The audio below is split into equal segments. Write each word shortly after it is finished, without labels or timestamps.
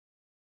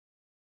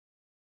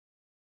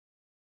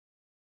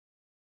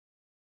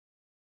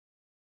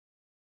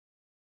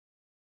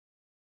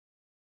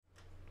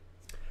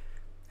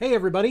Hey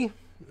everybody,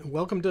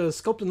 welcome to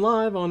Sculpting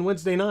Live on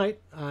Wednesday night.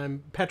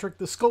 I'm Patrick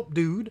the Sculpt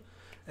Dude,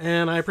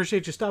 and I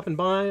appreciate you stopping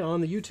by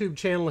on the YouTube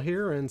channel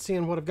here and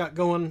seeing what I've got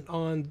going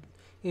on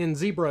in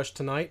ZBrush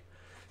tonight.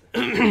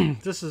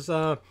 This is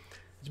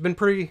it's been a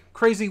pretty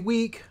crazy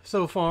week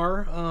so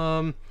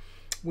far.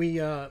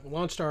 We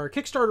launched our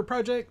Kickstarter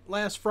project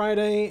last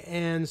Friday,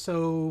 and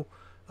so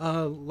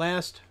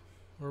last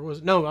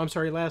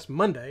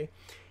Monday.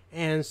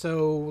 And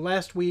so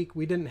last week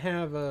we didn't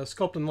have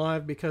Sculptin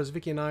Live because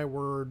Vicky and I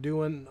were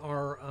doing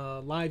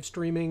our live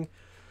streaming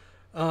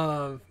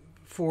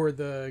for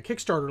the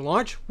Kickstarter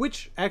launch,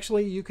 which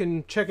actually you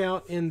can check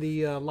out in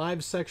the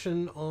live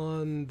section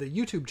on the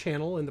YouTube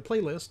channel in the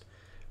playlist.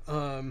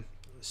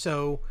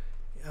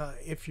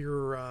 If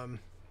you're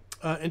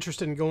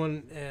interested in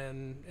going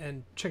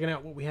and checking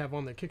out what we have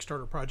on the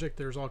Kickstarter project,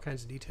 there's all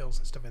kinds of details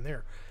and stuff in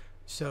there.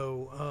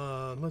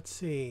 So let's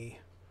see.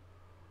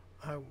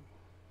 I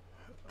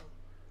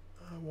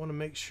want to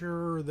make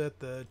sure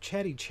that the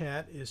chatty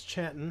chat is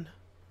chatting.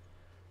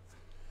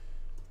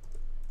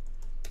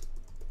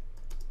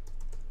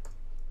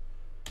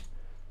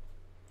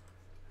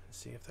 Let's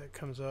see if that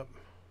comes up.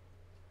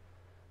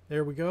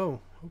 There we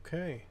go.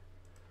 Okay.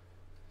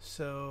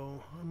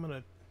 So I'm going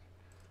to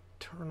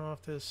turn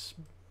off this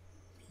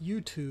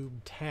YouTube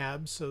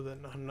tab so that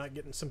I'm not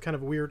getting some kind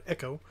of weird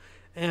echo.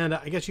 And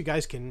I guess you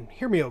guys can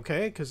hear me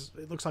okay, because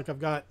it looks like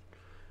I've got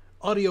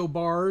audio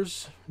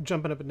bars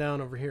jumping up and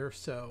down over here.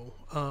 So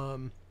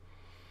I'm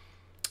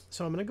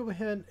going to go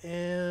ahead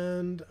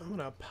and I'm going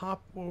to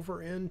pop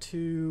over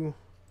into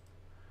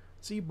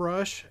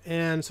ZBrush.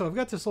 And so I've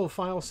got this little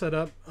file set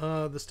up.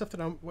 The stuff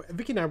that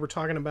Vicky and I were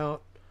talking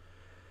about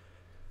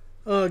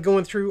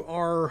going through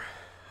our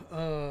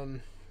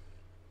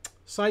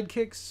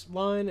Sidekicks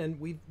line, and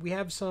we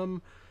have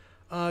some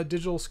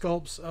digital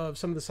sculpts of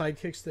some of the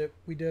Sidekicks that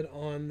we did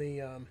on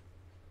the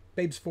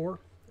Babes 4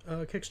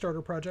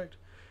 Kickstarter project.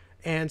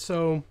 And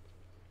so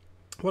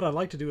what I'd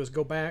like to do is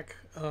go back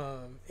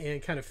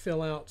and kind of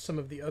fill out some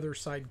of the other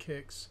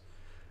Sidekicks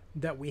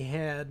that we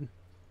had.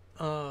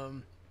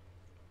 So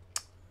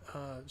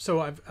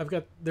I've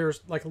got,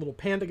 there's like a little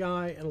panda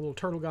guy and a little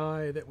turtle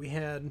guy that we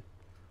had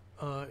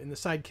in the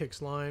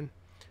Sidekicks line.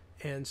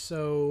 And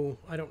so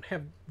I don't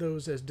have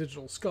those as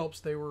digital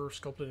sculpts. They were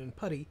sculpted in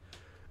putty.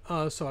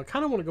 So I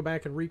kind of want to go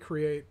back and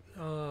recreate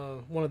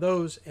one of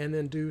those and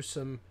then do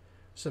some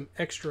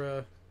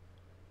extra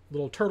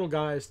little turtle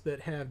guys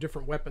that have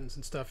different weapons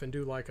and stuff, and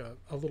do like a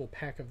little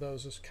pack of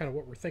those is kind of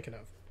what we're thinking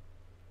of.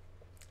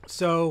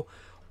 So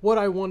what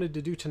I wanted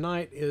to do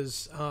tonight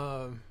is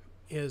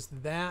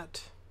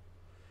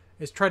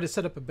try to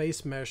set up a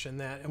base mesh in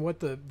that. And what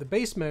the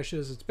base mesh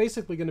is, it's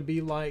basically going to be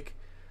like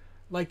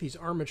these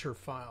armature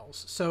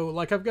files. So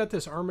like I've got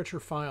this armature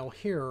file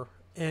here,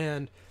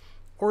 and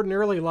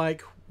ordinarily,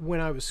 like when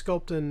I was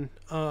sculpting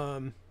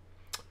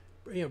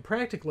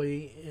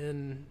practically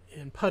in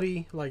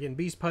putty, like in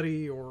beast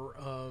putty or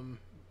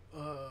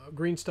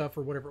green stuff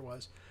or whatever it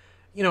was,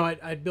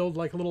 I'd build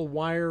like a little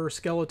wire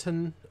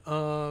skeleton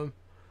for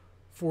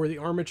the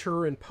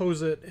armature and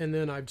pose it, and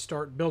then I'd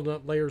start building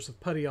up layers of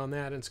putty on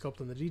that and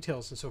sculpting the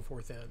details and so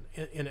forth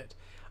in it.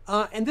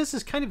 And this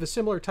is kind of a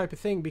similar type of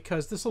thing,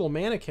 because this little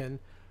mannequin,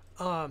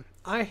 I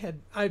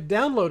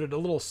downloaded a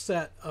little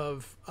set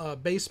of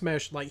base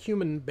mesh, like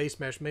human base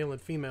mesh, male and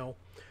female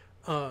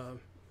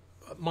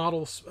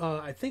models.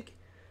 I think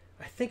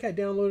I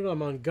downloaded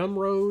them on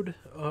Gumroad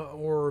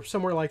or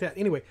somewhere like that.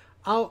 Anyway,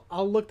 I'll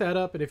look that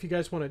up, and if you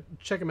guys want to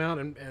check them out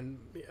and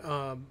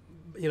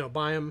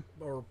buy them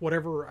or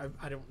whatever,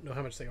 I don't know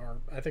how much they are.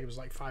 I think it was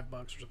like $5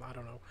 or something. I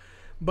don't know,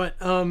 but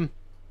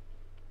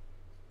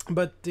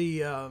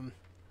the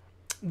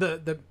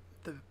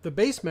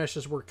base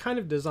meshes were kind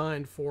of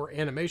designed for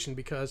animation,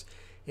 because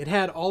it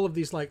had all of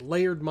these like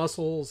layered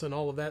muscles and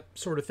all of that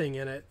sort of thing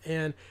in it.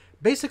 And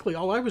basically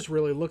all I was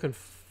really looking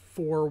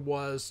for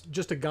was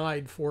just a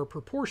guide for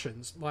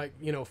proportions, like,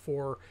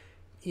 for,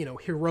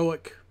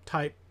 heroic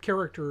type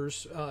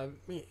characters,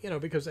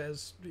 because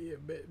as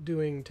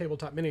doing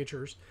tabletop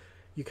miniatures,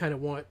 you kind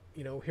of want,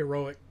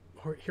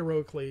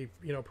 heroically,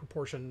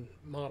 proportioned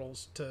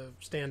models to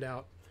stand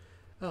out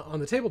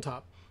on the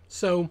tabletop.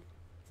 So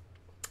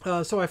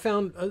I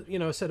found,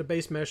 a set of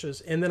base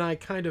meshes, and then I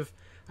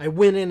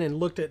went in and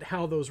looked at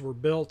how those were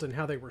built and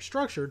how they were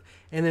structured,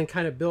 and then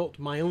kind of built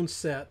my own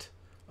set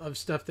of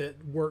stuff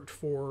that worked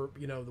for,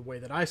 the way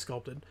that I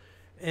sculpted.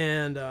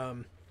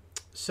 And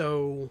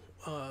so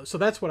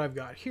that's what I've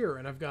got here.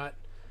 And I've got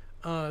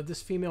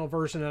this female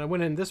version, and I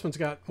went in, this one's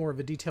got more of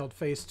a detailed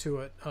face to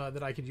it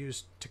that I could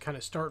use to kind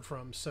of start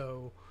from.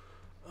 So,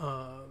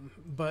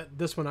 but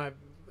this one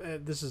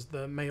this is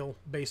the male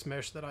base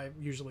mesh that I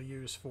usually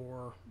use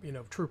for,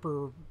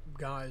 trooper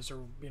guys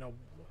or,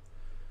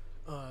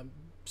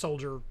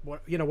 soldier,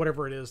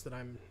 whatever it is that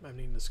I'm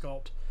needing to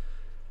sculpt.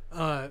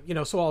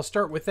 So I'll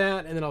start with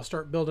that, and then I'll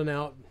start building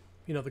out,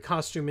 the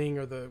costuming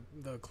or the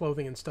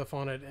clothing and stuff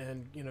on it,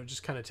 and,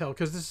 just kind of tell,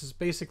 because this is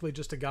basically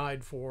just a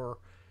guide for,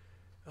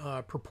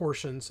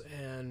 proportions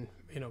and,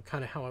 you know,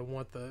 kind of how I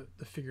want the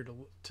figure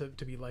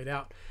to be laid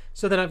out.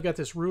 So then I've got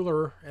this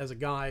ruler as a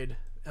guide,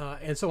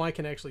 and so I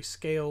can actually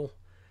scale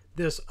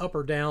this up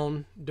or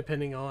down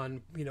depending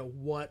on, you know,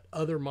 what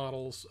other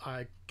models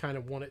I kind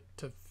of want it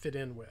to fit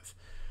in with.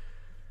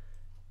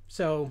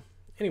 So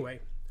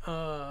anyway,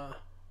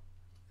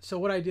 so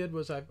what I did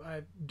was I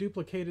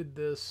duplicated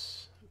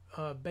this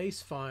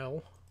base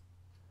file,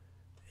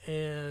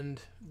 and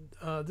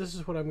this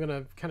is what I'm going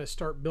to kind of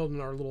start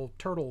building our little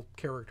turtle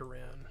character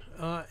in.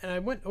 And I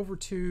went over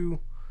to,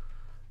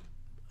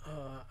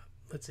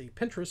 let's see,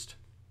 Pinterest,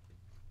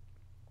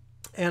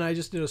 and I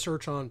just did a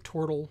search on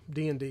turtle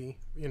D&D,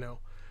 you know,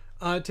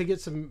 to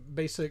get some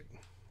basic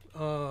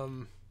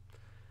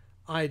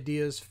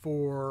ideas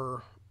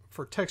for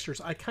textures.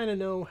 I kind of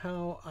know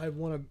how I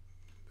want to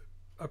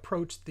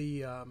approach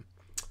the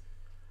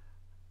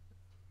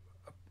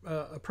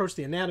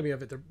anatomy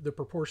of it, the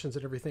proportions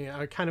and everything.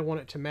 I kind of want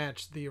it to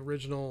match the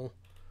original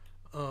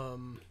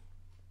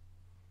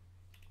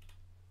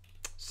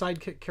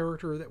sidekick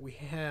character that we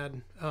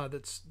had.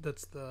 That's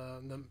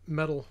the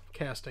metal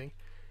casting,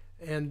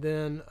 and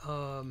then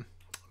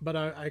but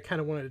I kind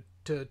of wanted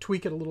to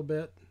tweak it a little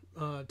bit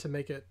to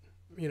make it,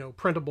 you know,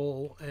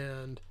 printable,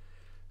 and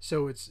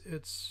so it's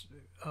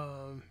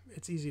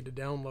easy to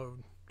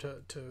download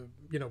to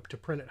you know, to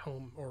print at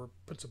home or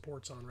put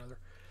supports on rather.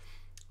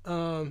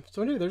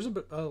 So anyway, there's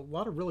a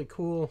lot of really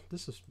cool.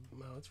 This is,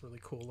 wow, that's really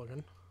cool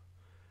looking.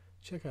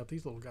 Check out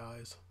these little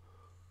guys.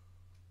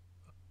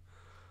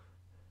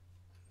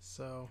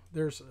 So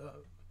there's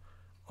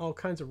all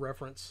kinds of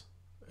reference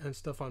and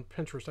stuff on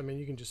Pinterest. I mean,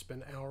 you can just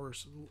spend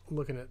hours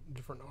looking at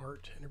different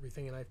art and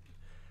everything. And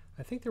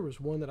I think there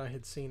was one that I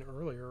had seen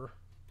earlier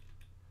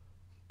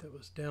that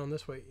was down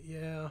this way.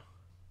 Yeah.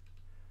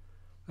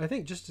 I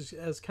think just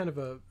as kind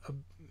of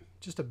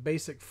just a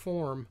basic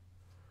form,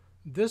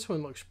 this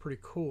one looks pretty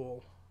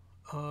cool.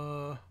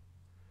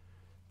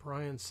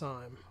 Brian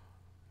Syme,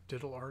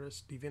 digital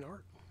artist,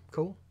 DeviantArt.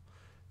 Cool.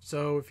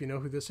 So if you know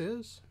who this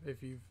is,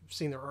 if you've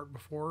seen their art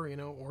before, you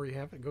know, or you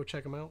haven't, go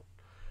check them out.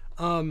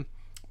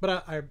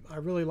 But I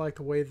really like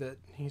the way that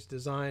he's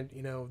designed,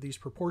 you know, these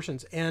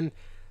proportions, and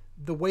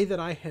the way that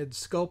I had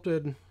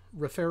sculpted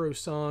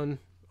Referu-san,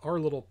 our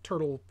little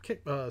turtle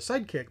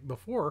sidekick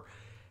before,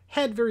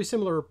 had very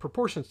similar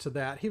proportions to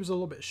that. He was a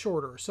little bit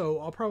shorter, so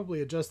I'll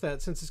probably adjust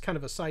that since it's kind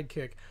of a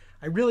sidekick.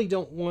 I really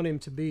don't want him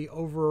to be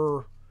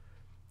over,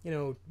 you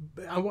know,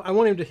 I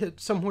want him to hit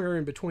somewhere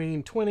in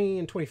between 20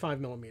 and 25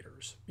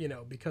 millimeters, you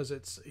know,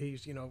 because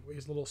he's, you know,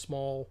 he's a little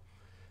small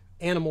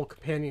animal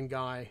companion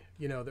guy,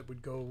 you know, that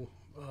would go,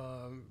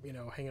 you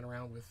know, hanging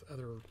around with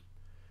other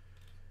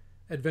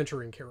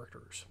adventuring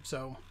characters.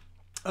 So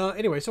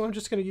anyway, so I'm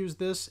just going to use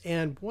this,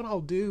 and what I'll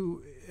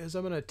do is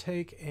I'm going to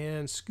take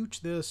and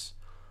scooch this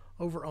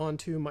over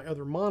onto my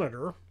other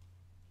monitor,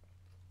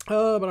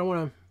 but I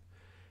want to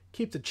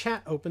keep the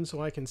chat open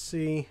so I can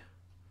see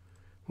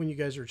when you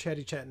guys are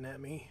chatting at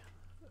me.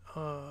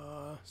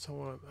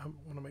 So I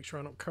want to make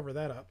sure I don't cover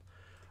that up.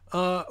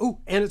 Oh,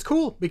 and it's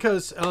cool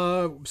because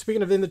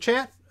speaking of in the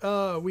chat,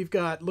 we've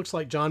got, looks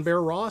like John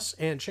Bear Ross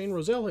and Shane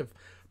Roselle have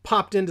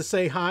popped in to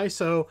say hi.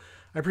 So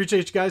I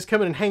appreciate you guys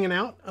coming and hanging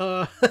out.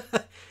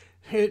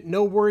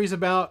 No worries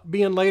about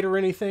being late or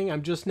anything.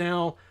 I'm just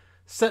now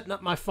setting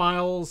up my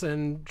files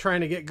and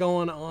trying to get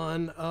going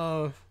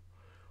on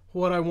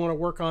what I want to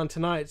work on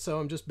tonight.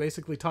 So I'm just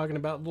basically talking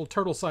about little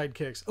turtle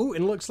sidekicks. Oh,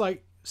 and it looks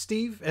like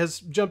Steve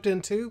has jumped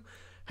in too.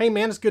 Hey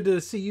man, it's good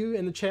to see you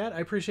in the chat. I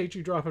appreciate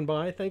you dropping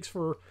by. Thanks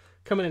for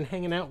coming and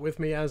hanging out with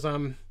me as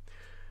I'm,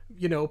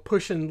 you know,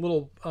 pushing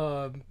little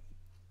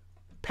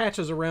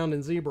patches around in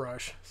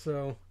ZBrush.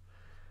 So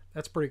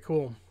that's pretty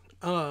cool.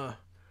 Like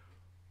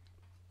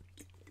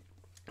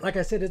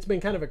I said, it's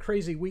been kind of a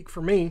crazy week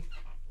for me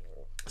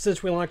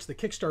since we launched the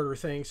Kickstarter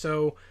thing.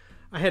 So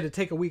I had to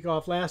take a week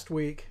off last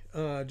week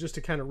just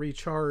to kind of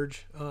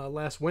recharge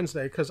last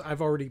Wednesday, because I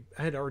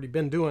had already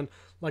been doing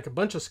like a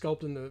bunch of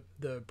sculpting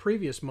the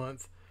previous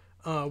month,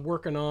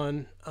 working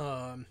on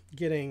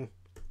getting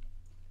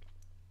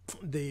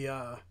the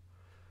and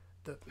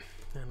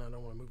I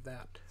don't want to move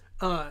that,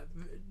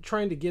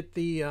 trying to get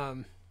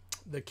the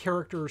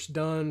characters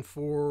done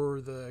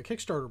for the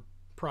Kickstarter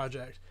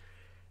project,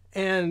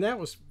 and that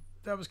was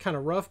kind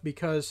of rough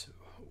because,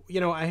 you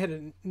know, I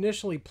had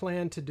initially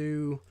planned to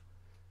do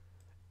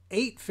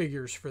 8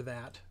 figures for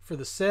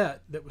the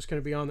set that was going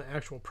to be on the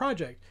actual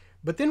project.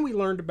 But then we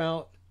learned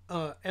about,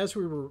 as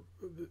we were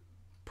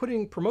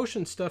putting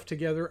promotion stuff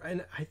together,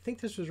 and I think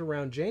this was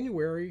around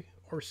January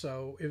or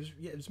so, it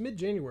was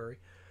mid-January,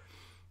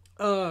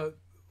 the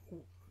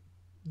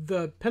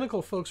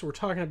Pinnacle folks were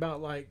talking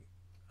about like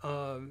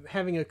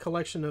having a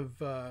collection of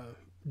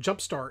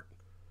Jumpstart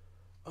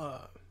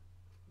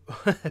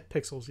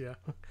pixels, yeah.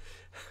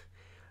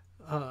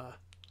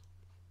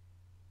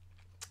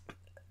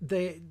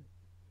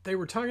 They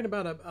were talking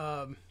about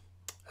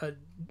a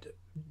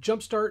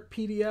Jumpstart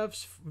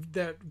PDFs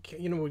that,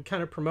 you know, would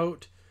kind of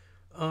promote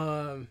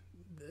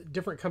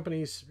different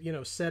companies, you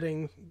know,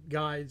 setting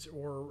guides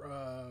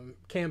or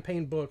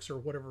campaign books or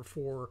whatever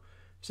for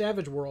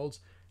Savage Worlds.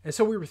 And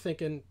so we were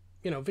thinking,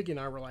 you know, Vicky and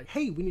I were like,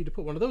 hey, we need to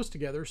put one of those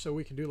together so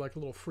we can do like a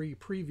little free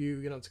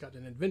preview. You know, it's got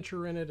an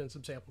adventure in it and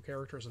some sample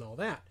characters and all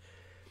that.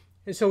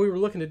 And so we were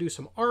looking to do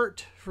some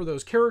art for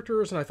those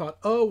characters. And I thought,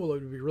 oh, well,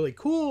 it would be really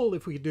cool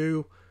if we could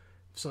do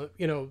some,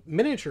 you know,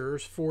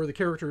 miniatures for the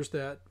characters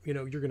that, you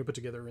know, you're going to put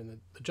together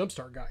in the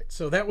Jumpstart guide.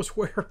 So that was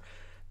where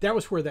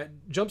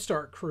that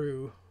Jumpstart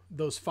crew,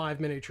 those 5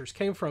 miniatures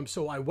came from.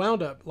 So I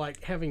wound up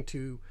like having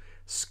to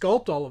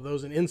sculpt all of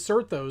those and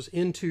insert those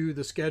into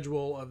the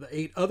schedule of the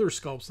 8 other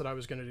sculpts that I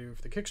was going to do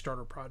for the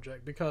Kickstarter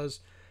project, because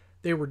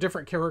they were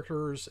different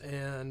characters.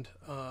 And,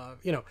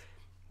 you know,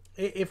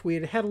 if we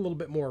had had a little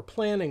bit more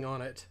planning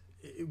on it,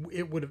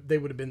 they would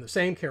have been the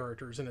same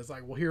characters. And it's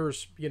like, well,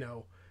 here's, you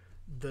know,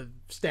 the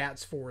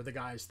stats for the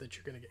guys that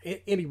you're going to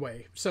get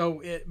anyway.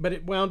 So but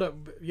it wound up,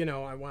 you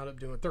know, I wound up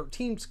doing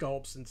 13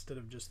 sculpts instead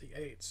of just the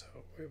 8. So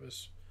it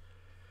was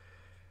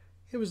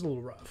a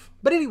little rough,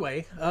 but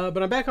anyway,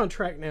 but I'm back on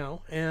track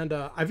now. And,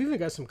 I've even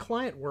got some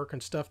client work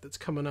and stuff that's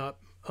coming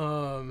up,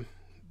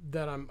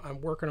 that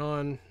I'm working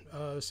on,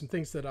 some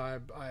things that I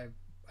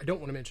don't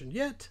want to mention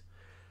yet,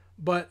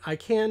 but I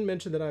can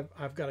mention that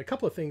I've got a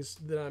couple of things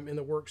that I'm in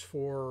the works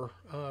for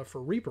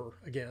Reaper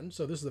again.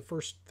 So this is the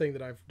first thing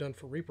that I've done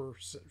for Reaper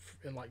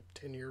in like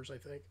 10 years, I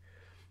think,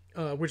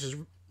 which is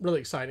really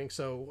exciting.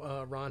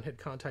 So, Ron had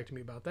contacted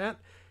me about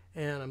that,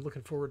 and I'm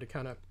looking forward to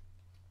kind of,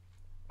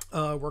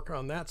 work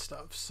on that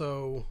stuff.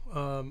 So,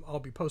 I'll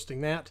be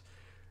posting that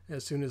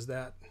as soon as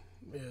that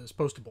is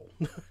postable.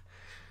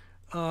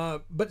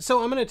 But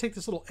so I'm going to take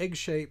this little egg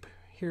shape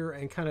here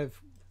and kind of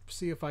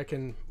see if I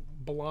can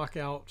block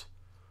out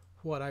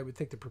what I would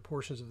think the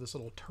proportions of this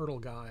little turtle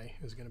guy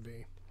is going to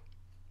be.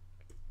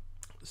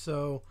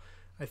 So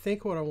I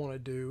think what I want to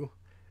do,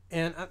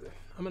 and I'm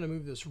going to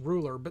move this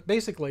ruler, but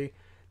basically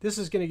this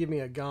is going to give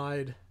me a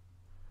guide.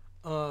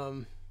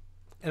 And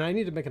I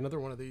need to make another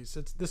one of these.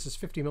 This is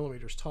 50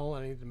 millimeters tall.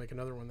 I need to make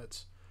another one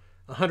that's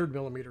 100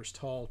 millimeters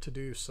tall to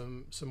do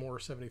some more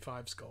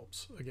 75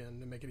 sculpts again,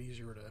 to make it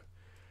easier to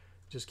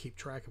just keep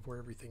track of where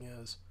everything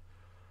is.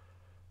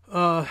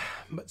 But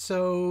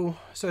so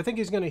I think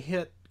he's going to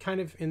hit kind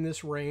of in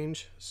this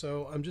range.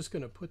 So I'm just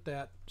going to put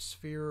that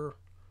sphere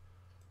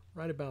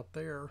right about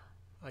there,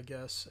 I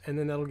guess. And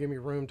then that'll give me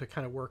room to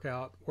kind of work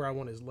out where I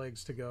want his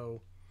legs to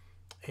go.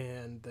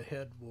 And the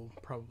head will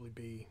probably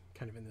be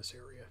kind of in this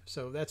area.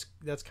 So that's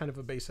kind of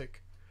a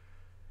basic,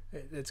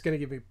 it's going to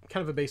give me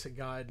kind of a basic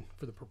guide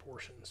for the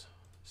proportions.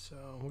 So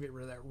we'll get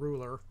rid of that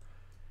ruler.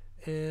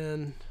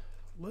 And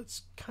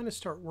let's kind of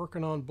start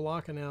working on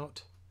blocking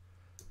out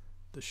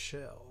the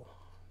shell.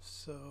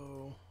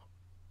 So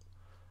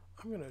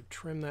I'm going to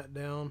trim that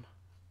down.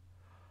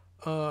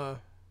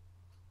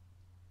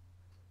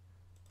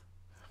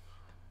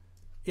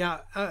 Yeah,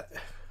 I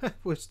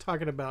was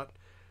talking about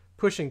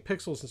pushing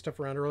pixels and stuff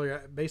around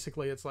earlier.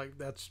 Basically, it's like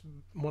that's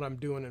what I'm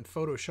doing in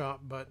Photoshop,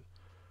 but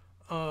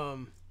I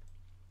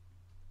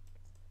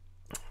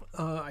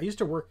used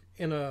to work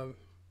in a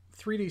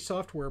 3D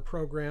software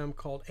program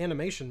called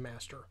Animation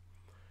Master,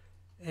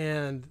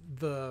 and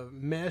the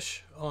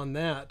mesh on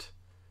that,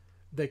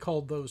 they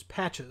called those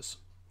patches.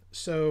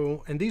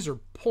 So, and these are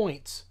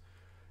points.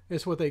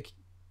 It's what they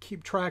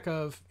keep track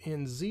of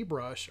in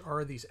ZBrush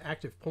are these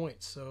active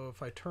points. So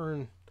if I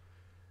turn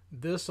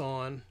this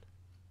on,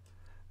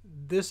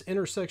 this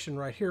intersection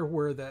right here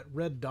where that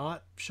red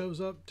dot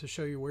shows up to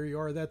show you where you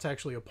are, that's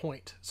actually a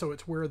point. So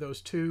it's where those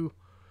two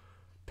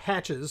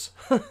patches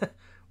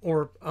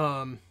or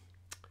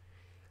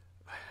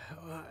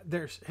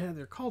they're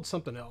called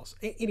something else.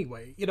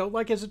 Anyway, you know,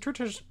 like as a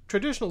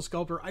traditional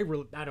sculptor, I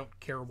don't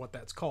care what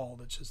that's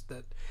called. It's just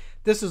that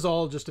this is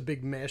all just a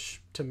big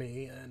mesh to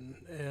me,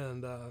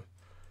 and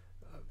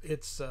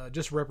it's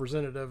just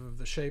representative of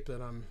the shape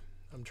that I'm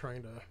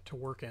trying to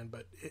work in.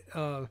 But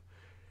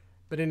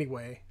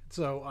anyway,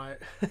 so I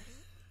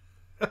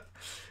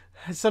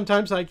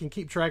sometimes I can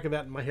keep track of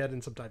that in my head,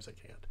 and sometimes I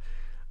can't.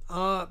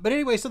 But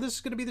anyway, so this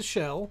is going to be the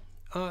shell.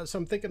 So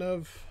I'm thinking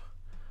of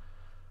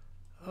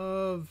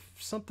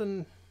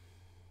something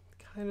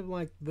kind of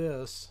like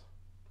this.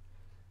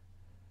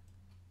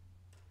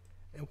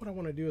 And what I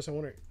want to do is I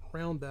want to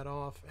round that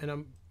off, and I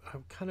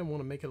kind of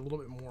want to make it a little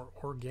bit more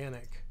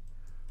organic.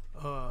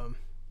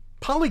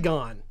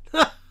 Polygon.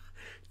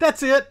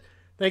 That's it.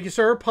 Thank you,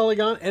 sir.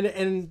 Polygon.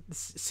 And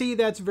see,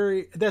 that's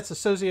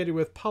associated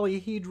with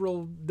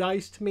polyhedral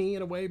dice to me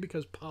in a way,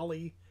 because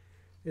poly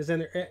is in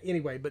there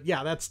anyway. But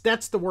yeah,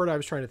 that's the word I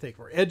was trying to think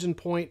for. Edge and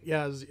point,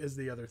 yeah, is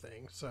the other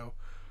thing. So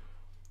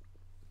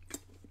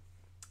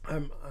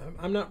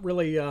I'm not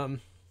really a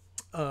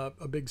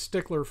big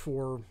stickler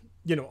for,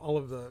 you know, all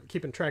of the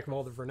keeping track of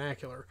all the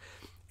vernacular.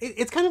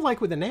 It's kind of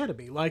like with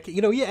anatomy. Like,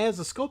 you know, yeah, as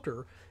a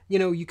sculptor, you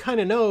know, you kind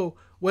of know,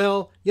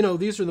 well, you know,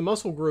 these are the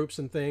muscle groups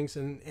and things,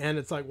 and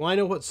it's like, well, I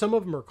know what some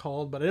of them are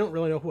called, but I don't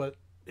really know what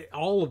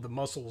all of the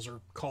muscles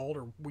are called,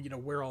 or, you know,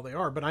 where all they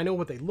are, but I know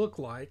what they look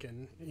like,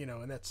 and, you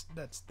know, and that's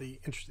the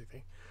interesting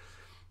thing.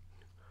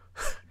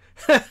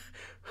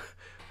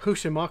 Who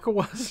Shimaka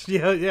was?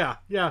 Yeah.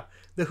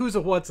 The who's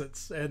a what's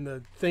it's and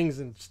the things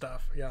and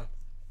stuff. Yeah.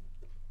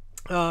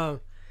 Uh,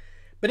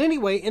 but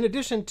anyway, in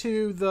addition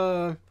to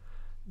the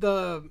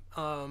the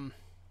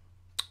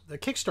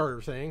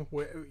Kickstarter thing,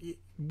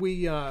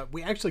 we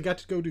actually got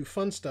to go do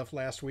fun stuff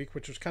last week,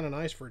 which was kind of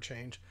nice for a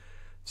change.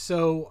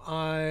 So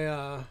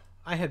I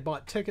had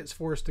bought tickets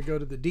for us to go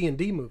to the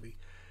D&D movie.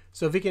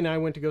 So Vicky and I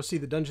went to go see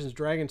the Dungeons and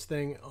Dragons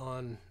thing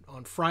on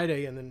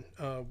Friday, and then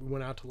we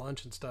went out to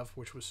lunch and stuff,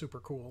 which was super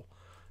cool,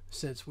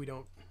 since we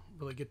don't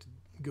really get to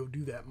go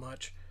do that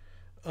much.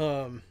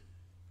 And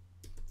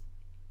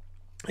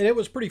it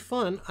was pretty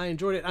fun. I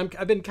enjoyed it.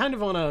 I've been kind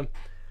of on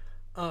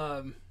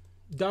a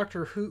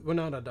Doctor Who, well,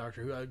 not a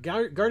Doctor Who,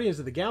 Guardians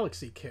of the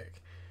Galaxy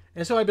kick.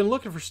 And so I've been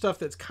looking for stuff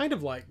that's kind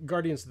of like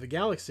Guardians of the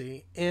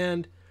Galaxy.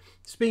 And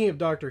speaking of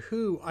Doctor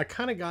Who, I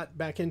kind of got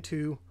back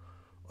into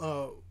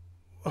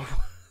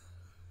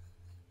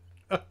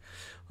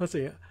let's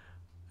see.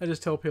 I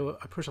just tell people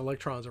I push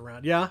electrons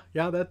around. Yeah,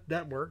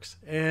 that works.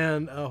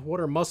 And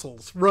what are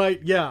muscles? Right?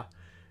 Yeah.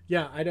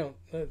 I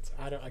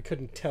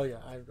couldn't tell you.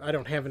 I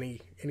don't have any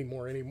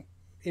more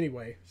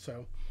anyway.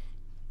 So,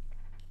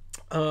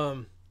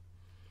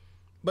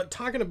 but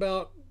talking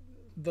about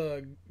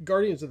the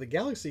Guardians of the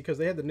Galaxy, because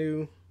they had the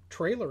new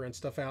trailer and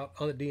stuff out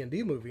on the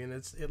D&D movie, and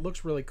it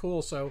looks really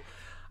cool. So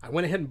I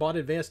went ahead and bought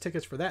advance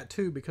tickets for that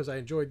too, because I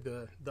enjoyed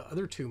the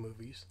other two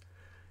movies.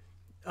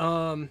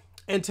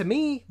 And to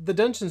me, the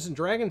Dungeons and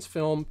Dragons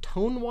film,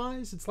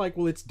 tone-wise, it's like,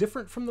 well, it's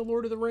different from the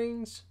Lord of the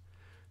Rings.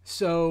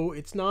 So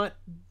it's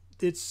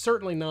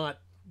certainly not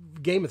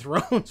Game of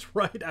Thrones,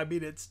 right? I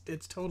mean,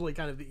 it's totally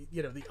kind of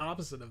the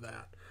opposite of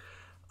that.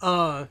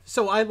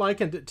 So I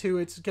likened it to,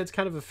 it's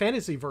kind of a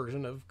fantasy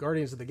version of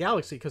Guardians of the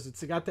Galaxy, because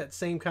it's got that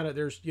same kind of,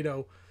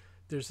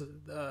 there's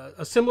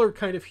a similar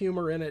kind of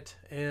humor in it,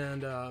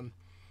 and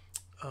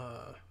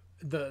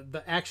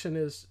the action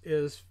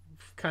is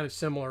kind of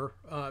similar,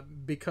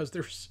 because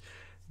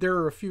there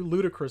are a few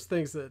ludicrous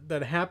things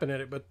that happen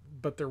in it,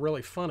 but they're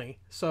really funny.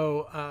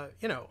 So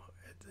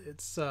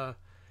it's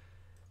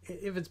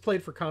if it's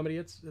played for comedy,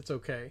 it's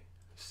okay.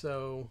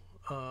 So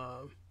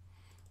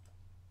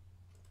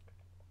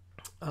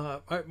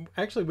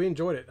we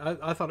enjoyed it.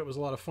 I thought it was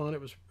a lot of fun.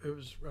 It was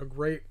a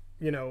great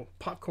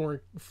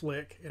popcorn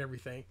flick and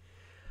everything.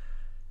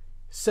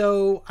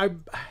 So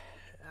I've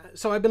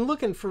been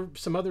looking for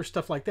some other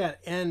stuff like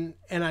that, and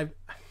I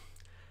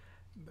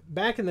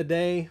back in the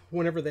day,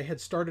 whenever they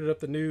had started up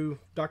the new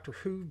Doctor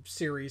Who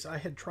series, I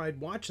had tried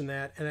watching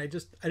that, and I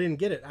didn't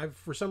get it.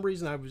 For some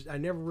reason I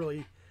never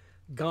really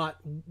got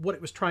what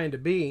it was trying to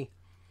be,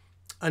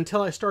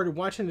 until I started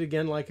watching it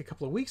again like a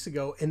couple of weeks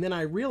ago, and then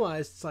I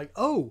realized it's like,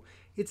 oh,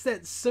 it's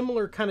that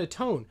similar kind of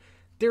tone.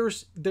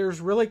 There's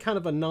really kind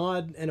of a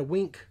nod and a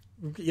wink,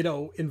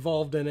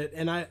 involved in it,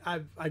 and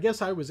I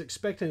guess I was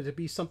expecting it to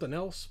be something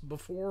else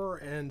before,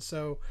 and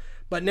so,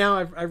 but now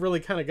I've really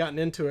kind of gotten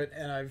into it,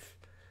 and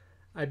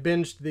I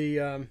binged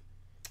the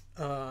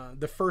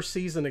first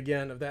season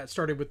again of that.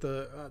 Started with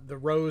the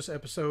Rose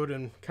episode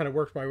and kind of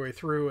worked my way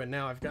through, and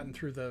now I've gotten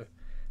through the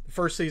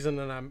first season,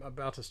 and I'm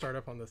about to start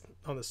up on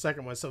the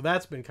second one. So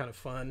that's been kind of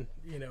fun,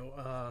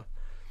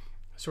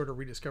 sort of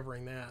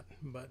rediscovering that.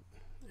 But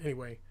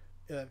anyway,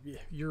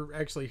 you're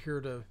actually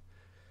here to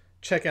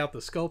check out the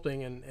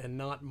sculpting and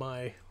not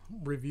my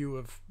review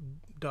of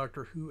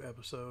Doctor Who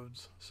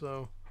episodes.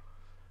 So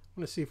I'm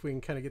going to see if we can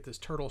kind of get this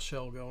turtle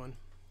shell going.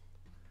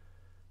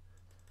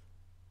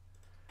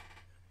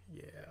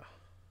 Yeah.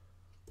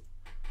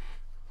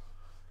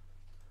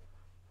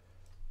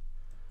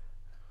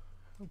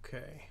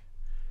 Okay.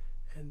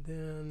 And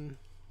then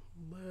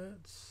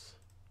let's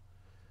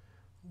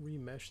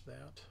remesh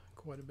that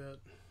quite a bit.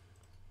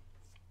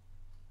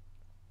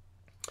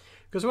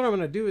 Because what I'm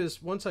going to do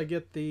is, once I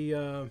get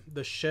the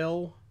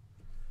shell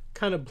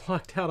kind of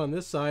blocked out on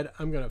this side,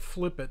 I'm going to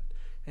flip it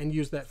and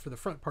use that for the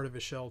front part of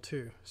his shell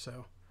too.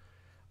 So,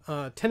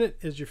 Tenet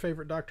is your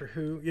favorite Doctor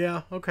Who?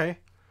 Yeah, okay.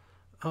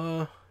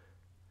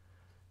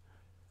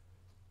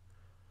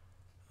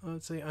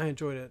 Let's see, I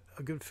enjoyed it.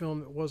 A good film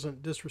that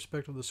wasn't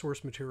disrespectful of the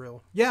source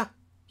material. Yeah,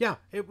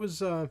 it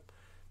was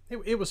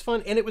it was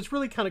fun, and it was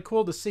really kind of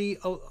cool to see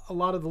a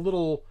lot of the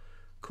little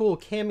cool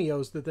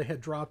cameos that they had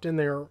dropped in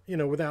there,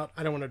 without,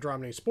 I don't want to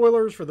drop any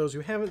spoilers for those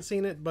who haven't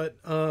seen it, but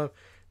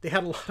they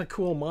had a lot of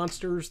cool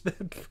monsters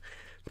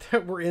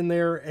that were in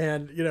there,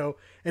 and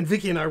and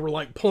Vicky and I were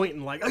like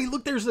pointing like, hey,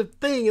 look, there's a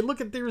thing, and look,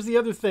 there's the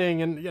other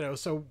thing, and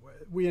so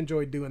we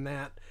enjoyed doing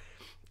that.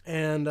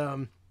 And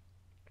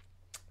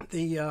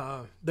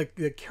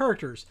the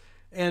characters,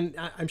 and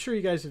I'm sure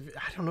you guys have,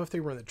 I don't know if they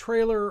were in the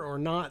trailer or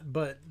not,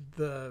 but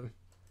the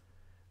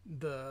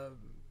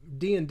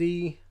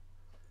D&D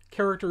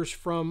characters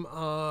from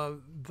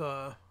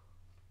the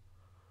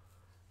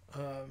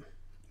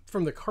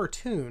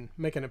cartoon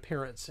make an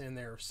appearance in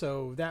there,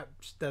 so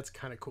that's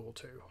kind of cool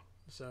too.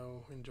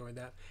 So enjoyed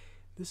that.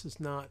 This is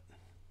not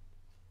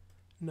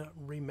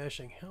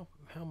remeshing.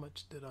 How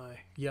much did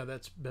I? Yeah,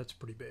 that's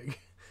pretty big.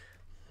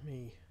 Let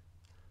me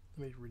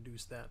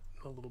reduce that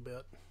a little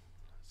bit.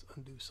 Let's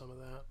undo some of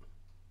that.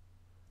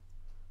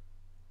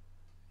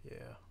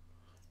 Yeah.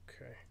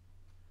 Okay.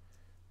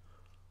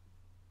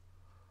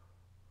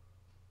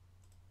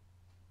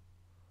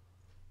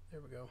 There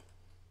we go.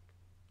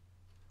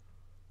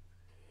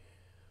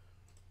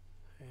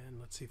 And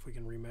let's see if we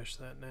can remesh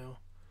that now.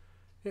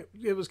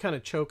 It was kind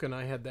of choking.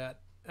 I had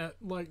that at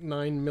like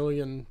 9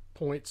 million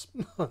points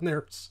on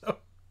there. So,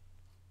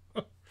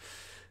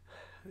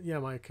 yeah,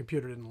 my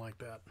computer didn't like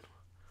that.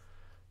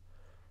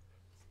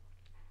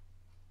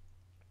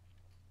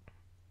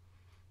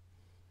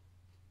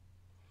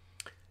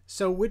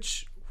 So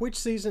which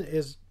season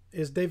is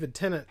David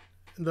Tennant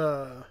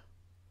the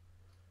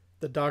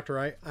Doctor?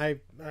 I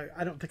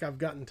don't think I've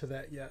gotten to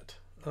that yet.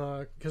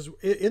 Because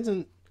it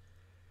isn't.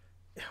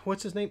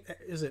 What's his name?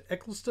 Is it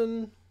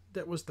Eccleston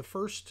that was the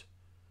first?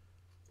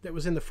 That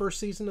was in the first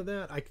season of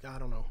that? I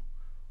don't know.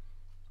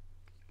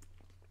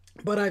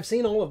 But I've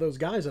seen all of those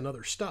guys in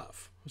other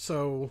stuff.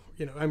 So,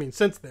 you know, I mean,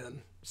 since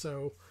then.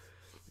 So,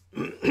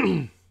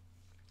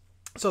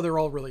 so they're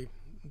all really,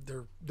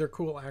 they're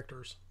cool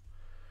actors.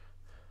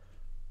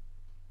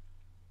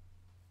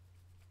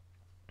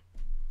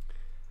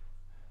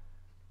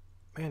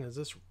 Man, is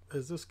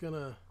this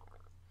gonna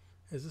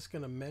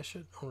mesh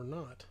it or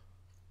not?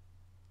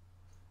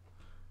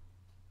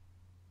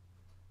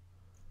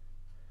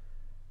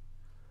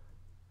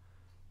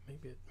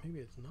 Maybe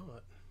it's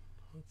not.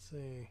 Let's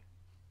see.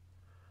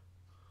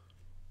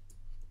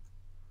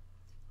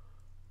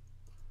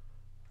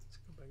 Let's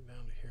go back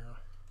down to here.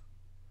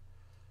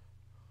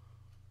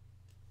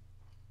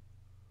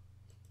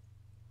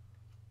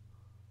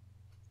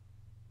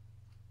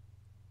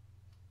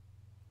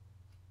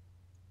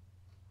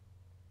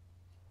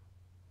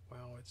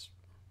 Wow,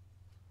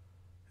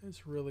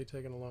 it's really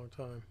taken a long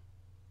time.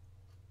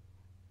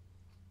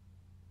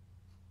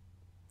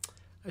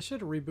 I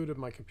should have rebooted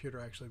my computer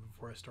actually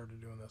before I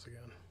started doing this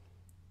again.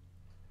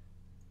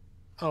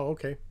 Oh,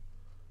 okay.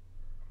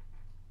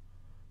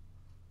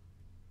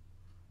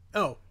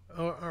 Oh,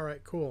 all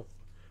right, cool.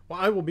 Well,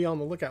 I will be on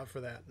the lookout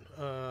for that.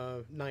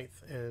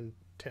 9th and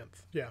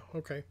 10th. Yeah,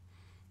 okay.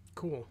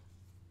 Cool.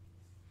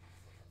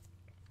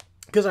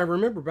 Because I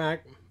remember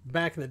back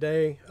in the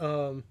day,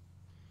 wow,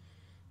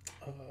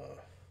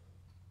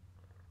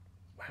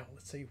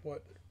 let's see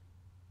what...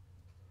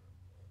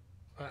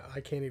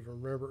 I can't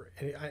even remember.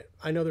 And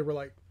I know there were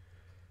like,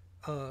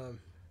 I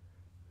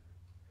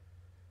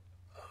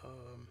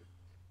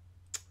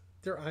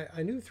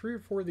knew 3 or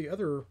 4 of the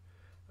other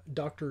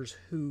Doctors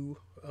Who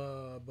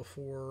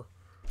before.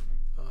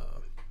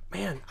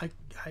 Man, I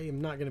am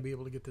not going to be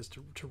able to get this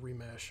to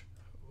remesh.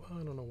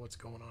 I don't know what's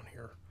going on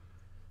here.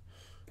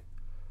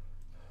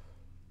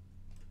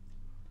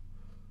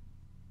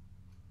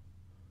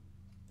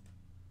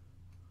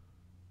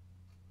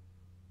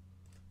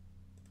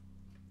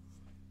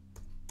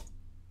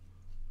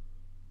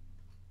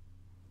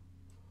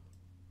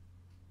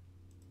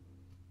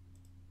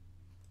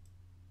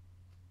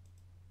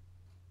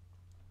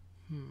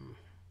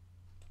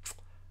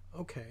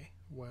 Okay,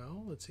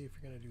 well, let's see if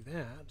you're going to do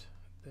that.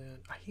 Then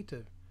I hate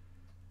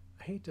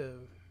to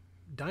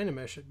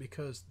Dynamesh it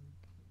because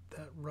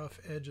that rough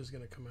edge is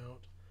going to come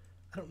out.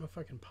 I don't know if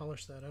I can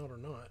polish that out or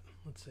not.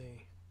 Let's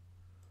see.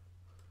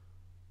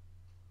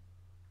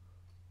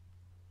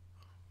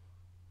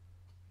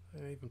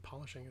 And even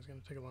polishing is going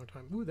to take a long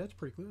time. Ooh, that's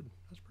pretty good.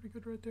 That's pretty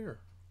good right there.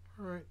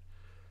 All right.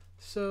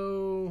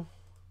 So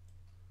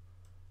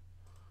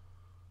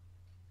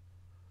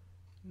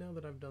now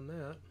that I've done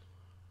that,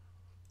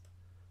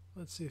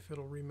 let's see if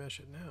it'll remesh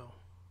it now.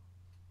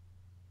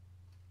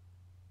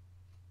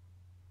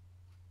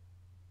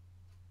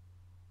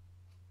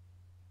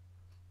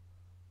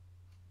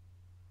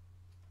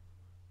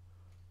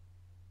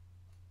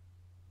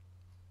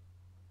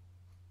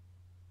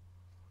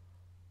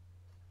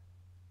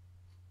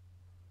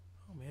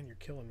 Oh man, you're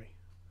killing me.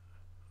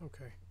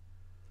 Okay.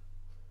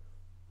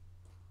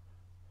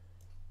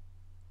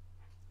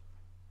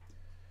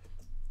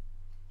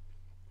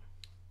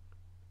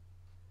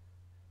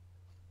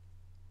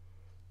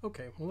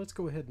 Okay, well, let's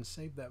go ahead and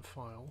save that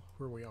file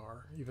where we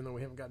are, even though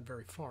we haven't gotten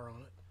very far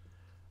on it.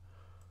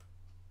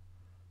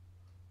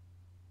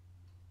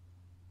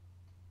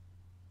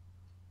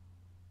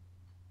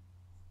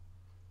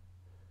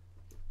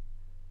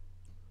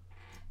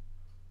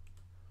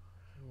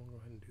 And we'll go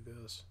ahead and do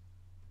this.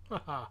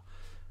 Haha.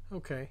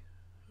 Okay.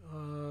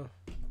 And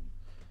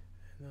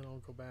then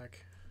I'll go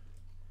back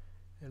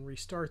and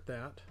restart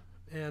that.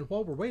 And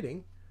while we're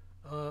waiting,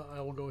 I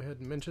will go ahead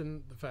and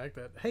mention the fact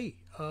that, hey,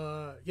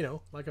 you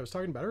know, like I was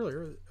talking about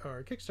earlier,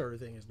 our Kickstarter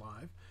thing is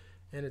live,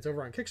 and it's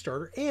over on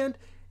Kickstarter. And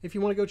if you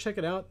want to go check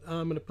it out,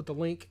 I'm going to put the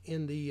link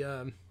in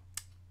the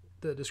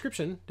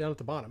description down at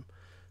the bottom,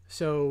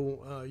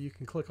 so you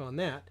can click on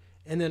that.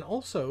 And then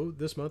also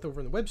this month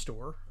over in the web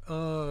store,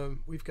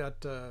 we've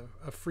got a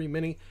free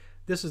mini.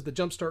 This is the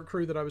Jumpstart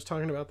crew that I was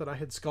talking about that I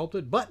had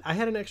sculpted, but I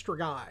had an extra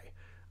guy.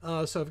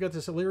 So I've got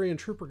this Illyrian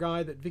Trooper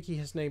guy that Vicky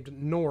has named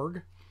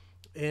Norg.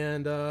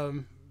 And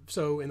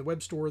so in the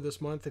web store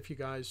this month, if you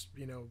guys,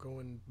 you know, go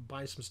and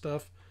buy some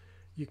stuff,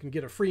 you can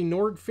get a free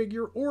Norg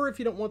figure. Or if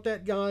you don't want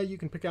that guy, you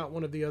can pick out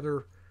one of the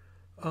other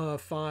 5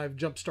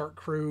 Jumpstart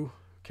crew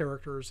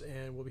characters,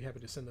 and we'll be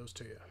happy to send those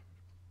to you.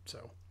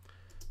 So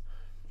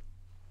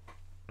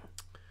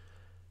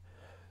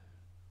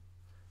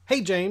Hey,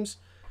 James.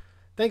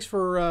 Thanks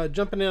for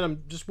jumping in.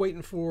 I'm just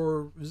waiting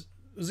for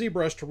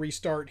ZBrush to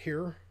restart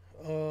here.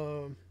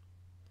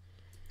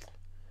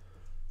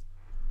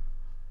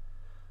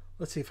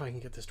 Let's see if I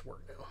can get this to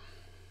work now.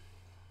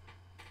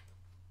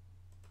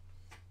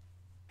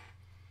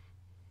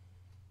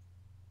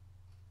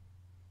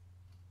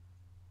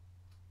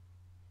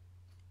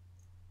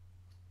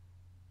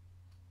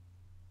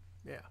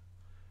 Yeah.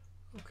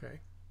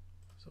 Okay.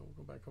 So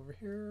we'll go back over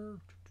here.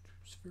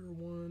 Sphere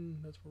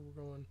 1. That's where we're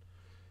going.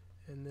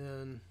 And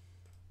then...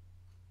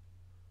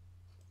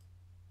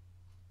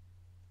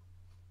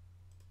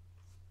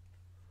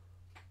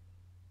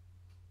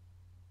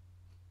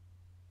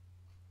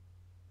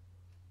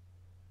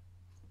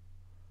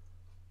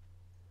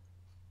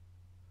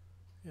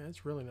 yeah,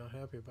 it's really not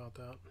happy about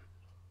that.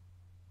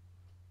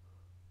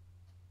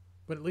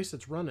 But at least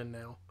it's running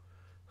now.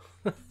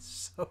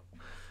 So,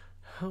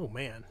 oh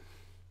man.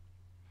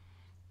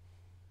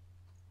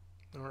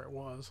 Or it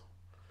was.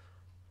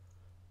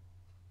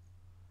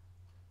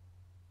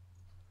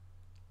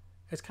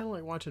 It's kind of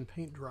like watching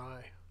paint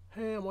dry.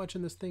 Hey, I'm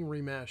watching this thing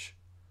remesh.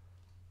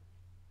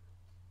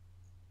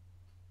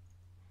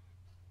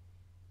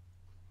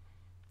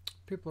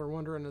 People are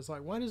wondering, it's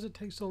like, why does it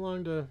take so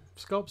long to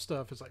sculpt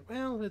stuff? It's like,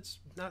 well, it's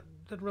not,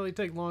 doesn't really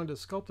take long to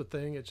sculpt a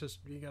thing. It's just,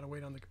 you got to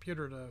wait on the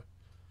computer to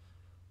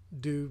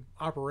do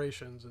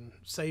operations and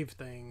save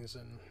things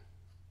and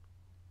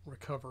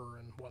recover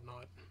and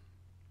whatnot.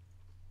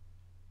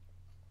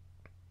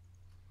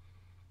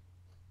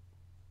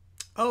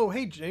 Oh,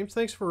 hey, James,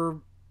 thanks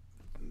for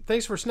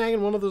snagging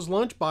one of those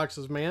lunch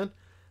boxes, man.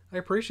 I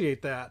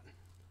appreciate that.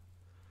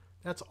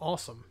 That's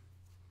awesome.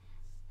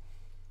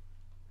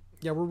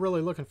 Yeah, we're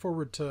really looking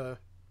forward to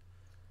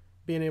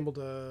being able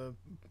to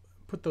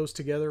put those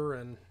together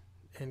and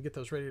get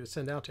those ready to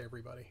send out to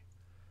everybody.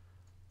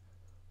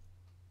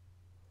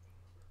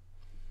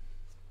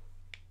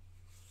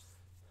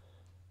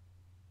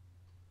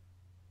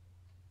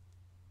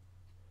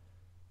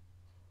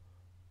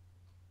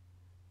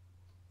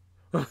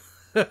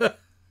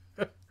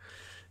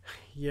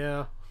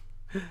 Yeah.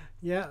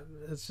 Yeah,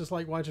 it's just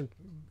like watching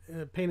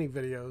painting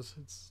videos.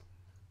 It's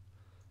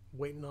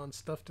waiting on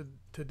stuff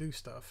to do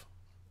stuff.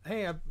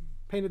 Hey, I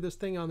painted this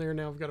thing on there,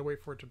 now I've got to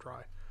wait for it to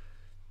dry.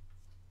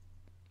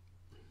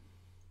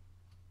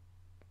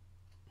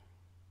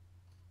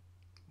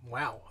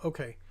 Wow,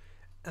 okay.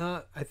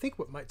 I think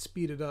what might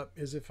speed it up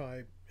is if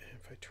I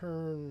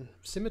turn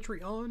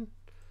symmetry on,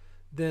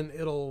 then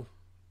it'll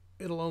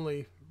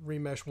only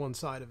remesh one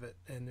side of it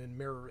and then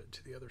mirror it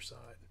to the other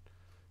side.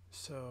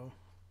 So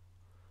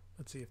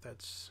let's see if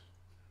that's,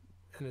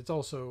 and it's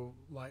also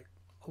like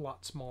a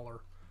lot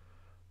smaller.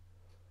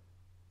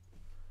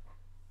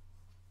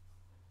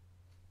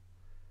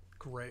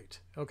 Great.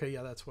 Okay,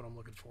 yeah, that's what I'm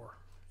looking for.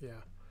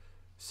 Yeah.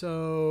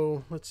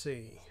 So let's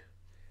see.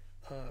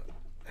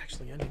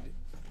 Actually, I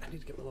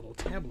need to get my little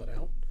tablet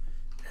out.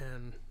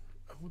 And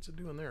what's it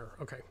doing there?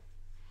 Okay.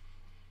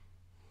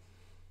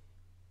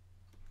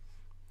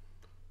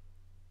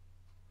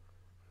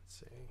 Let's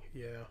see.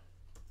 Yeah.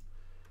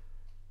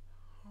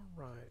 All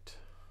right.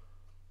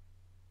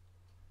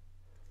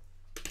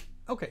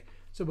 Okay.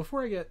 So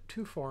before I get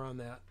too far on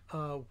that,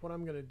 what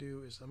I'm going to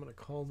do is I'm going to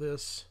call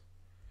this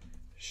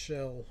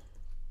shell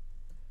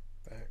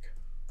back,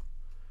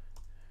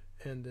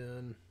 and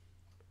then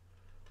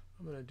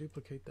I'm going to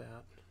duplicate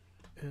that,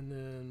 and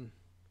then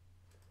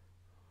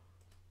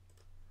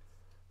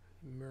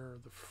mirror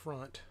the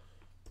front,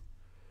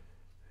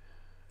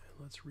 and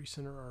let's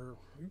recenter our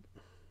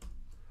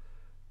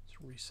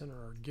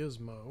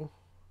gizmo,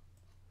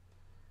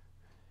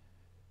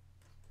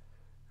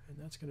 and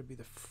that's going to be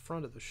the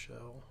front of the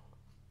shell,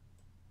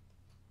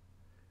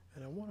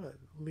 and I want to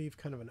leave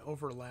kind of an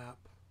overlap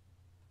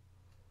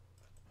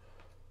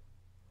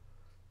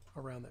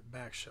around that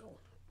back shell.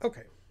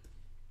 Okay.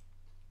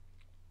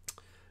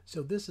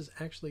 So this is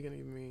actually going to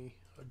give me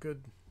a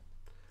good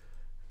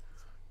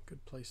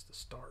place to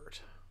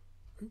start.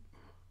 Oop.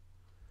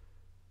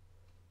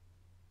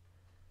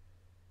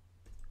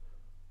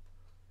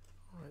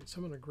 All right, so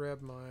I'm going to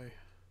grab my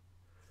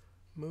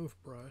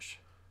move brush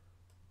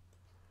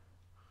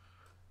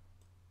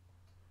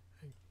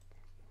and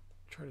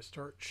try to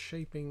start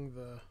shaping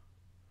the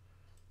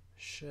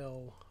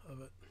shell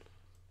of it.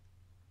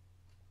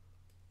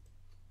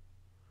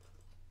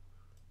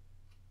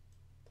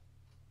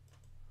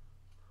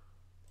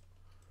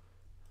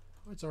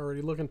 It's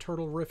already looking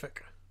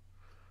turtle-rific.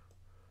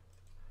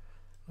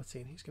 Let's see,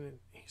 and he's gonna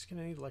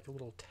need like a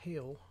little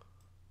tail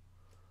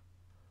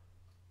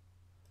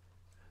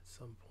at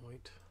some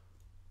point.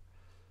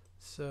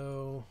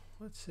 So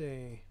let's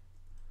see.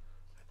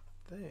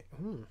 I think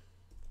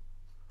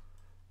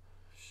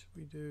should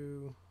we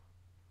do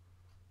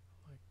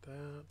like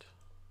that?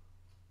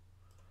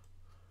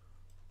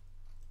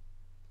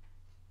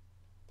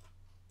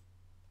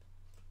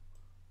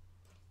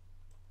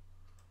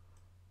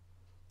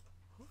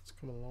 It's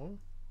coming along.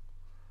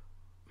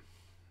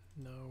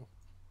 No.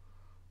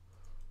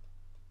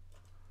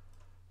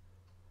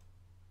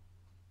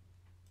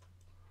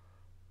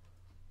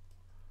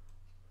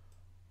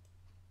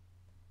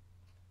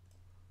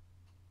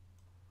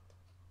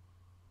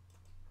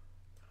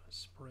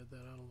 Spread that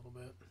out a little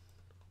bit.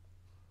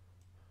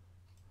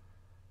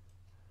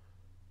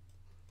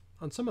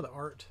 On some of the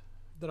art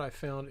that I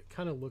found, it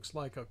kind of looks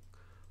like a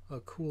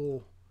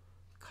cool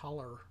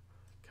collar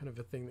kind of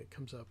a thing that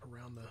comes up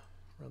around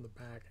the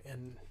back,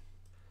 and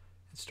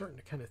it's starting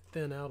to kind of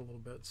thin out a little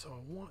bit. So I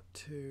want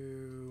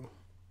to,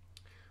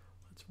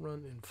 let's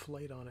run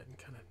inflate on it and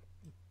kind of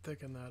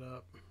thicken that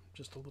up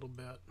just a little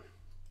bit.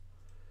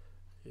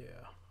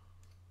 Yeah.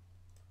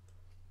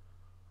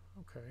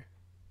 Okay.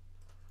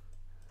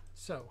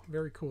 So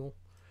very cool.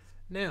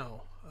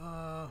 Now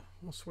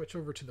we'll switch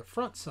over to the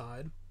front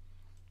side,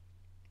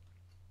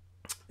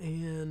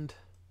 and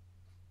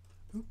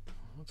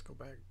let's go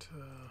back to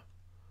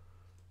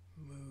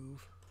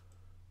move.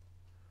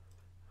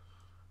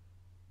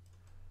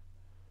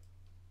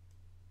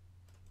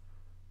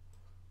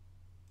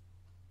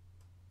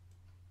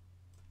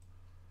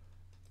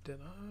 Did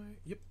I?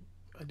 Yep,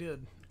 I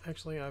did.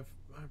 Actually, I've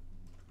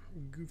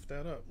goofed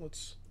that up.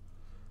 Let's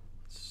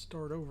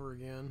start over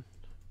again.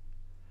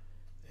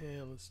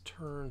 And let's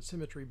turn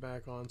symmetry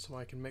back on so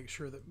I can make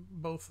sure that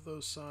both of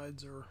those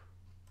sides are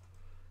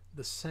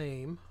the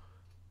same.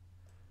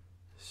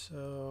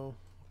 So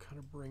we'll kind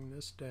of bring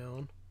this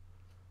down.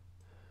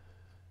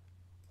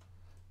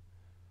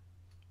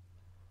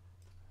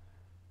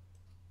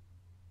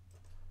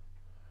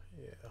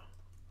 Yeah.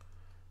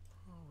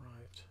 All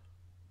right.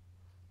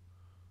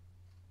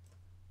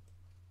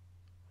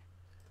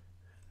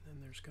 And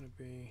then there's going to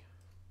be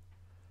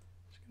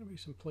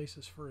some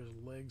places for his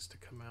legs to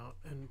come out,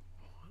 and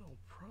what I'll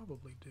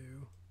probably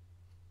do,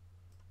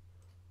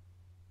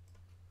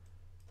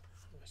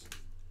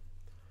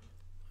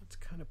 let's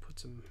kind of put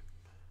some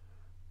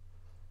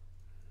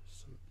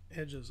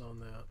edges on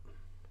that.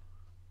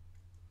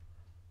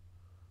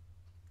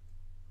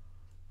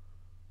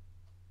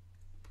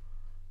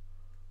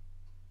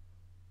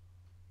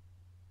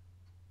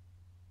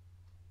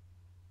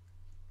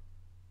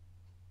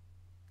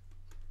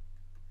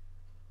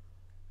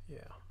 Yeah.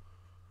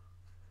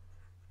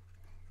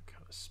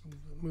 Kind of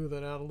smooth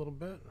that out a little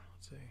bit.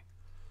 Let's see.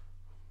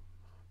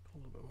 Put a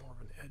little bit more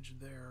of an edge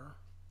there.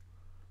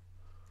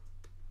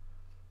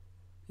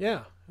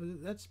 Yeah,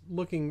 that's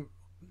looking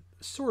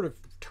sort of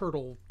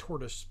turtle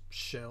tortoise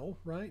shell,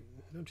 right?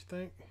 Don't you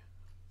think?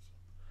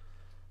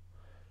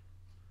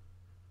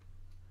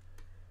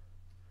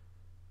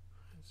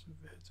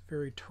 It's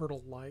very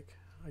turtle-like,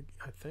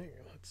 I think.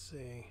 Let's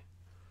see.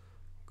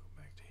 Go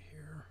back to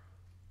here.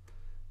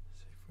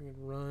 See if we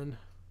can run.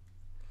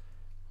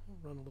 We'll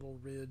run a little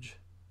ridge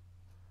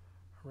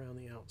around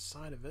the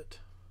outside of it.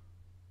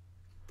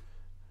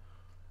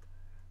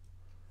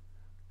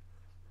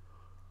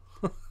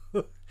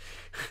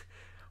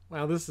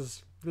 Wow, this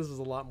is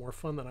a lot more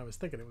fun than I was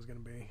thinking it was going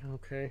to be.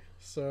 Okay,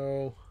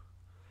 so,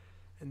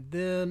 and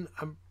then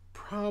I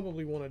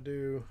probably want to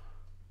do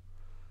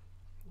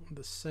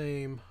the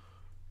same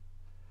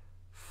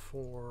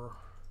for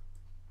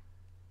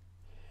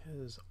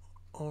his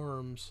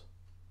arms.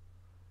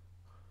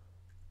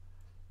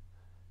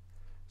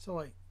 So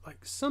like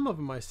some of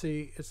them I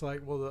see, it's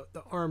like, well,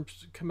 the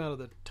arms come out of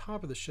the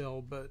top of the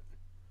shell, but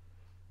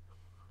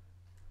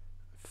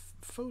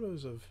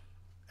photos of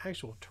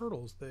actual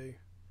turtles,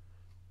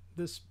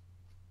 this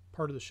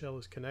part of the shell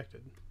is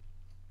connected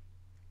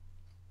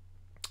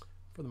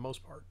for the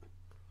most part.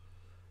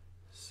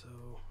 So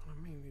I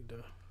may need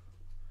to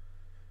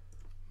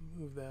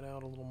move that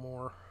out a little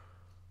more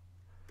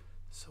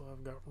so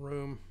I've got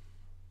room.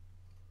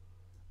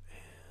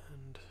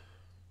 And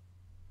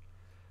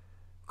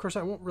of course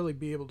I won't really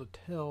be able to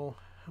tell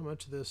how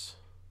much of this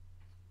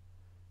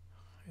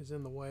is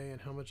in the way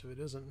and how much of it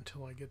isn't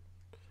until I get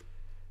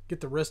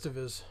the rest of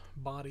his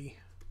body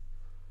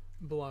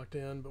blocked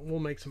in, but we'll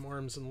make some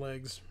arms and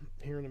legs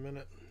here in a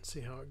minute and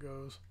see how it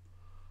goes.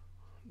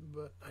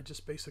 But I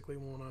just basically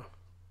want to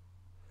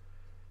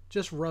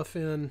just rough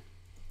in,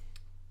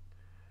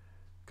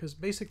 because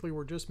basically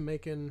we're just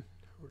making,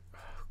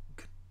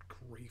 good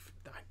grief,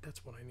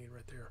 that's what I need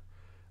right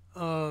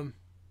there.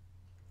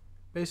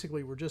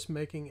 Basically we're just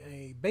making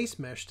a base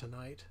mesh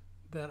tonight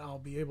that I'll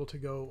be able to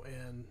go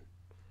and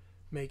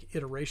make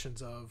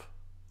iterations of.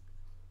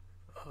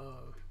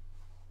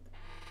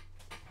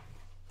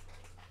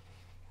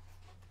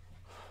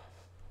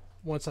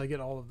 Once I get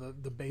all of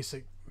the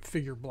basic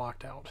figure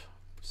blocked out.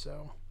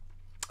 So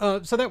so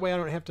that way I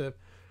don't have to,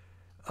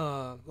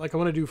 like I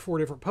want to do 4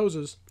 different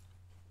poses,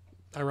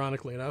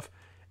 ironically enough,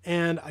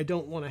 and I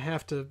don't want to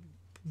have to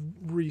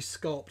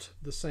re-sculpt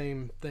the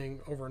same thing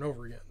over and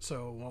over again.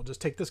 So I'll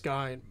just take this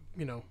guy and,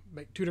 you know,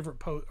 make 4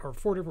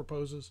 different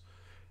poses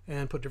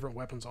and put different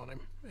weapons on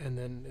him. And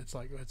then it's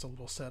like, it's a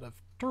little set of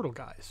turtle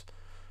guys.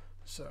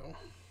 So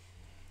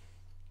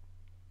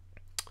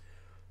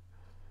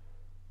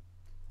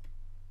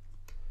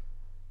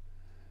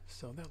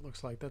that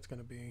looks like that's going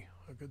to be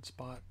a good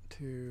spot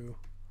to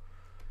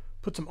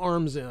put some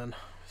arms in.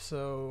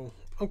 So,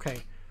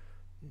 okay,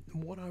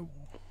 what I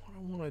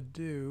want to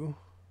do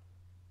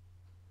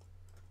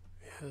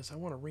is I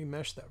want to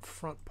remesh that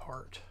front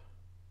part,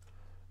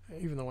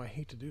 even though I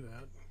hate to do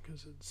that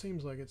because it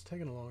seems like it's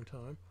taking a long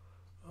time.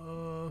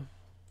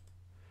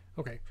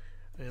 Okay,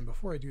 and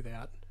before I do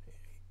that,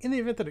 in the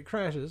event that it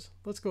crashes,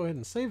 let's go ahead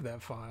and save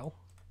that file.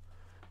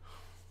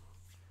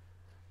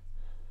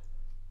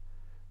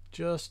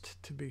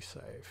 Just to be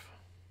safe.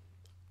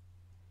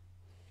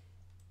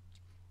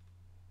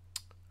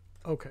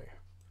 Okay,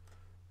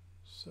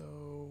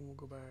 so we'll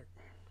go back.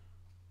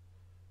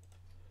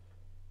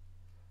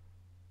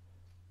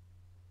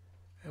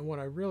 And what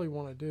I really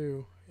want to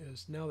do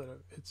is, now that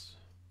it's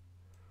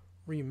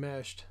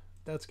remeshed,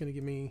 that's going to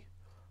give me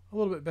a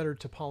little bit better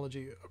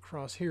topology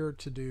across here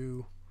to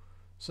do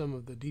some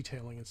of the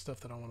detailing and stuff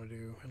that I want to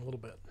do in a little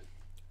bit.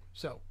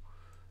 So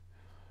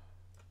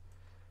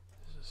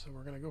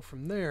we're going to go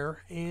from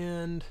there,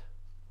 and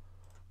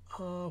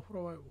what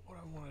do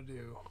I want to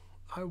do?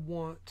 I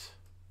want,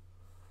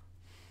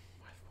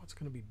 what's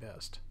going to be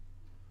best?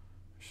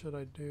 Should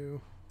I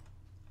do?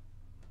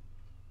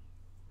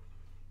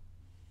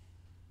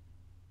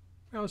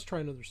 Now let's try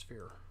another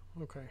sphere.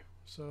 Okay,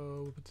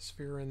 so we'll put the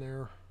sphere in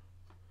there.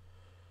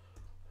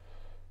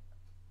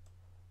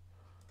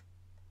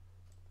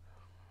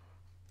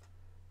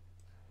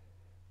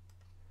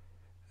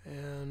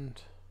 And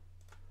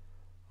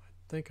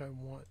I think I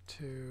want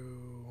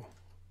to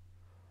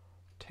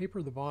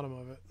taper the bottom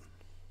of it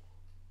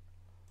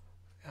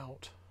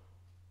out.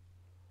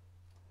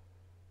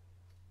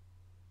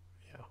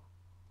 Yeah.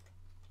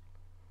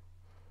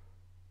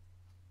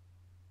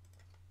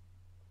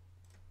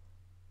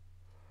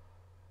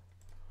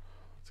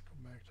 Let's go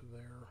back to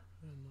there,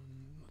 and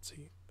then let's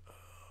see.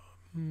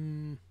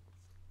 And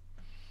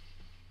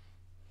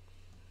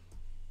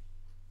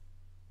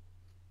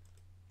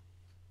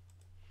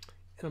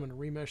I'm going to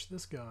remesh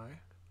this guy.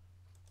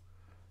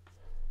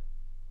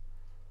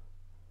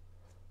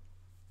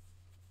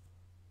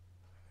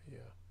 Yeah.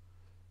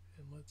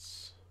 And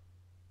let's...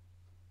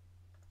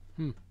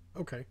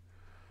 Okay.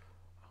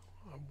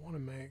 I want to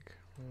make...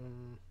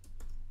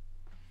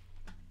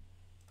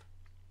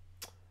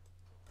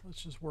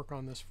 let's just work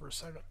on this for a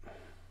second.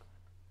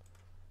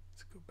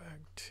 Let's go back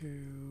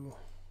to...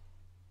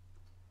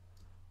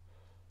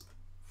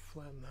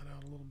 flatten that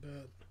out a little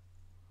bit.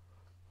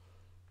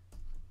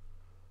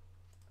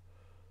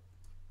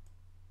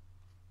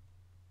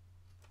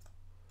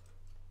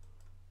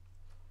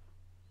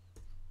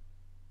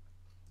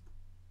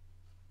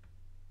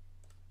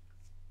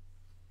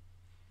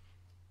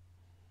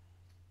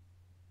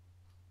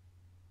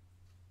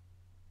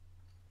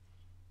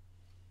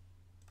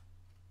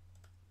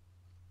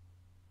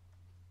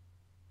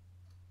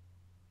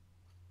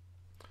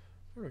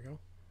 There we go.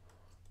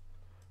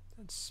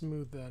 Let's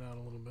smooth that out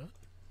a little bit.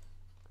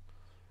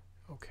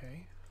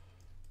 Okay.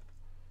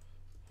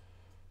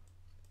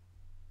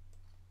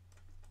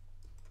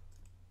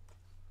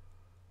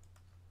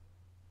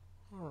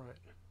 All right.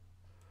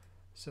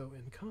 So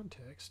in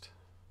context,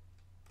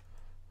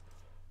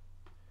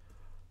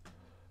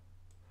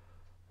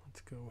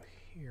 let's go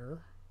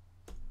here.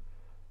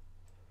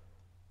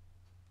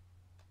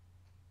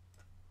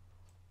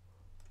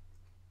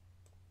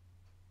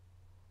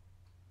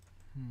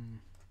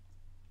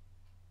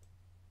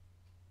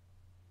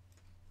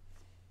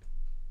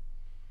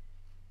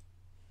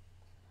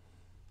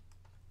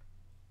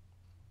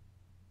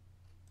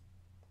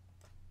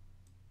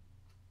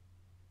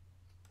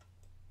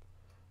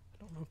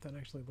 I don't know if that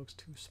actually looks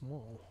too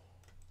small.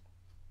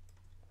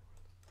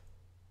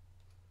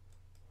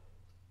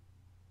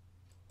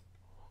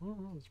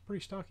 Oh, it's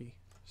pretty stocky.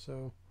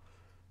 So,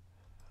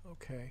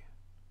 okay.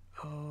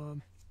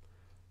 I'll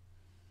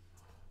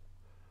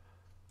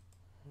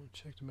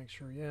check to make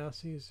sure. Yeah,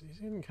 see, he's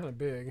getting kind of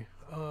big.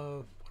 What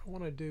I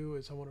want to do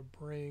is I want to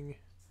bring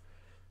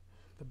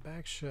the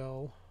back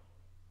shell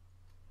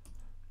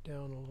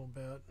down a little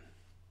bit,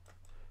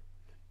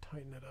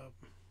 tighten it up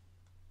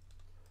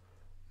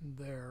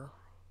there.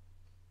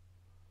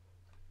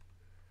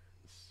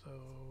 So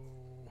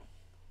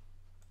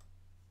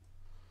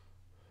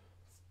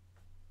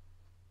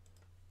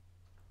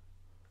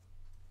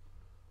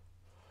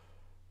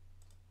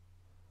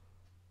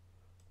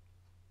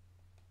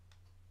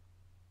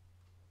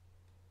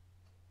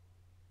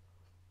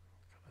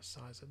kind of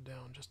size it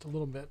down just a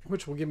little bit,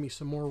 which will give me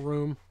some more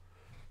room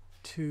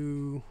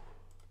to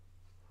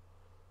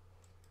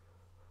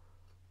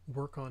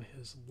work on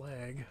his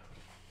leg.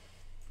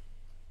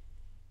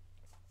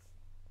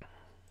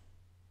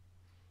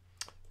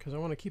 Because I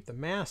want to keep the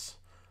mass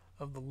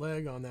of the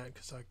leg on that,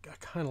 because I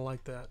kind of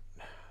like that,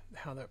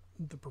 how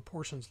the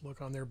proportions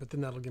look on there, but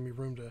then that'll give me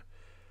room to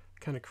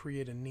kind of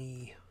create a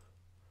knee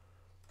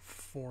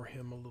for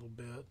him a little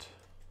bit.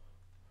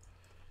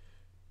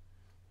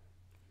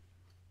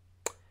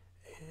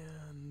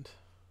 And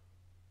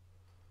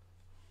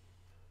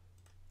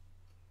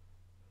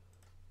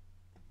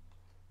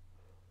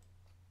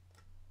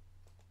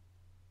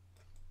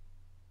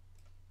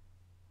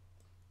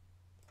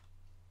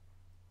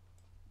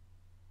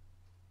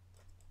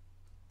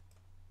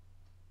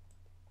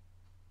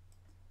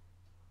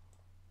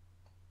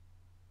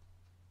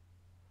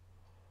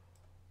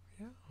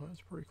yeah, well,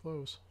 that's pretty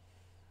close.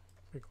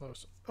 Pretty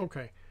close.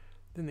 Okay,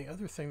 Then the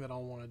other thing that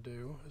I'll want to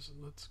do is,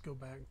 let's go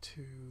back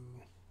to,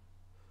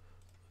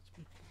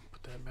 let's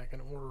put that back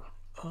in order.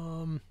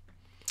 I'm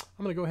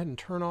going to go ahead and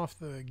turn off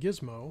the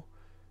gizmo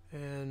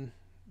and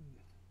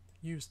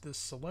use this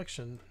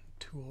selection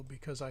tool,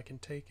 because I can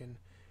take and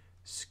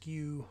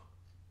skew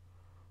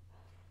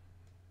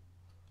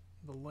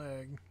the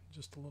leg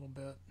just a little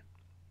bit,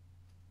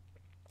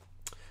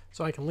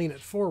 so I can lean it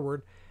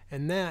forward,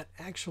 and that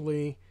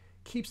actually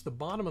keeps the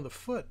bottom of the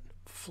foot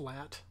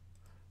flat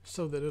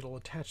so that it'll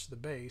attach to the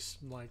base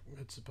like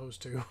it's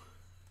supposed to.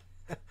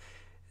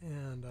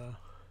 And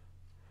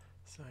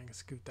so I can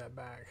scoot that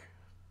back.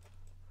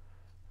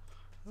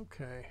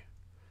 Okay,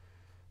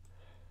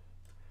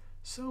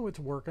 so it's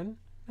working.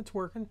 It's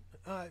working.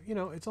 You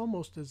know, it's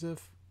almost as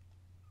if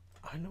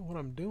I know what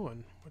I'm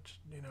doing, which,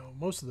 you know,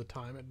 most of the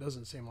time it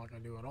doesn't seem like I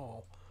do at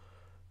all.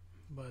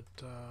 But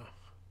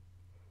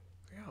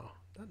yeah,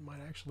 that might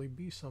actually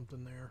be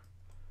something there.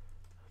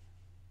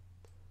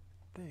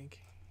 I think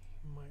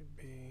might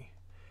be.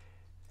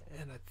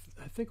 And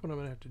I think what I'm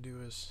going to have to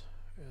do is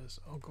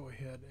I'll go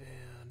ahead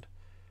and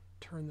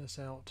turn this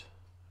out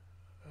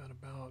at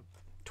about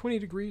 20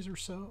 degrees or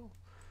so.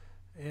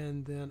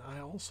 And then I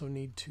also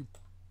need to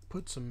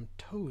put some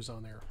toes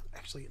on there.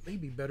 Actually, it may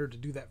be better to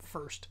do that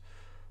first.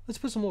 Let's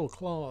put some little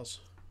claws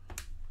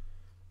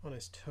on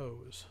his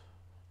toes,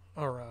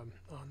 or on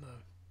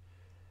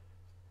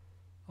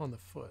the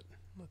foot.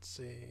 Let's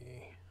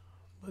see.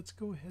 Let's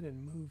go ahead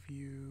and move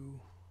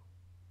you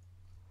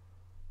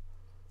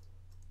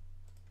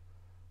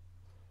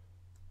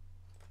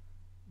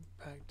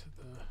back to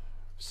the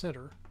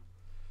center,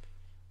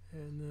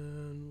 and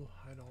then we'll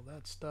hide all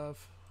that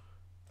stuff.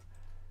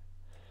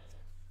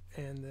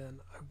 And then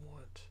I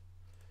want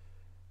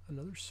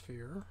another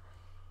sphere.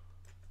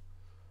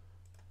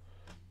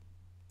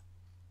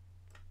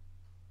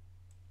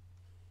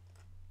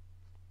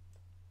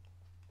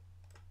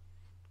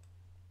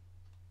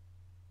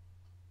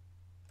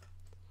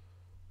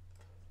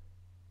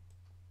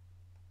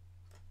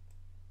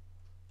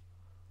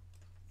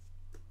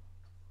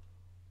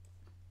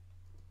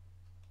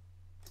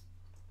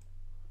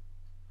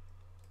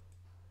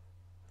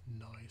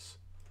 Nice.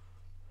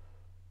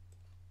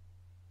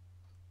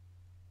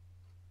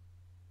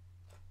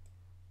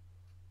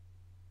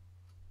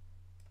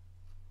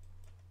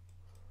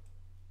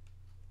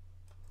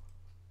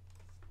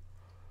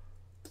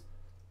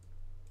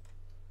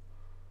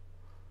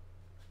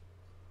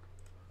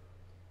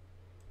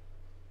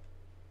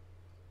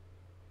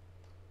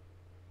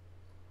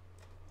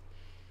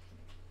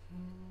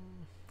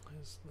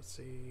 Let's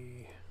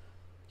see.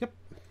 Yep.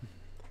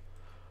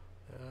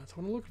 That's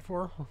what I'm looking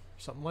for.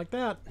 Something like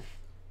that.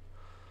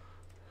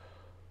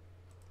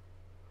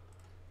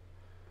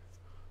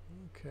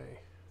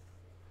 Okay.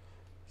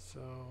 So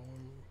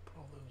put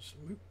all those.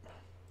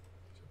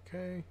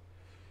 Okay.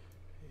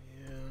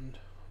 And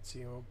let's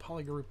see. We'll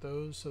polygroup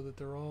those so that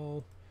they're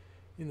all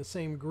in the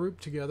same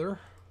group together.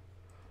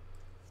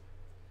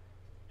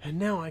 And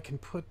now I can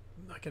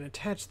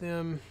attach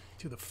them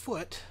to the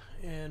foot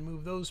and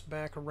move those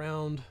back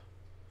around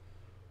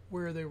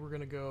where they were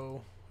going to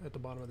go at the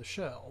bottom of the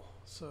shell.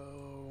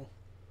 So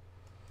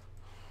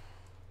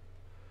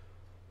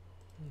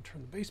I'll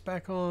turn the base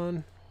back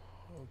on.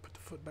 I'll put the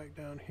foot back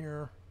down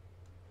here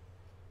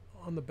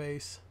on the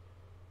base,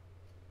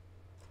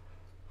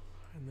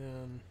 and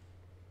then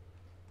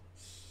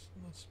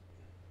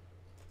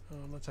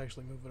let's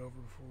actually move it over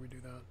before we do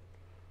that.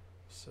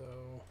 So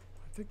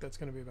I think that's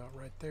going to be about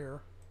right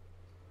there.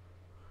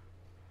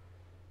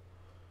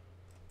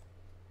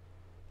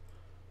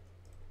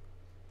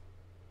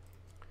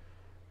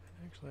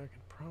 Actually, I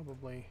could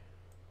probably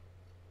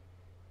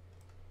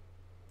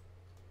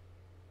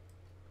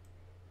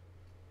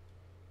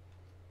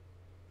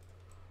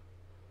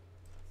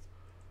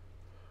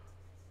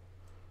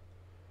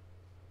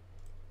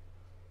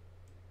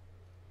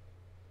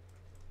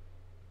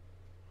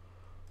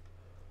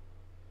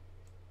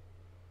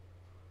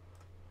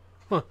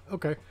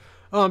okay.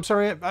 Oh, I'm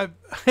sorry.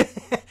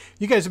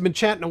 You guys have been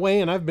chatting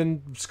away, and I've been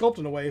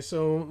sculpting away.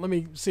 So let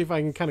me see if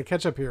I can kind of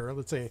catch up here.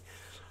 Let's see.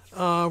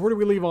 Where do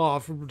we leave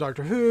off?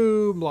 Doctor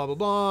Who, blah, blah,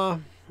 blah.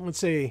 Let's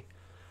see.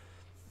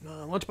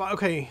 Lunchbox.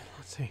 Okay,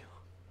 let's see.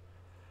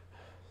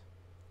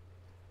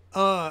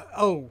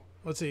 Oh,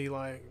 let's see,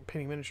 like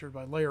painting miniatures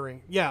by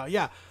layering.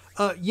 Yeah.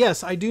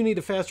 Yes, I do need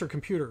a faster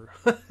computer.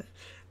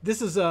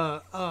 This is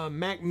a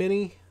Mac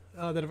Mini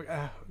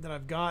that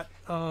I've got.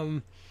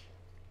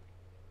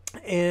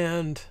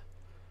 And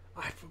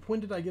when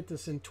did I get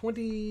this? In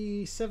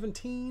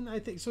 2017, I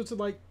think. So it's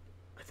like,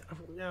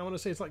 I want to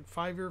say it's like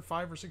 5 or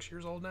 6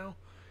 years old now.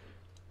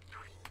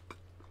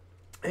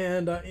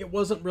 And it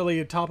wasn't really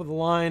a top of the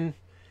line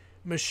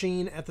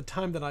machine at the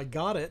time that I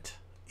got it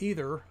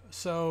either.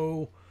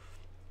 So,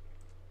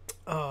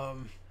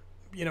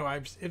 you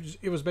know,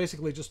 it was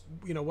basically just,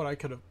 you know, what I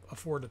could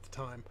afford at the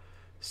time.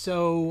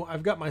 So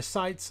I've got my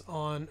sights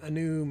on a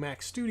new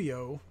Mac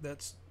Studio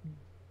that's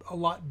a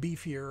lot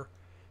beefier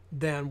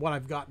than what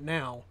I've got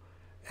now.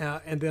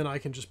 And then I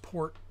can just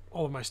port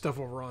all of my stuff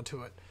over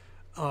onto it.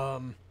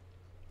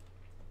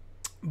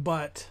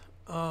 but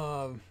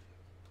I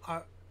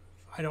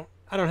don't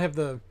have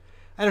the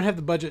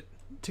budget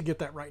to get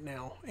that right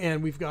now,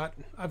 and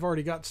I've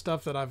already got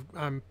stuff that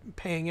I'm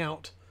paying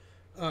out.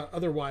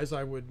 Otherwise,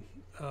 I would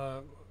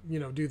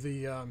do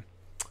the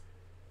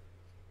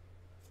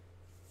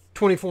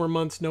 24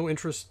 months no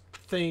interest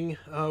thing,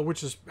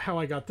 which is how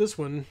I got this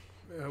one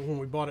when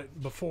we bought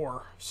it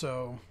before.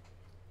 So,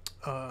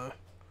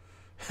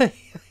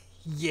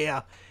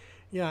 yeah,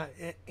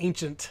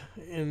 ancient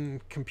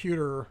in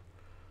computer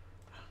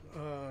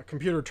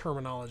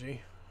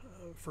terminology,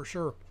 for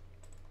sure.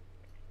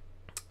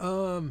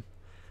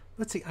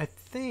 Let's see. I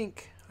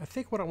think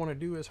what I want to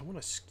do is I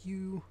want to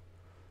skew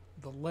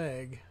the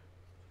leg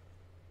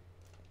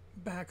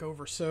back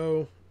over.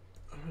 So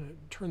I'm going to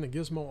turn the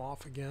gizmo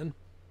off again,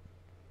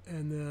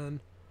 and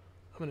then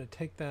I'm going to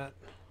take that.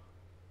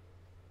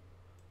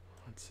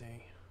 Let's see.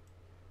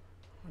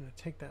 I'm going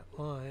to take that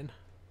line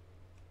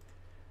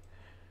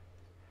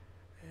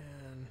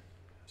and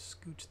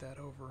scooch that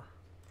over.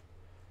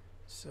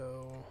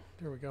 So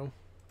there we go.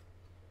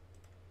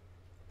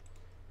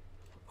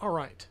 All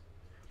right.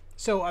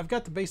 So I've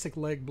got the basic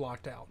leg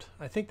blocked out.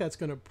 I think that's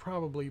going to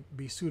probably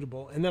be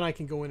suitable. And then I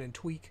can go in and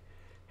tweak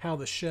how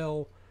the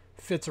shell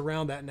fits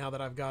around that now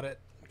that I've got it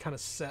kind of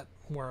set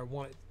where I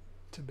want it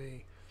to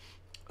be.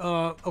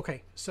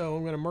 Okay, so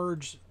I'm going to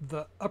merge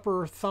the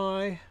upper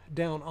thigh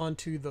down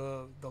onto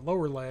the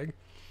lower leg.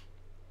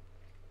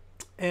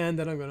 And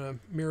then I'm going to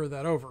mirror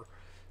that over.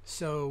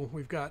 So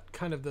we've got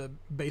kind of the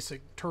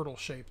basic turtle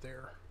shape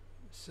there.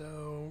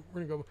 So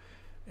we're going to go,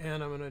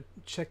 and I'm going to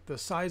check the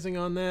sizing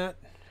on that.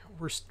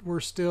 We're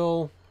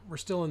still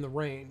in the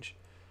range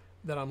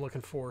that I'm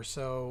looking for,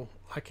 so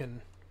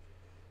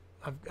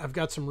I've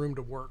got some room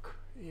to work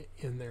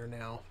in there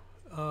now.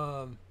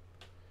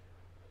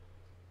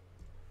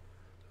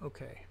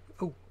 Okay.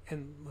 Oh,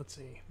 and let's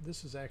see.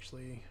 This is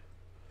actually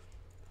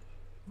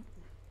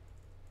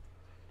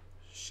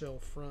shell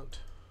front.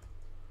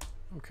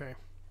 Okay.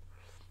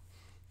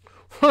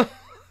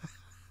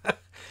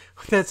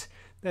 That's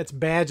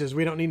badges.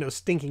 We don't need no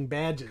stinking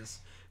badges.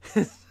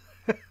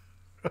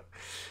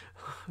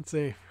 Let's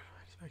see.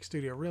 Mac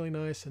Studio, really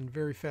nice and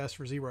very fast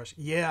for ZBrush.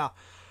 Yeah.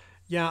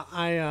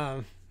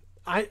 I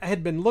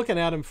had been looking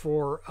at them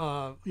for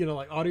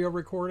like audio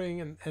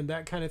recording and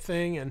that kind of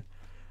thing, and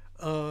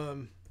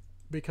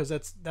because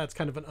that's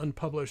kind of an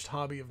unpublished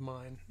hobby of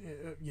mine.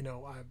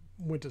 I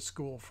went to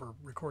school for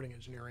recording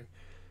engineering,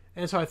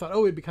 and so I thought,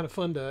 it'd be kind of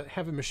fun to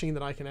have a machine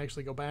that I can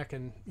actually go back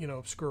and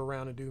screw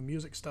around and do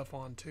music stuff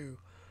on too.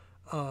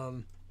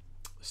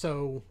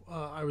 So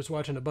I was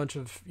watching a bunch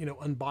of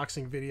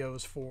unboxing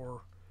videos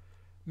for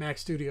Mac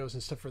Studios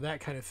and stuff for that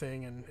kind of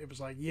thing, and it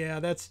was like, yeah,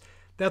 that's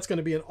going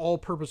to be an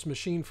all-purpose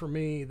machine for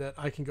me that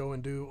I can go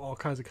and do all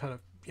kinds of kind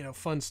of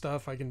fun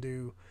stuff. I can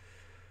do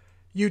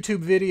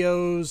YouTube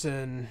videos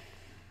and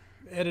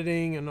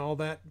editing and all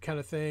that kind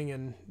of thing,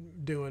 and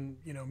doing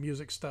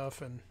music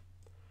stuff and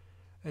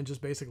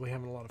just basically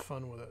having a lot of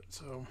fun with it.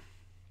 So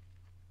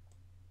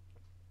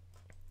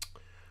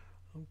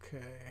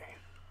okay.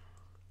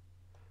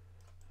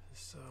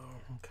 So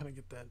I'll kind of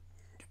get that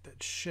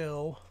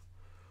shell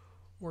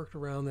worked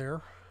around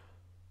there.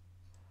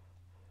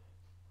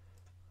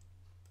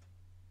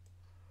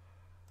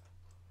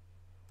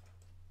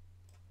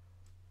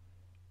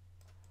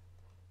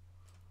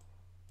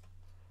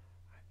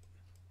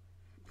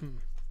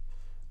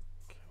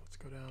 Okay, let's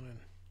go down and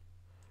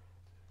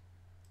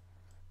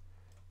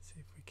see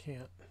if we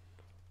can't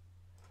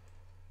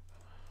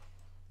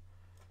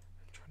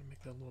try to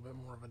make that a little bit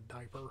more of a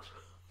diaper.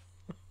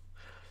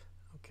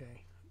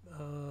 Okay.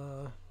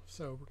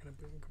 So we're going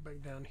to go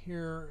back down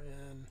here,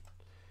 and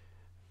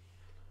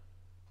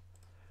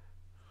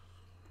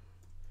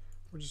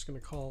we're just going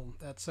to call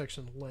that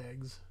section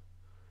legs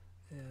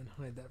and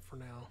hide that for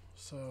now.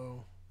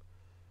 So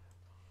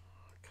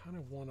I kind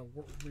of want to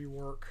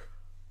rework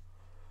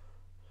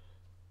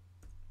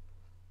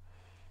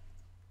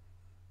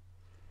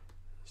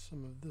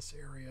some of this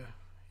area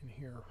in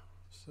here.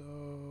 So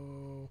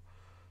I'm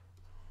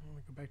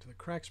going to go back to the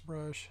cracks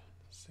brush,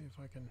 see if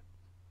I can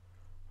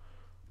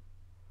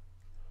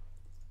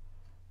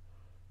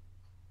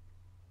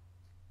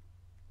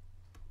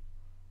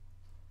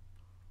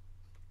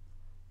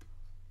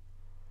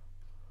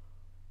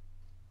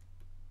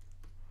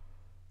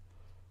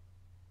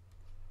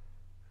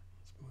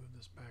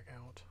back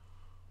out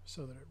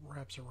so that it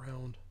wraps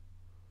around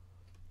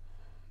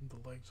the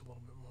legs a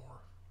little bit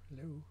more.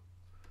 Hello.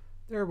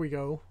 There we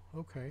go.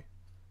 Okay.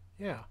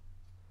 Yeah.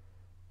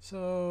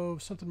 So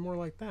something more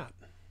like that.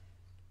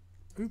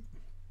 Oop.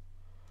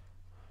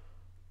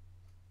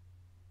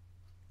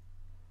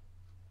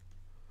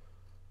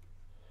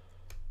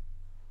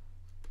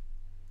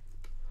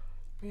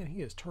 Man,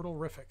 he is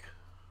turtle-rific.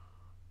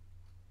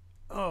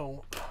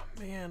 Oh,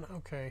 man.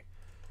 Okay.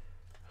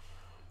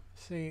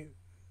 See,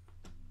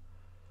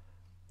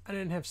 I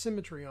didn't have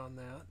symmetry on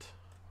that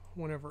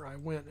whenever I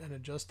went and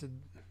adjusted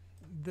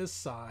this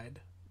side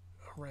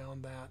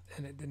around that,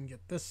 and it didn't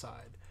get this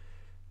side.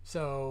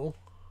 So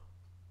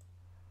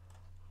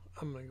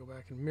I'm going to go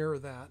back and mirror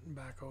that and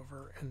back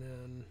over, and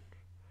then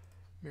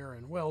mirror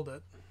and weld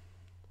it.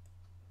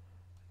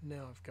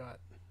 Now I've got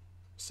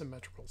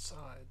symmetrical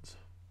sides.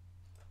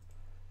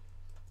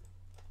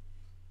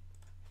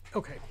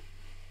 Okay.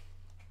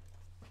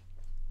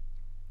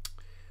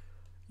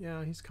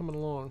 Yeah, he's coming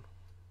along.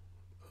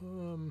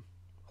 I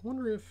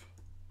wonder if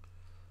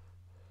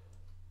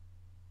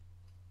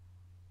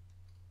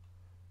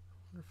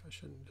I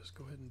shouldn't just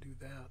go ahead and do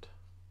that.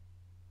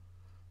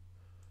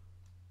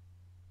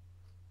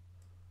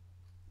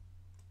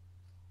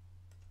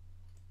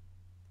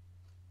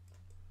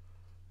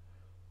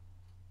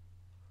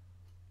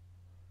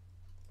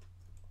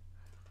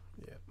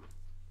 Yep.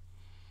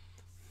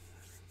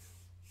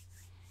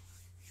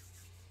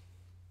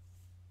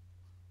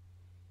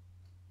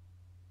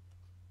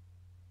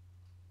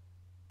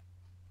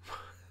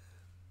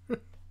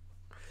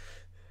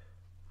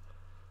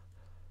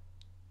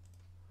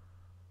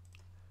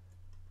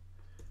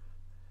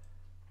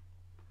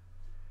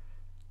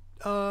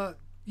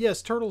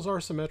 Yes, turtles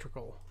are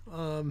symmetrical.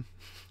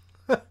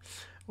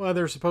 Well,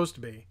 they're supposed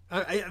to be.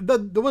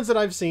 The ones that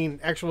I've seen,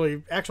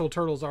 actual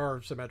turtles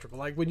are symmetrical.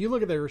 Like when you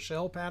look at their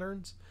shell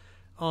patterns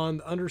on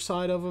the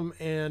underside of them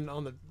and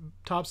on the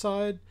top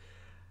side,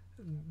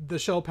 the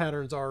shell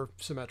patterns are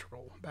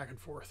symmetrical back and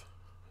forth.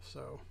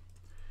 So,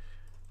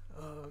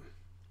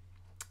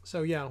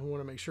 so yeah, we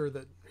want to make sure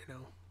that, you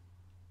know,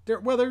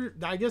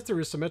 I guess they're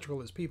as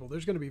symmetrical as people.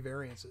 There's going to be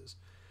variances,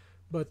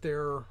 but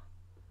they're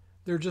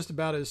just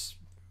about as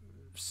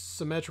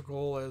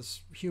symmetrical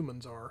as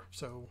humans are.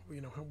 So, you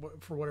know,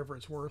 for whatever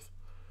it's worth.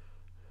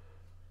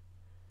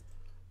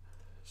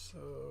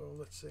 So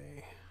let's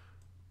see.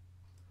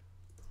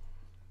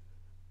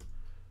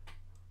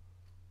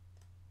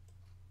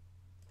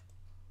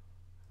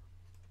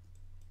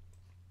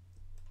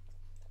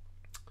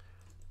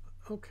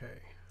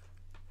 Okay.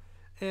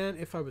 And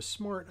if I was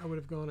smart, I would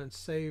have gone and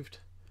saved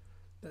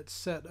that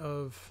set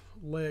of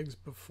legs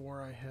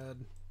before I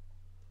had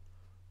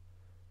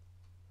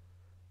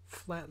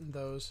flattened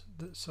those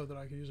so that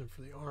I could use them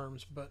for the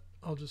arms, but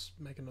I'll just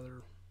make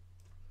another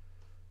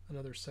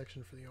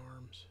section for the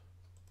arms.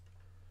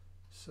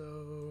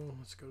 So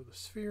let's go to the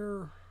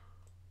sphere,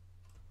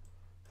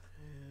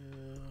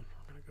 and I'm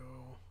going to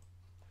go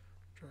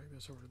drag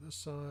this over to this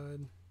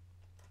side.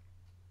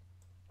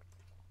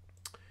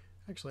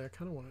 Actually, I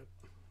kind of want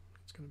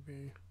it's going to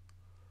be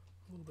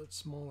a little bit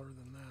smaller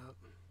than that.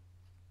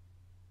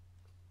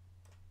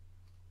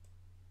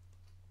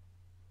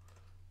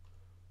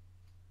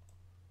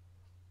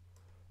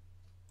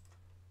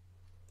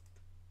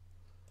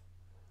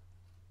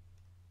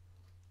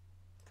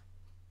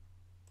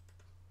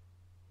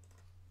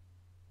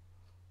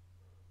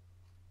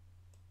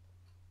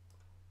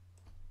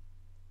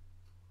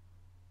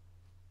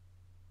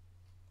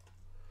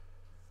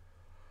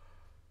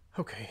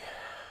 Okay.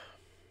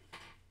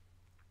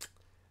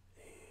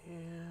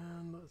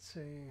 And let's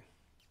see.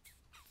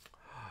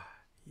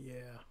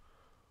 Yeah.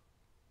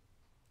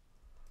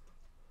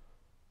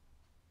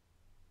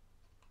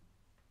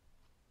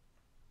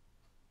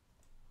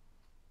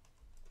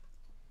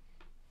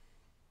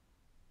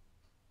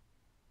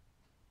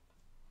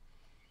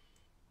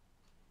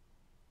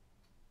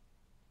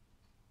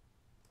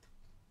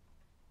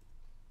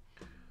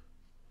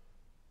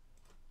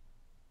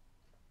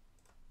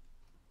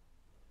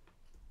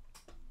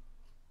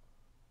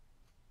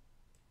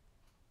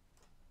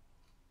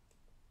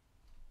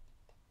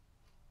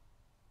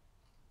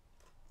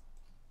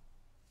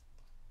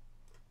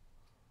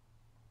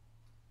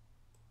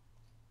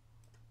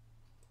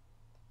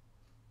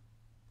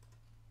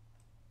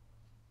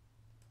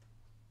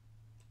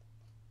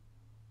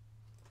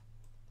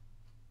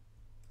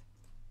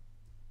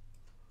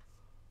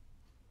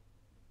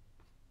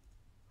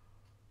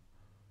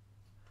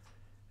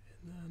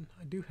 And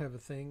I do have a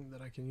thing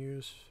that I can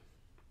use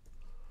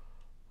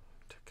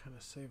to kind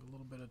of save a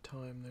little bit of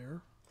time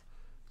there.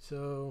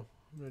 So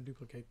I'm going to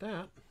duplicate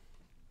that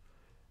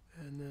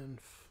and then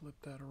flip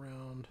that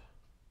around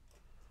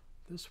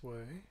this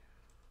way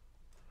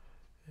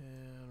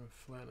and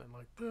flatten it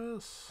like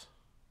this,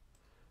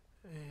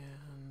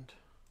 and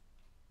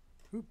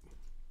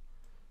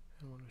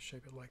I want to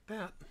shape it like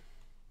that,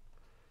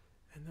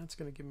 and that's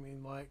going to give me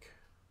like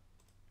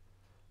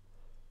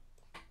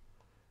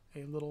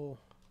a little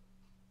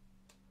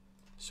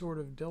sort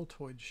of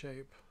deltoid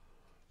shape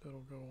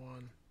that'll go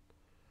on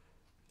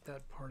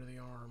that part of the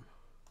arm.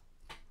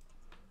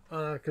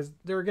 Because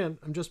there again,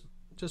 I'm just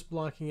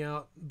blocking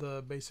out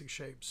the basic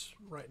shapes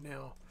right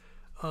now.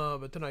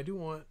 But then I do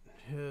want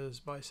his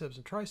biceps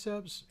and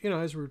triceps, you know,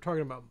 as we were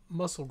talking about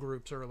muscle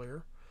groups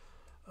earlier.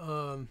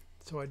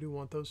 So I do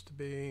want those to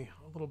be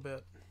a little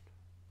bit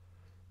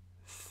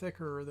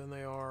thicker than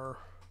they are,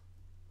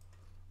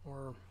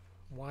 or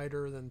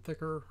wider than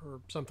thicker, or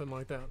something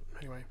like that.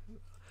 Anyway,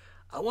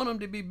 I want them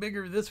to be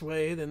bigger this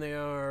way than they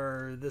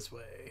are this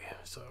way.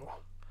 So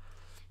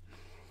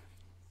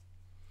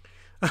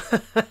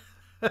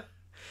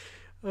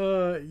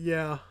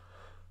yeah.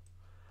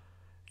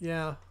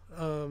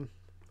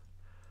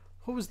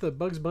 what was the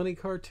Bugs Bunny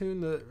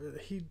cartoon?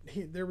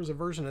 There was a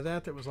version of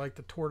that was like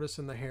the tortoise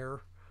and the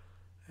hare,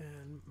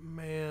 and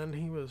man,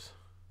 he was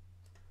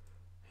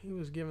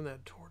giving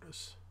that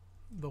tortoise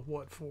the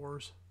what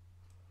fors.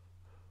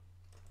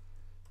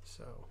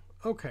 So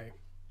okay,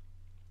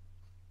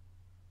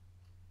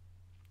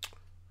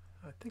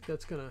 I think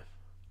that's gonna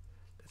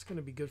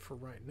be good for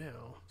right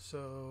now.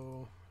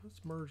 So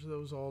let's merge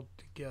those all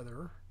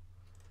together,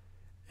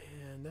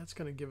 and that's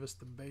gonna give us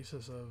the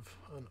basis of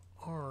an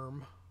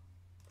arm.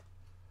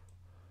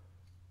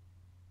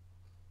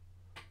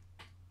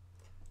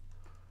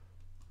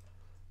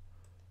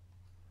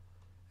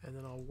 And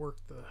then I'll work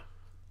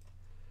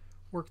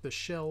the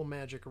shell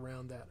magic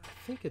around that. I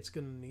think it's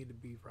going to need to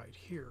be right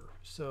here.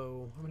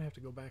 So I'm going to have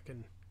to go back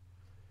and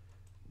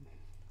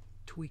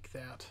tweak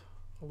that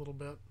a little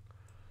bit.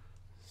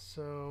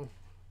 So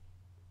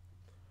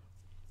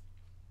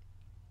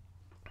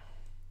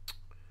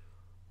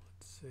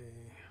let's see.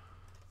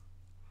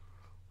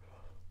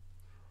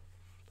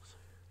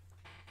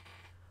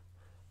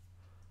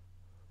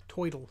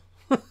 Toidle.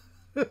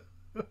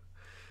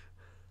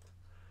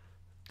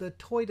 The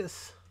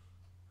tortoise.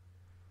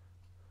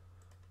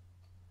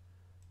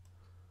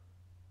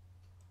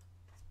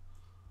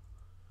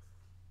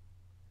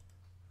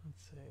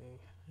 Let's see,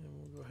 and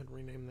we'll go ahead and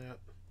rename that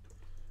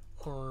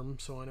arm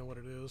so I know what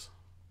it is.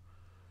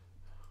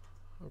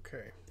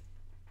 Okay.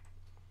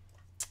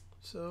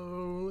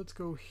 So let's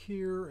go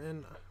here,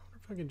 and I wonder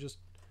if I can just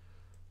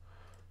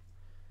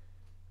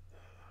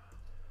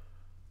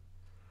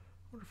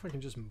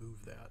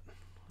move that.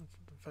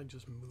 If I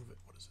just move it,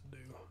 what does it do?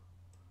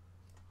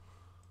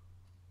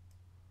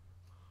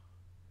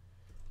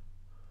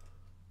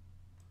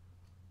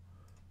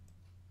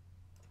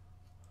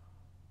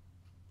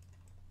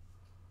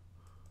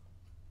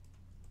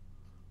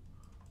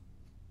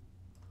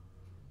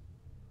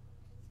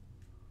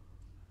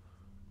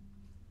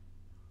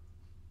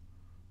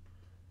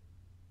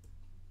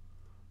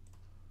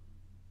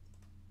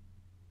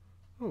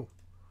 Oh,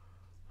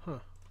 huh,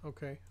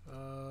 okay.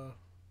 How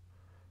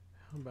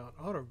about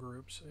auto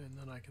groups, and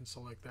then I can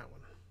select that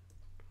one.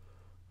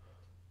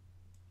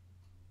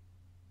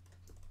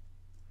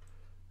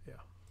 Yeah.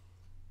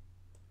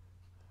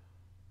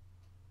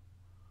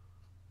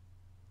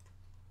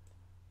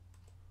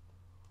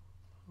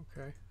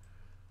 Okay.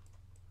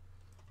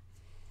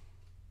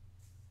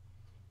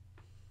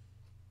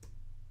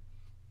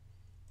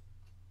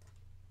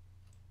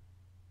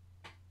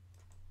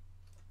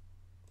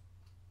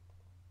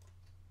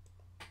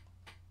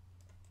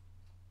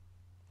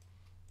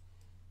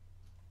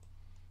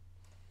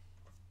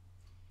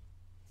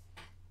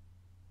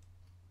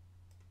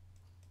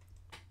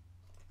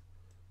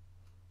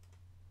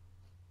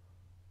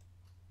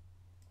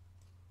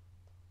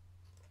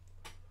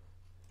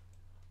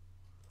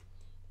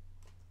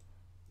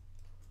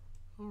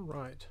 All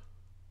right.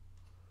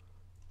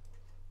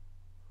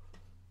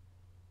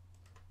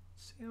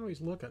 Let's see how he's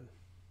looking.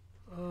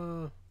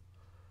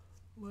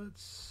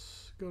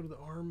 Let's go to the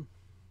arm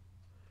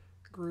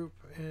group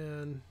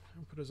and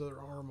put his other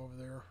arm over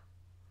there.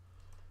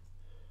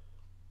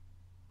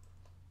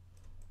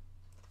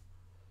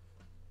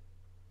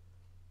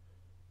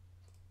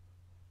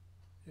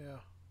 Yeah.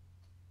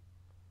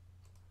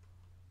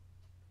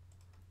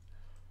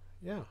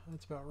 Yeah,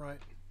 that's about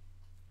right.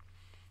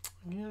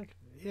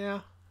 Yeah.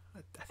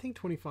 I think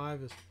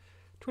 25 is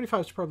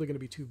probably going to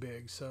be too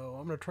big, so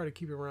I'm going to try to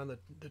keep it around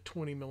the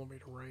 20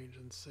 millimeter range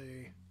and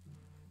see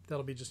if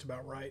that'll be just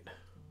about right.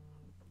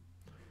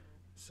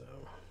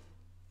 So,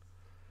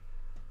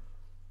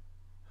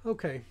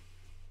 okay.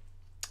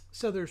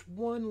 So there's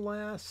one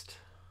last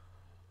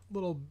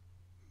little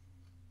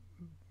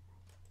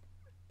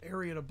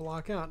area to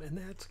block out, and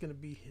that's going to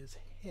be his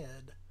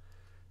head.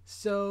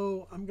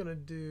 So I'm going to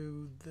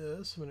do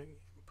this. I'm going to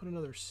put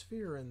another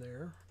sphere in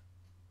there.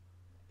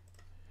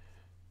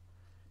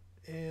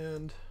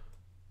 And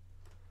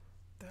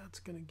that's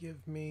going to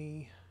give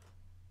me,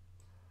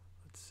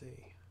 let's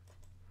see,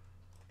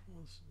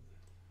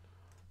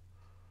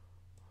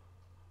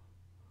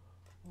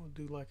 we'll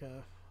do like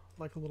a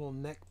little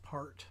neck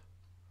part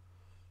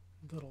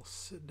that'll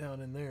sit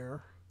down in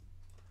there.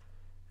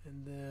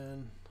 And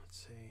then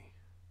let's see,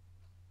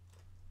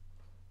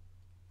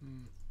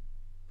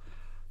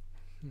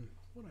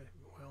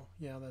 well,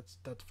 yeah, that's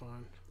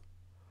fine.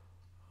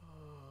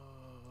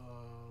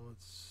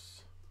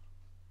 Let's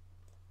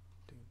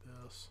do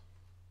this,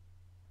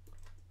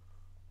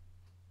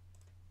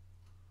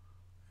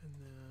 and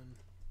then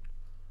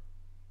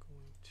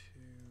going to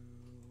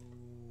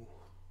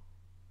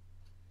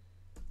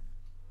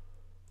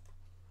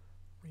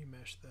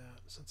remesh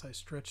that since I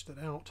stretched it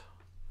out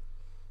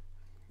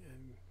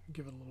and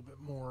give it a little bit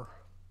more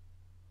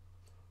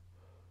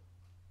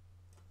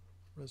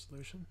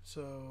resolution.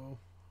 So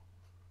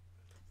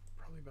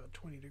probably about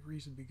 20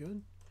 degrees would be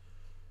good.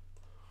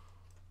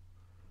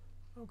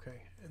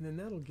 Okay, and then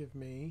that'll give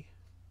me,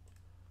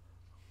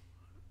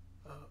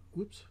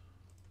 whoops.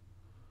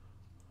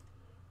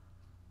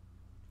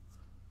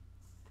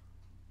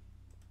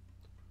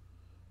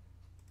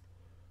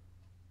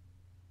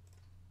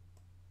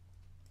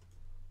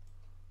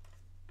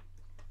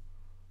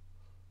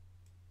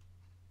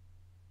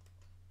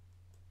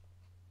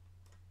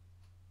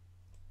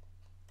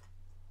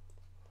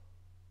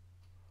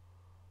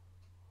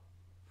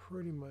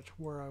 pretty much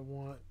where I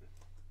want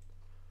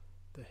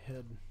the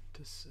head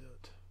to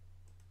sit.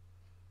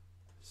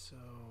 So,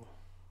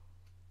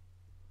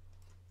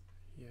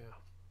 yeah.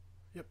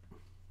 Yep.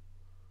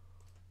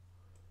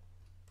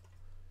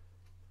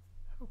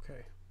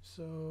 Okay,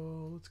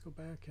 so let's go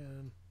back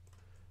and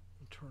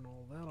turn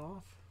all that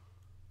off.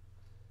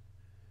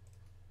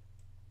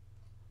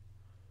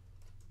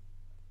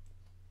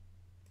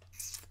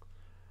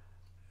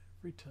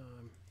 Every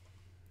time.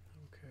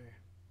 Okay.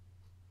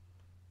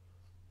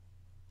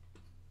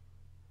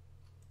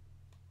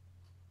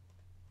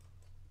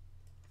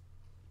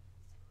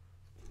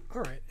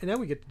 All right, and now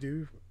we get to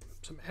do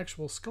some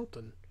actual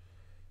sculpting.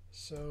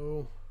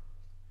 So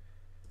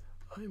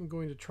I'm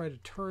going to try to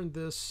turn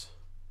this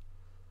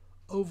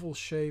oval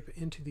shape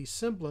into the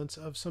semblance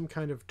of some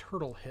kind of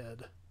turtle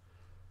head.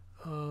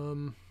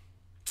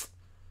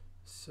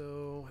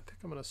 So I think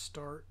I'm going to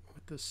start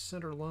with this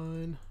center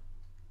line,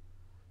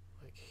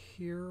 like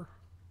here,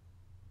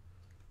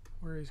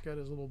 where he's got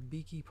his little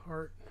beaky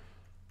part.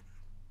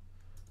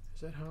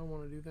 Is that how I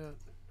want to do that?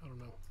 I don't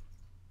know.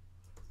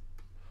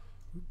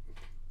 Oop.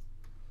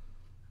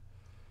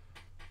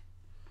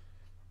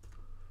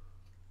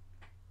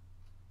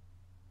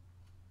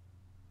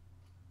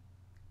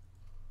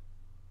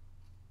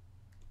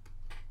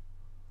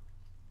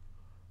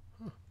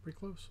 Huh, pretty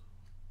close.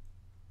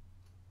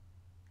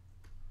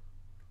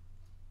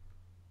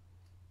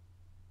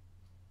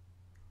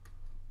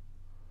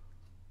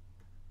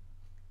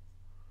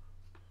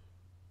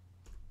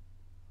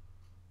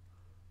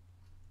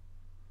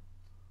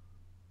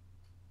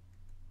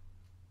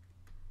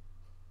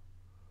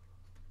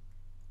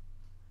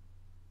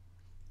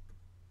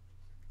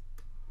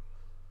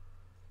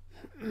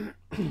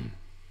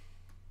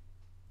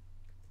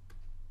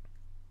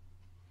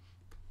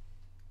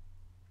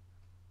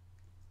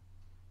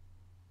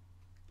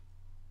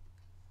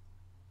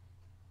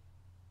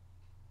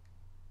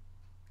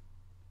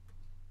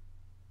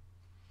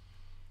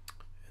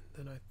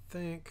 And I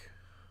think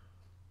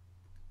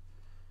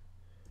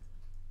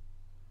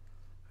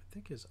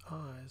his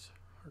eyes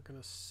are going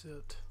to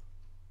sit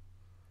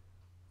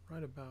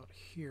right about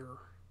here.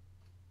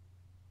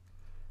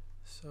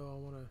 So I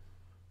want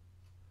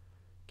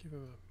to give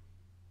him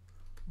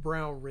a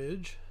brow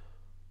ridge.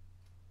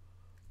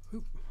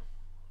 Oop.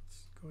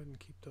 Let's go ahead and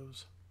keep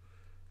those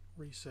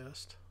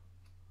recessed.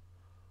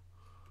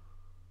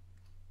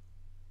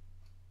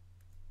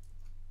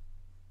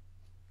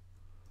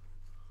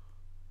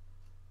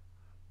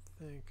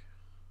 I think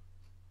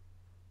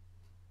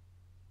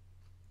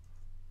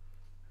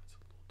that's a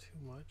little too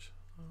much.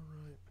 All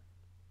right.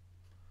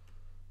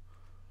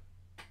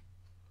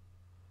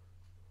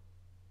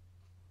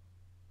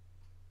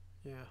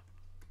 Yeah.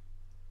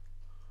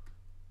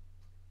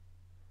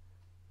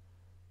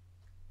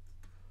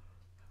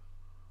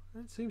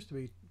 It seems to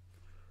be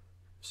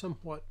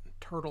somewhat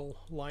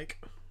turtle-like.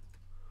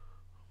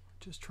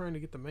 Just trying to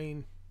get the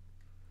main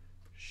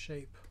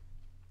shape.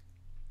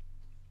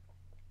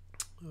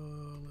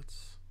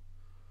 Let's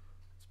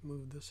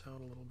move this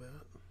out a little bit.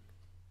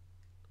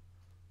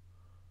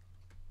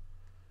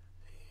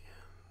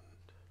 And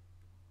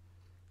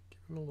give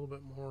him a little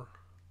bit more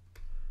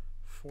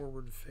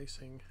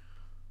forward-facing.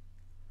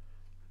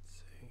 Let's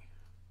see.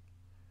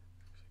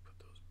 Actually put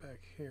those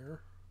back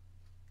here.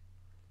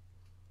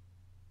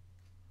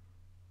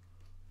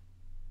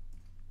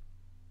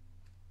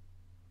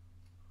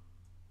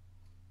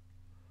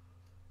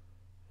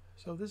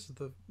 So this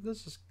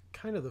is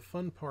kind of the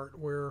fun part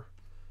where,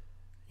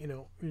 you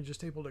know, you're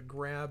just able to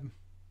grab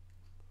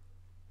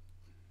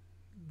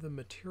the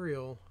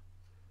material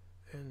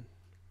and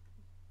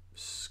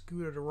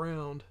scoot it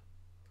around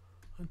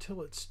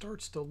until it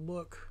starts to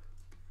look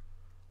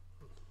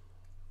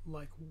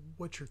like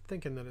what you're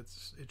thinking that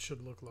it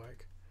should look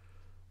like.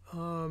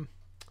 And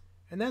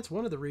that's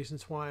one of the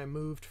reasons why I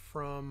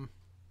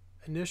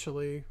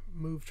initially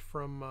moved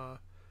from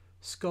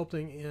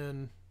sculpting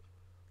in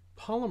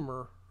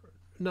polymer,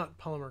 not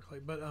polymer clay,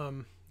 but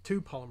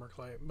to polymer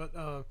clay,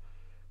 but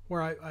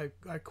where I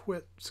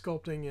quit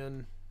sculpting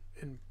in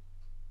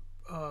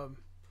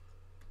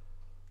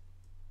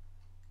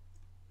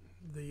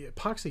the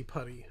epoxy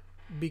putty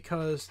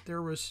because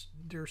there's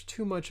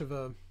too much of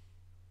a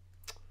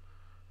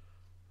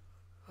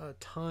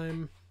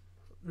time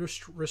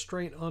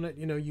restraint on it.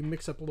 You know, you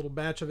mix up a little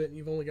batch of it and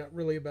you've only got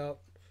really about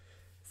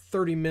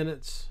 30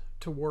 minutes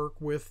to work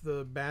with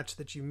the batch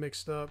that you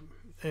mixed up,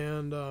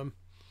 and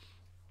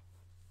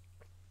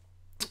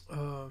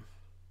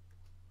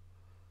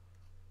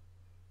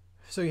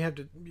so you have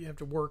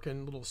to work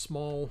in little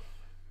small,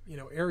 you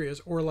know, areas,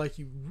 or like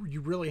you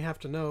really have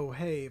to know,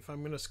 hey, if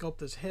I'm going to sculpt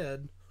this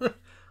head,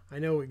 I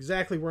know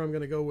exactly where I'm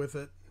going to go with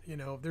it. You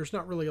know, there's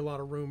not really a lot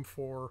of room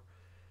for,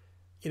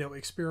 you know,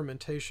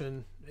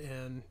 experimentation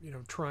and, you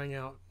know, trying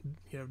out,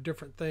 you know,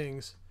 different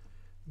things,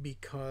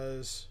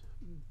 because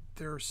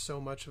there's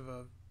so much of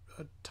a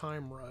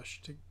time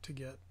rush to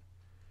get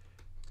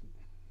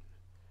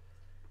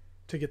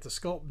the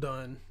sculpt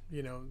done,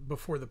 you know,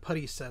 before the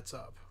putty sets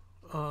up.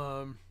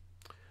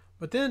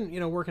 But then, you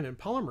know, working in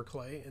polymer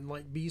clay and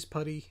like Bees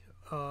putty,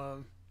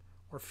 or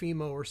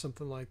Fimo or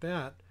something like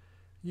that,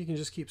 you can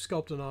just keep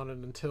sculpting on it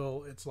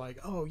until it's like,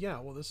 oh yeah,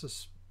 well this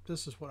is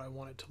what I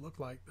want it to look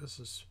like. This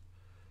is,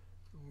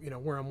 you know,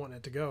 where I'm wanting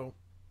it to go.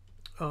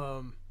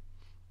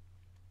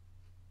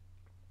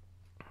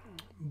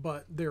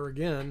 But there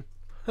again,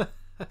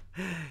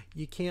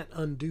 you can't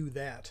undo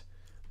that.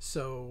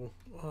 So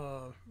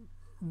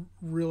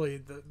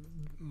really,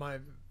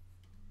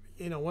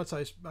 you know, once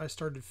I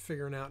started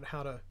figuring out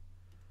how to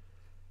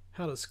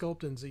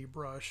sculpt in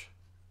ZBrush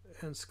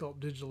and sculpt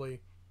digitally,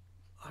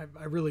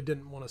 I really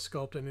didn't want to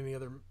sculpt in any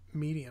other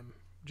medium,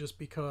 just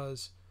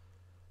because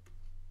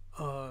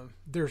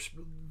there's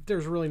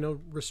really no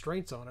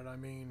restraints on it. I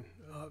mean,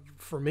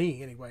 for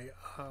me anyway,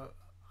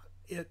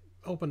 it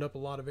opened up a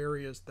lot of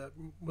areas that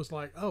was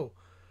like, oh,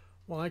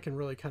 well, I can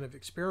really kind of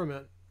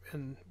experiment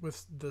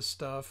with this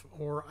stuff,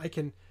 or I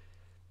can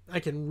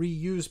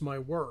reuse my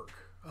work.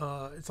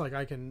 It's like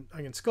I can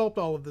sculpt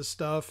all of this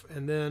stuff,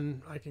 and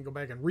then I can go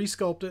back and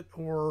resculpt it,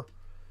 or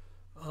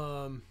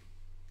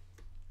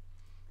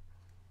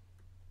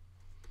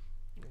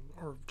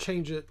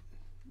change it,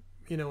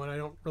 you know, and I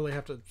don't really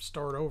have to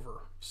start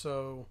over.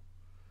 So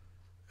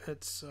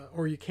it's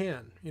or you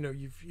can, you know,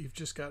 you've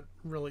just got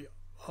really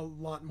a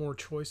lot more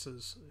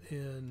choices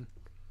in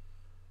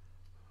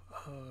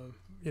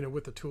you know,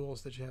 with the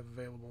tools that you have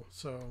available.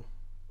 So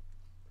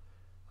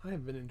I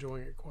have been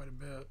enjoying it quite a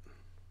bit.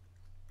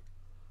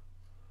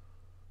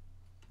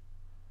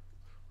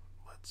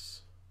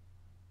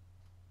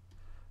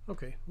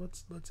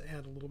 Let's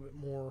add a little bit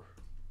more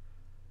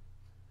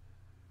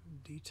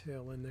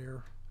detail in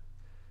there,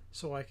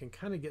 so I can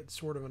kind of get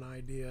sort of an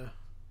idea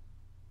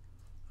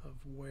of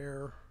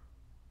where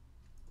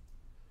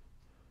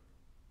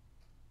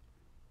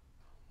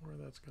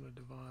that's going to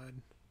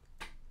divide.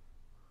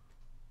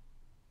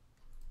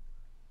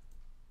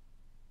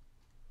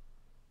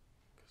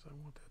 Because I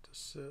want that to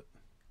sit.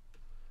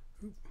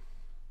 Oop.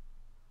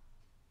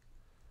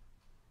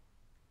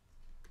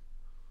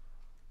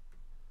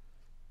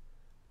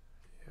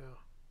 Yeah.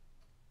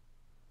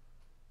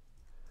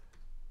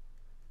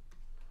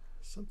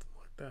 Something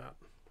like that.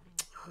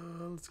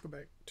 Let's go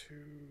back to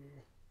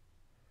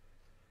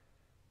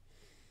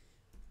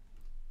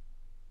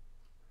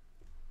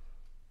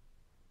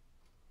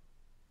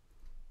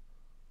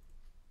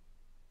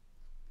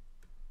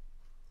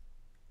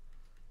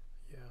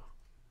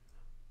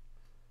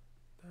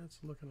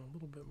that's looking a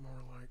little bit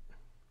more like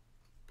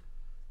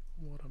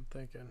what I'm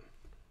thinking.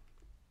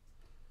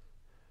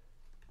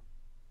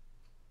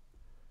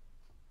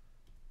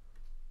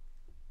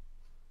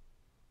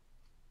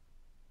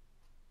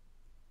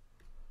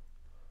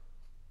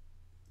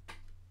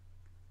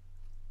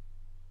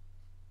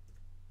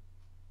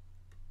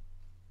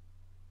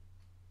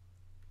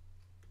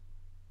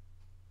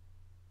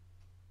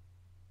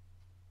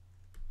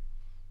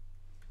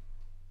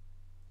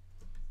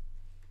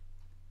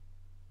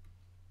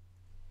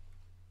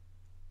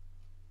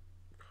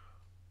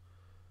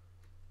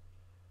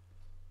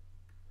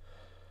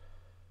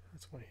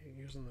 That's why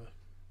you're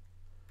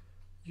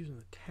using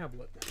the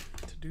tablet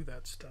to do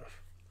that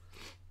stuff.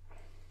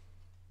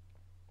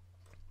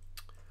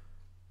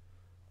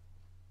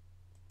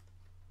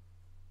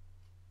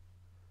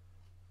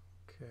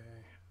 Okay.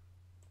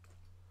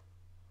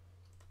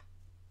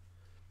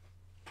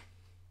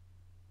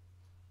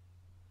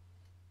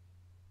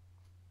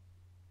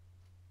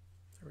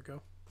 There we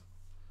go.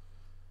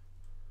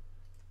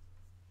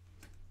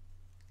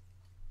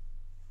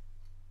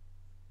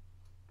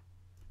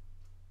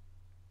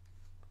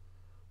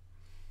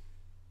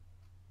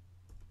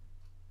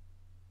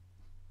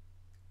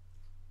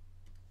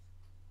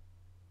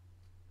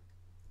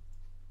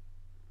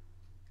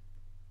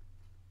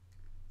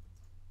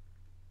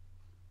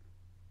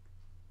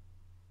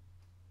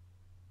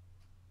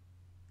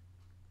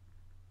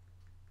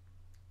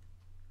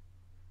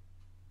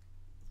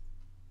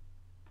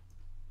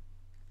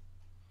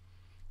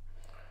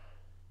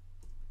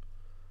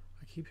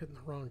 Keep hitting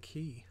the wrong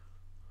key.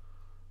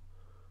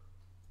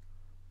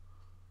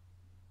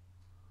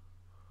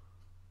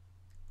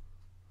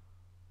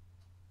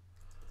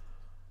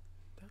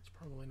 That's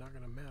probably not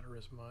going to matter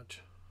as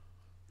much.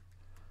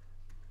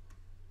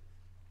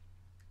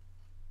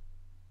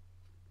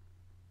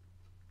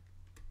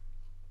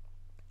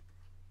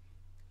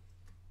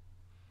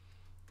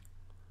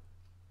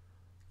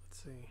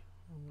 Let's see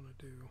what I'm going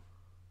to do.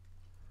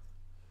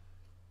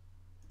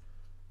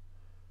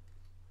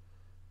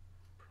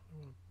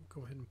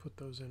 Go ahead and put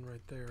those in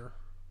right there.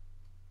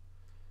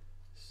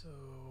 So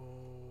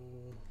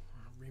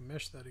I'll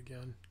remesh that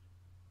again.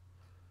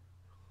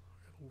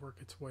 It'll work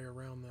its way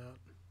around that.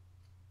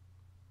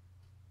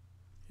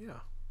 Yeah,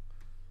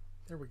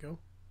 there we go.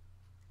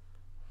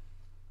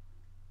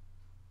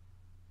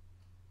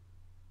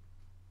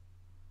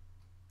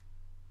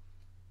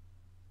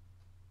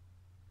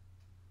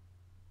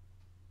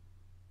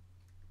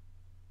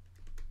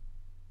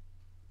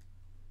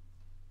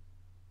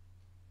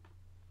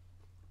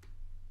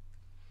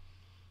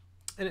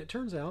 And it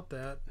turns out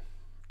that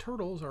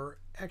turtles are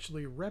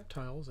actually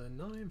reptiles and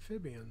not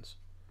amphibians.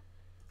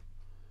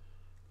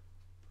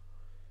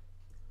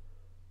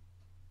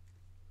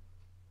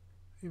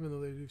 even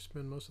though they do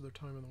spend most of their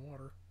time in the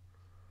water.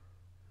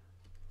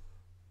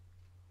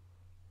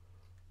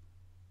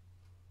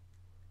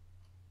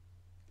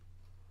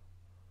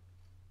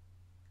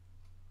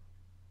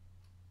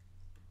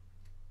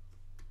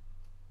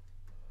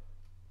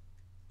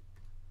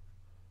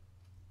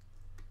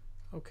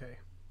 Okay,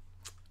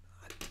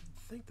 I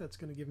think that's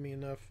going to give me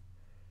enough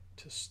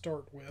to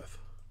start with.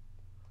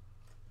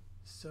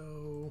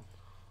 So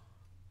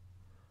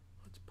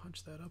let's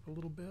punch that up a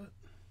little bit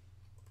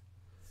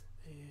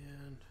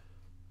and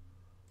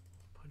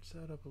punch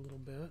that up a little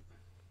bit, and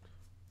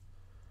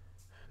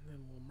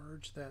then we'll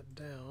merge that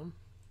down,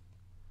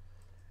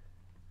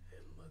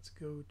 and let's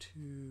go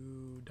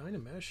to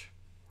Dynamesh,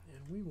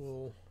 and we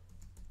will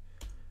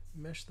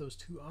mesh those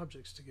two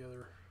objects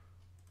together.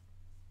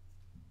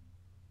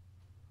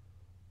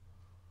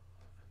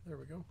 There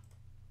we go.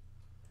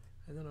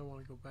 And then I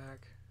want to go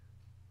back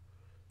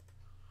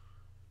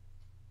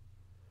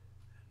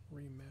and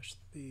remesh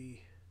the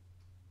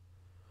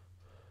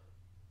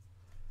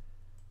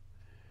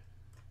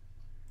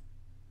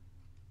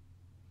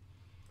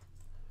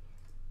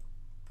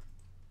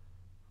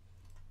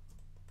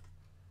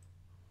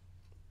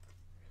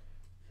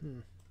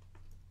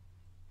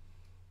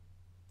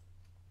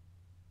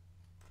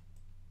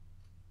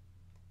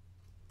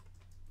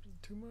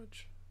too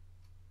much.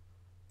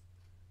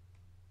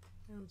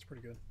 Yeah, that's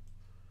pretty good.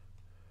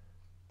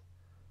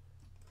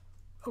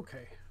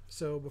 Okay,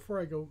 so before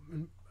I go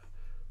and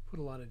put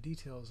a lot of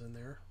details in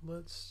there,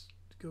 let's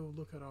go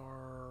look at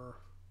our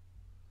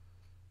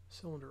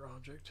cylinder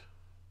object.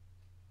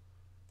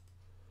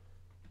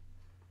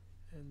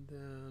 And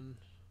then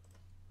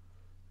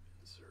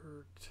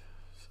insert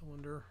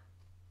cylinder.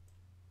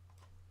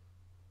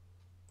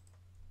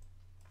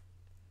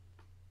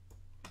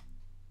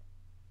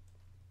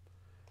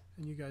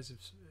 And you guys have,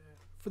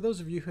 for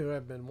those of you who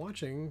have been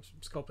watching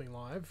Sculpting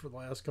Live for the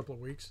last couple of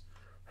weeks,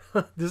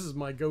 this is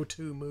my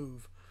go-to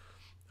move.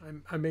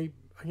 I may,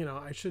 you know,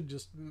 I should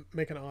just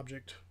make an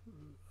object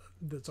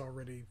that's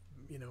already,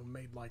 you know,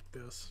 made like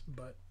this,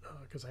 but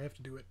because I have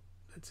to do it,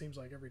 it seems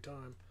like every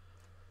time.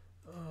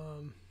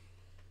 Let's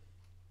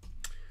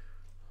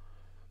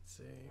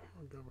see,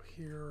 I'll go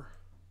here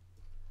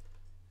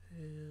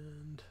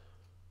and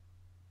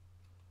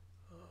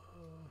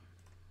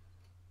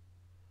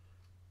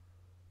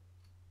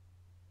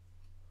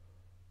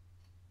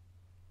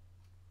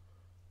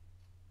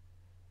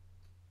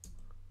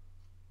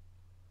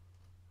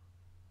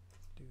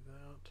do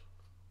that.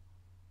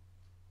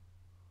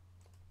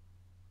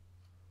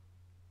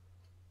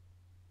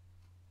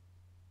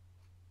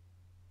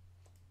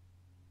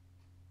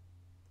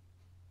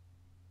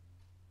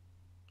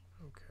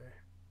 Okay,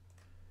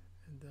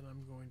 and then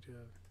I'm going to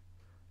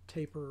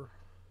taper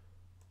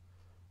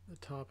the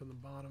top and the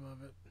bottom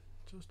of it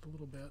just a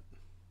little bit.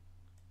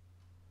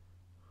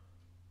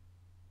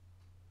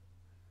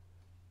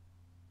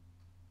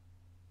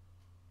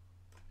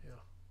 Yeah.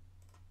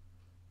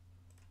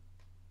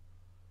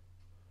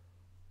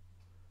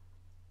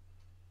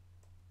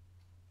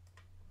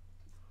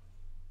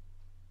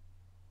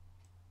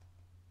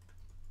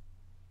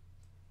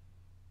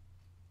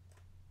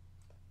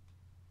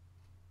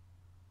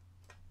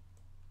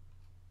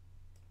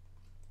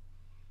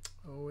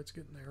 Oh, it's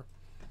getting there.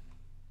 I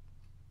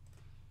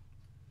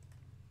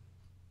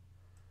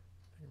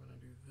think I'm going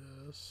to do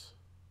this.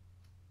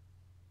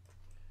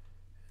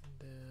 And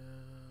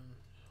then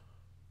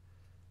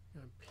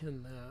I'm going to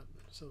pin that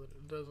so that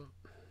it doesn't lose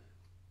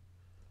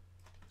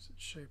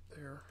its shape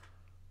there.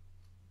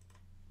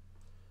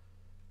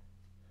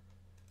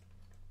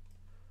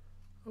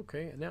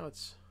 Okay, and now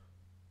it's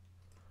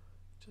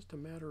just a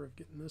matter of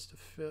getting this to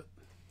fit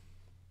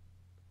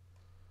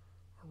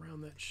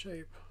around that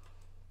shape.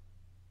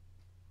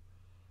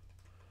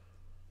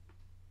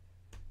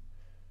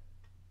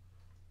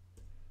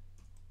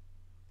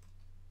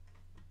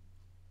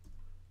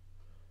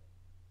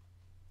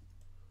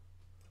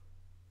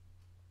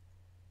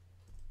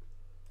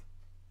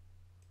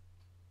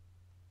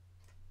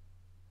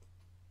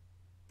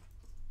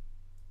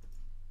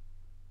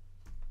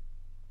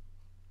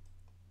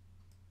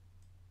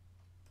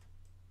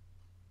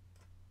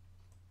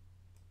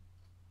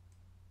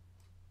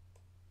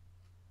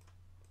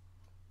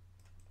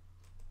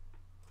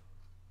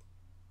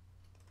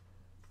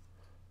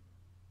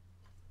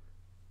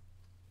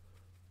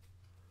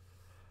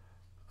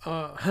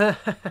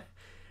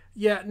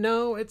 Yeah,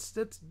 no, it's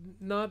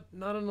not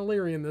an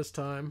Illyrian this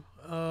time.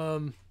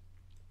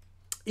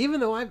 Even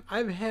though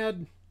I've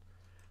had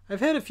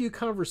a few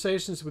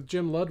conversations with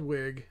Jim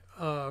Ludwig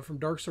from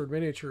Dark Sword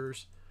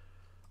Miniatures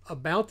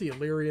about the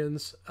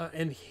Illyrians,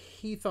 and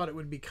he thought it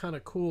would be kind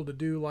of cool to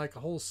do like a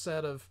whole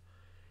set of,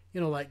 you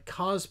know, like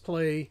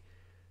cosplay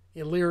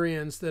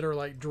Illyrians that are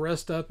like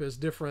dressed up as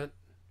different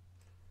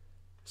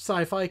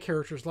sci-fi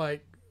characters,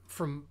 like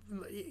from,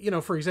 you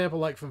know, for example,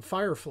 like from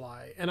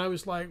Firefly. And I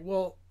was like,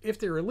 well, if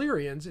they're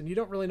Illyrians and you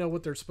don't really know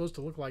what they're supposed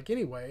to look like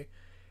anyway,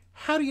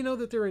 how do you know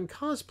that they're in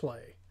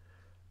cosplay?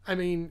 I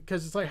mean,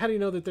 because it's like, how do you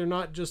know that they're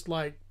not just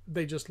like,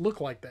 they just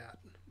look like that?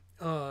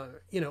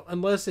 You know,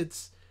 unless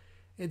it's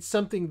it's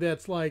something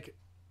that's like,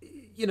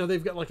 you know,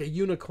 they've got like a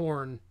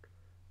unicorn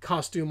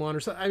costume on or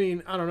something. I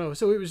mean, I don't know.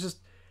 So it was just,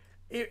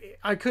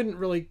 I couldn't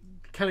really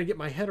kind of get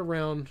my head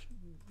around,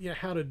 you know,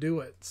 how to do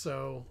it.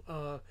 So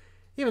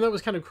even though it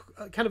was kind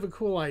of a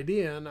cool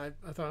idea, and I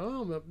thought,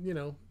 oh, you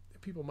know,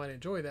 people might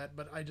enjoy that,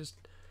 but I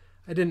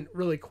didn't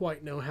really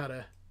quite know how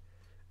to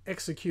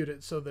execute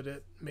it so that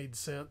it made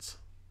sense.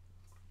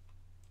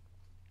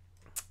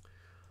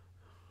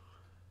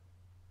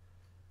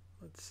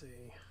 Let's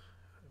see.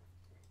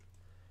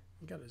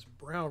 He got his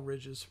brow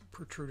ridges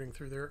protruding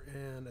through there,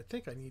 and I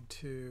think I need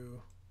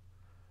to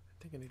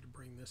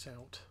bring this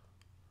out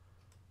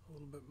a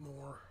little bit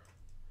more.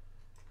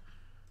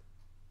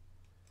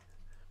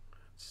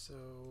 So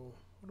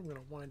what I'm going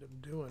to wind up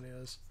doing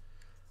is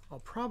I'll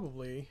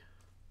probably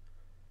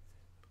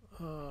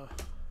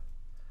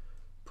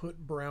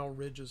put brow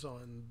ridges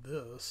on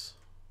this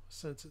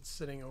since it's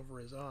sitting over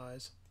his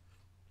eyes.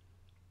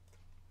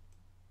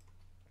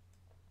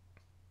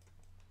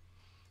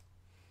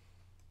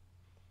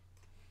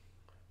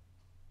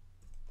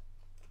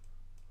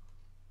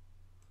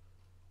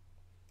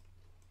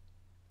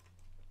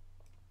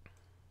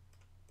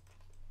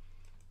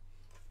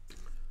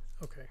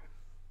 Okay.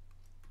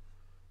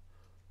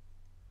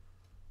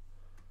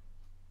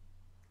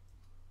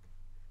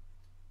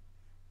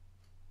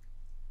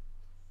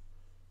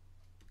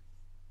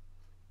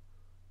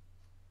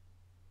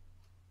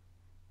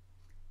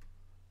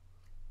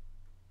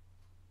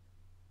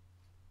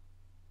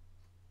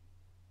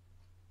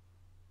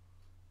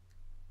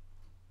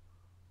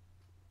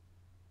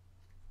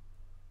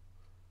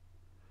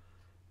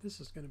 This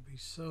is going to be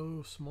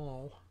so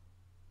small.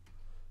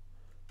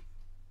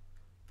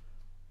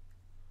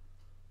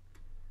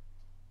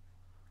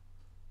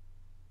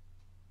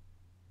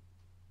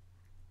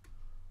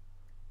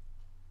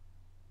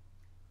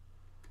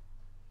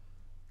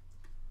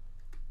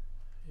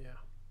 Yeah.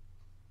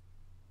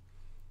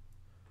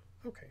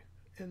 Okay,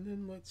 and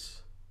then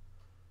let's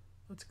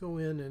go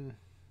in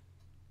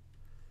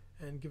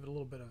and give it a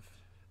little bit of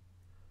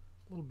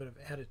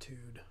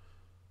attitude.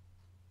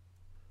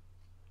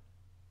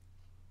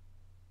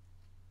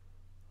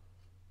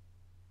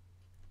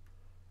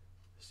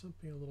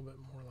 Something a little bit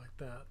more like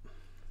that.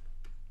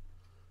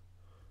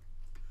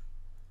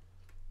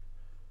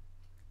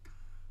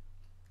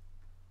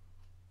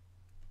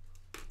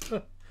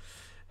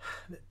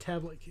 That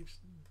tablet keeps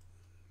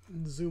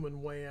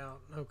zooming way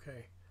out.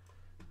 Okay.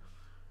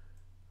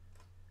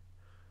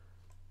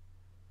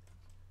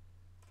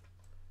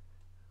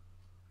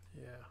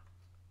 Yeah.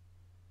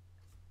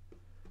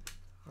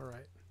 All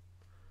right.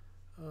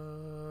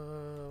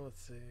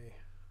 Let's see.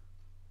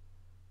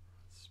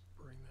 Let's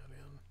bring that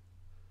in.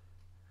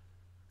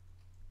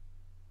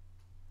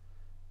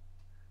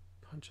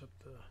 Punch up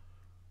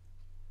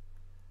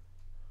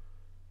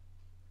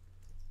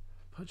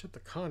the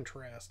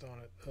contrast on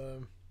it.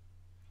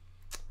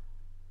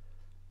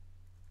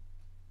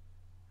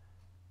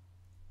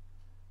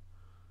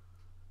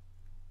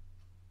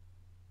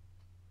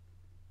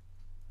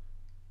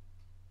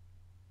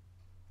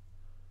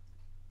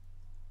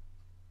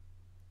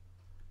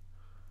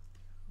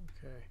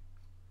 Okay.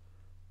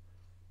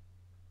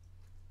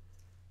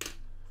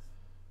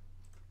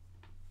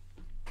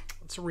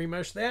 Let's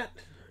remesh that.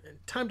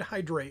 And time to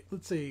hydrate.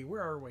 Let's see,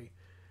 where are we?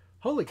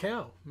 Holy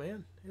cow,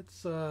 man!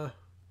 It's a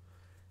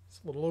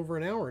little over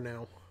an hour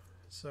now.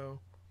 So.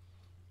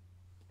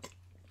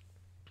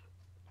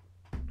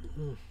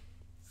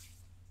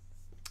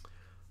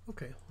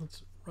 Okay,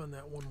 let's run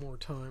that one more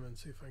time and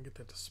see if I can get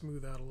that to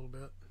smooth out a little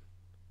bit.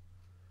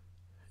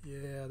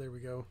 Yeah, there we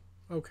go.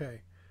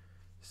 Okay,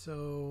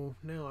 so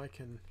now I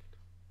can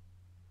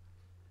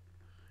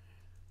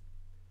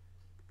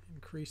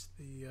increase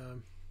the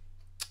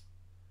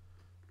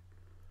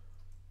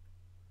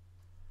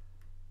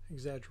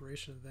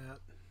exaggeration of that,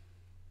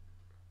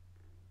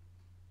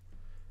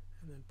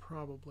 and then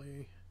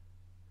probably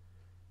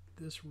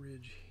this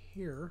ridge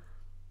here.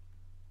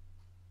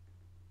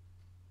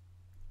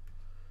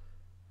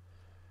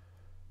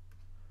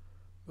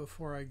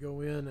 Before I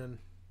go in and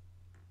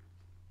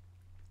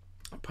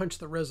punch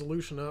the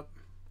resolution up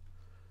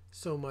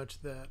so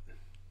much that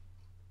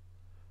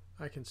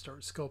I can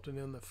start sculpting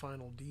in the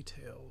final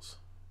details.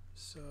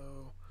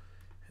 So,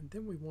 and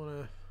then we want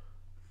to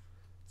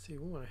see,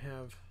 we want to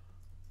have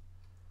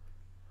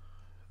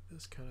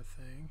this kind of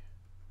thing.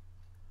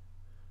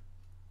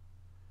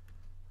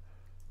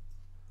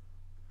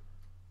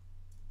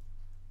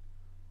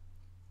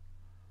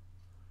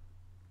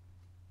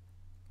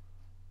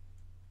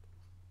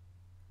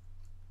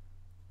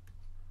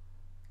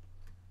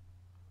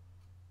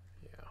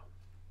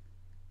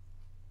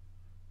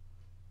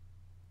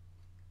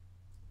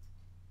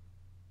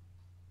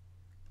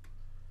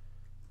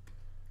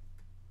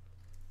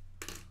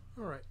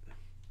 All right.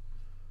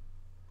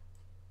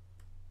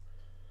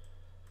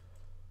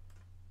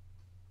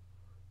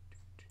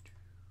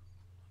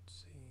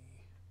 Let's see.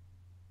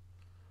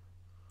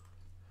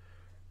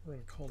 We're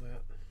going to call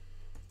that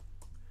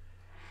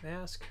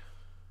mask.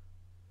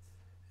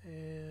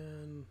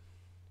 And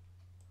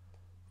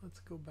let's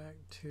go back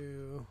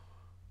to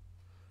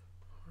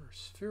our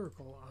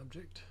spherical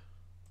object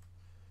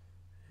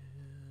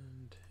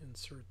and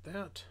insert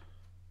that.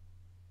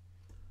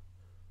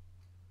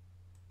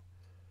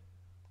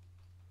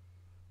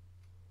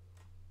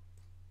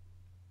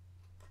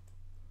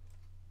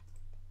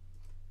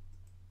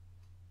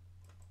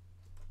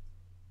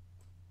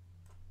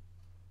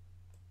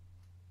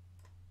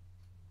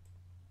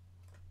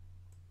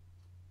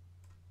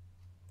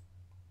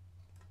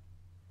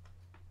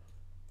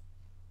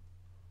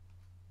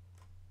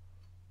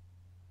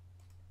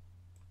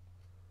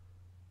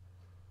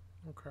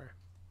 Okay.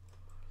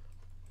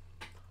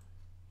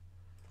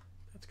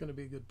 That's going to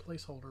be a good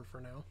placeholder for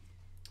now.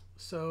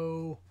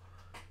 So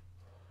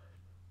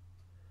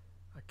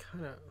I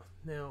kind of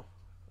now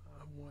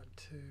I want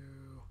to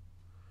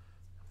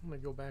I'm going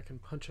to go back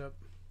and punch up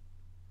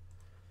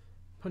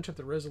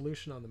the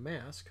resolution on the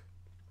mask.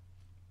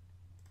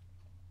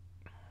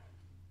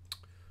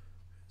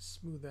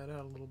 Smooth that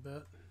out a little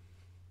bit.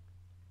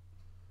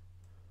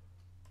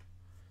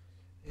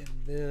 And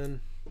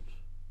then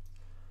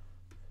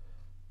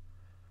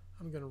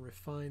I'm going to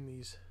refine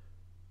these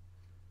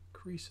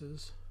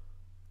creases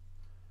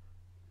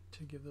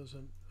to give those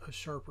a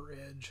sharper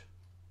edge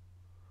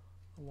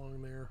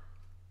along there.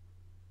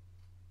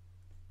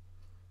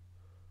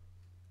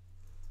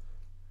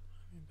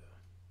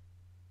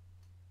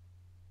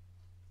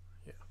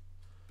 Yeah.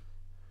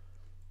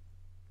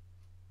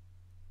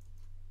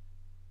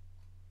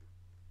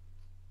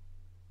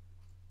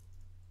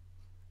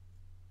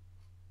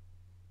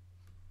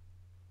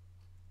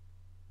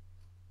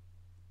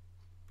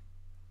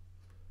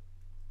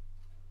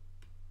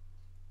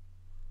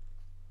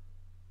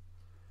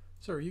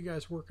 So are you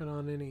guys working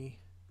on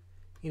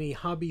any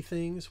hobby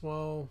things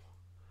while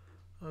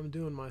I'm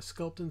doing my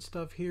sculpting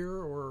stuff here,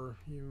 or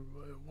you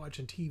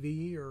watching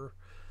TV or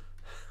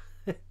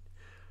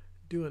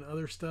doing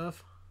other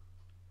stuff?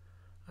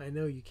 I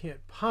know you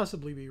can't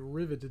possibly be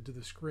riveted to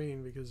the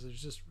screen because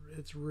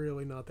it's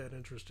really not that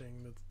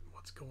interesting with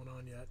what's going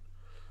on yet.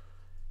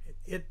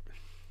 It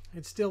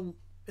still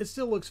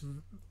looks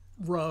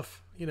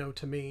rough, you know,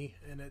 to me,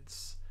 and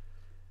it's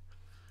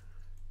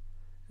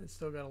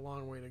still got a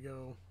long way to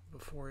go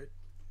before it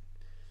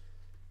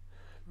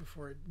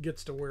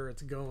gets to where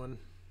it's going.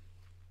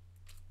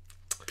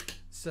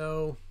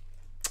 So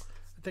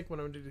I think what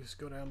I'm going to do is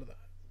go down to the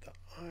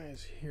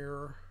eyes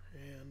here,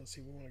 and let's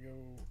see, we want to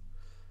go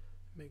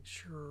make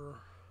sure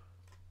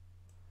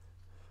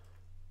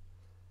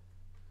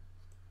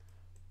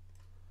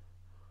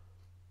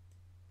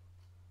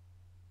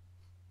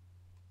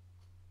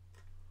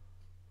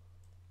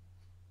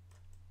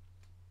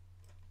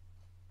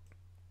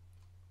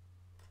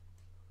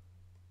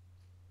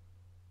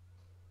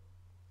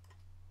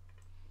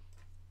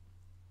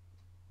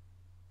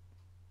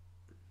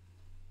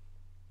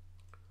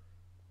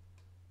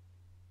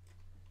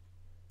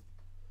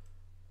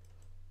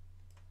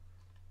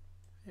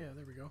yeah,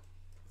 there we go.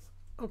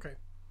 Okay,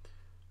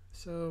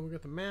 so we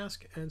got the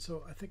mask, and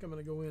so I think I'm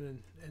going to go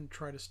in and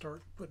try to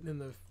start putting in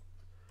the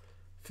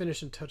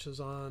finishing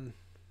touches on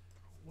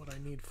what I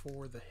need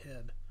for the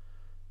head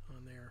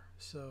on there.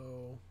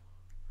 So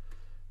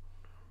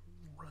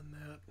run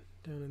that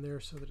down in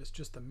there so that it's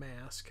just the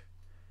mask,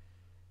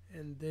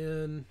 and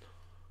then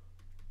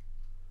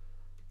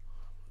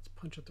let's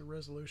punch up the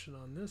resolution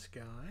on this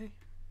guy,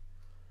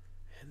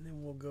 and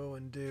then we'll go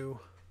and do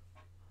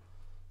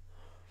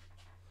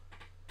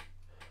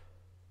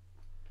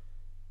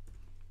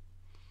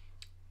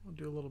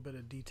a little bit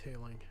of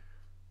detailing.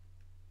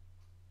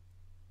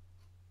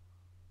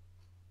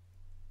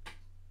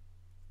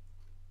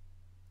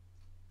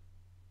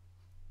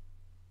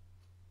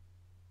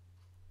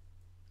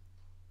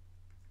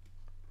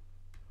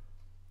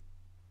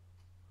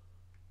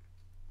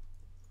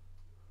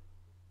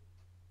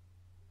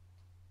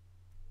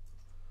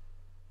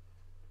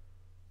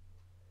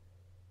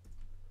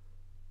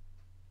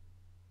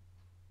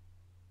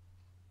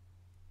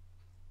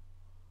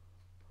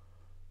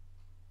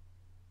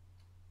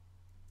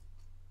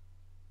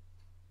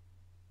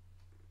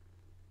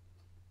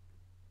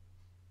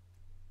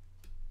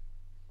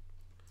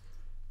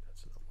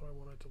 What I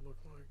want it to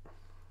look like.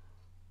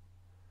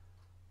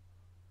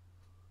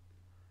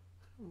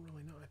 I don't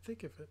really know. I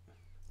think if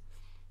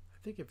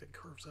it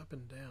curves up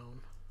and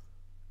down,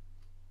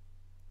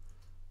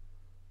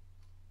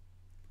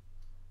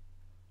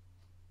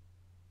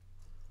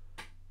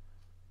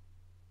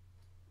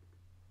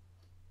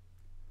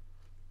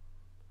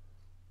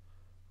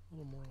 a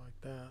little more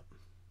like that,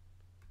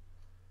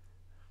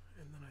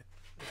 and then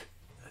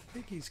I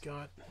think he's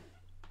got.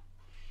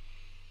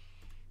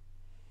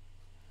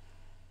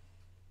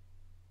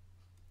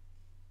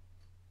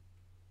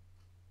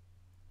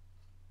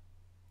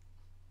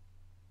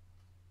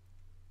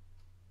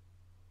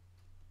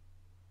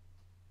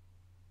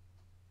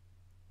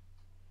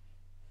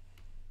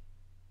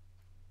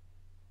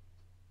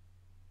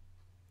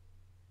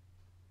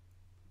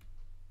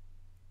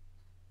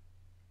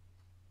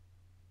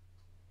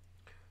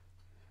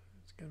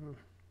 Give him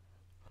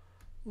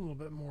a little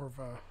bit more of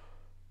a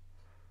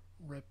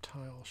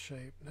reptile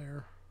shape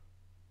there.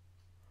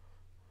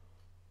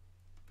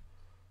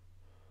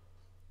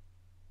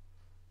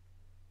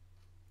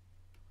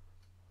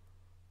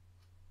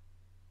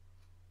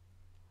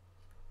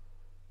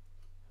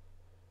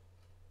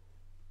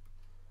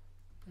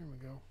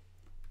 ago.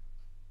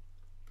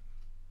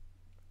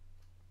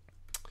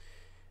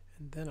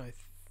 And then I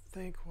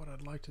think what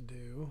I'd like to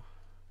do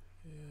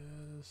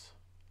is,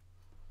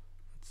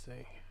 let's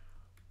see.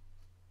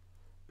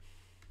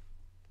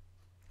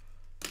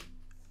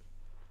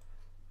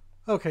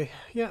 Okay,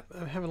 yeah,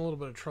 I'm having a little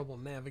bit of trouble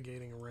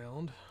navigating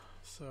around.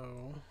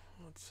 So,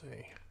 let's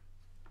see.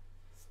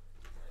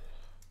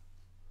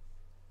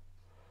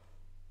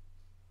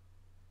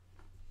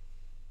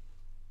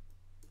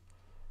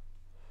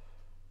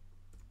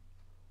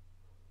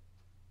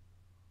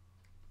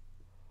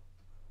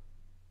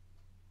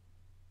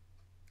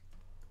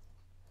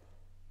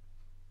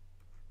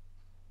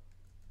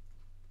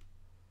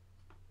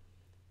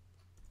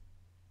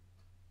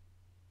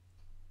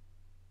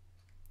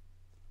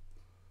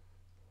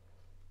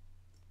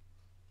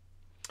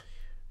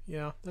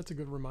 Yeah, that's a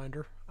good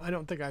reminder. I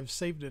don't think I've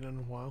saved it in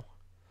a while.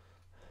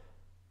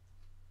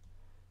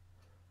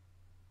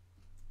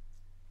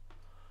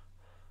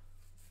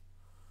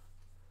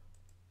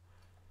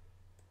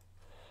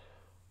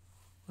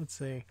 Let's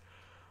see.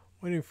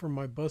 Waiting for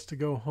my bus to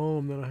go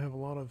home, then I have a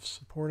lot of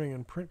supporting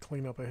and print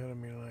cleanup ahead of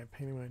me tonight.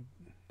 Painting my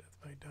Death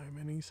by Die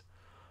minis.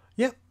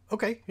 Yeah,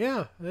 okay,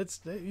 yeah. That's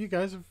you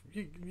guys have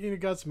you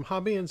got some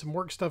hobby and some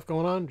work stuff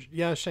going on.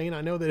 Yeah, Shane,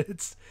 I know that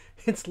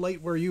it's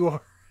late where you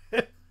are.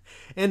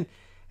 and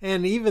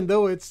even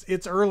though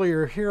it's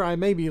earlier here, I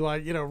may be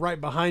like, right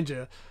behind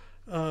you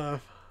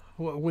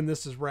when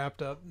this is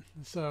wrapped up.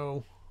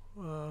 So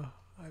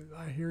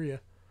I hear you.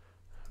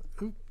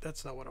 Oop,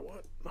 that's not what I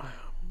want. I'm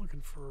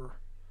looking for.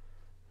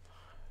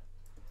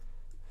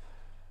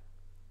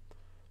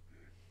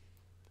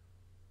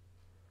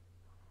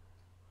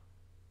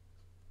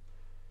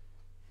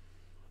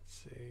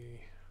 Let's see.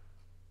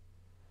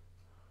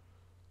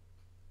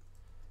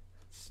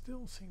 It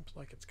still seems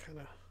like it's kind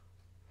of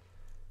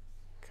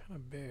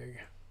big.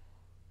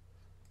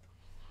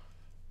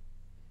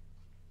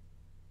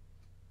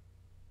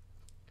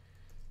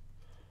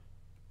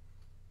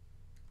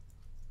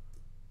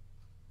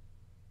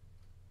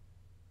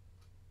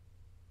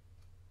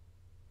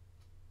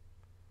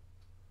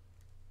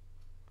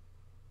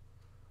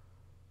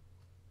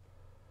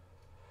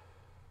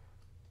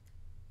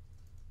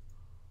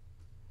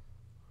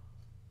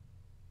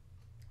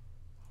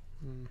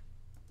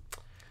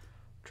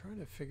 Trying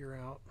to figure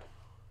out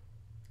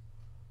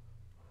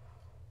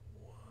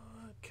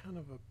what kind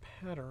of a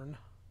pattern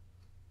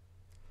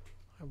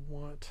I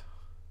want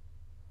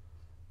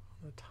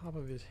on the top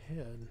of his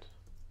head,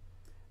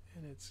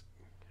 and it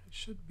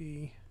should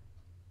be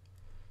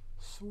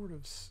sort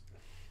of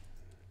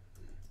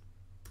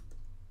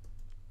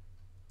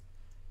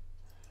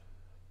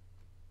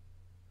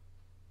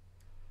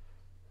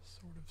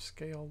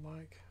scale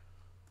like.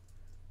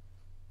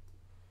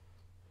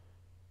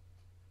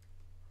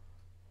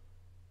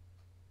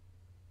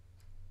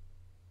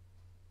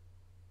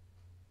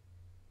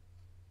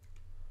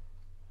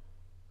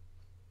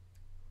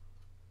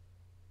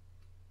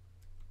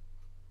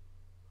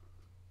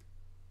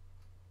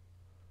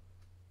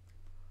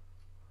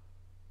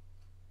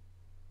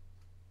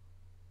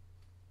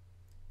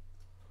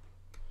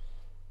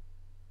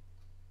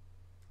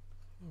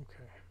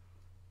 Okay,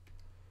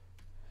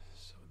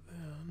 so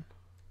then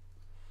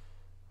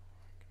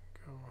I can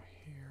go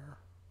here.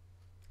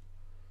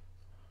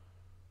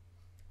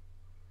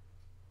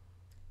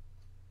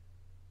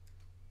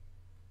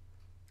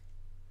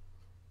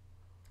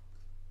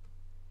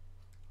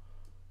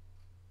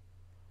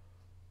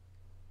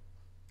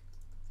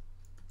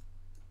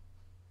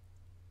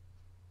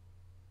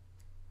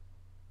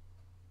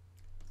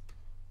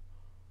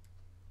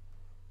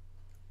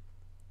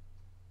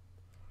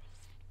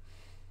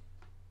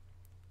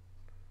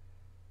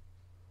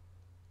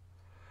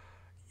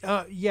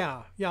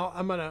 Yeah.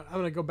 I'm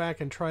gonna go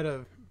back and try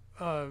to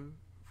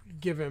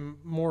give him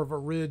more of a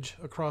ridge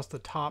across the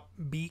top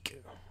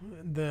beak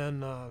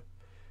than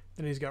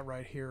he's got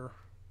right here.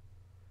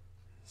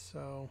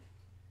 So,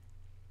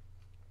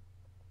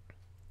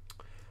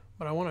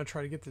 but I want to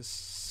try to get this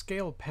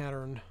scale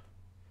pattern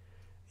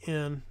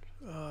in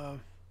because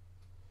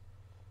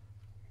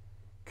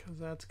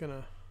that's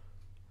gonna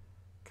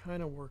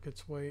kind of work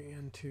its way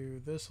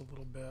into this a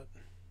little bit.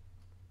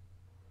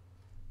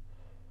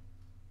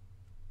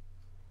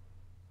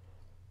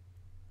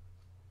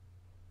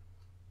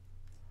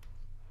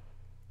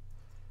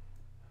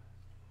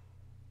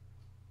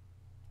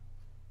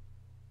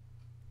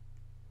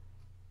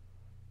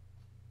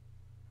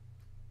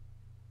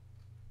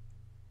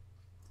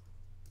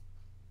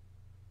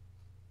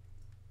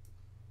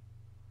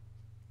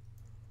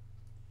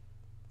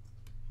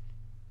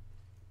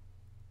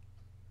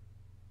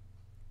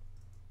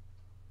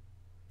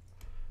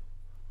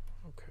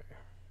 Okay,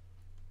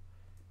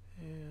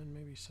 and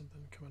maybe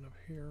something coming up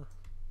here.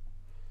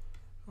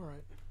 All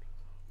right,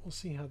 we'll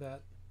see how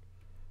that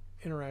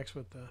interacts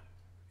with the,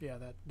 yeah,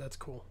 that's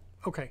cool.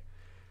 Okay,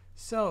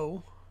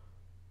 so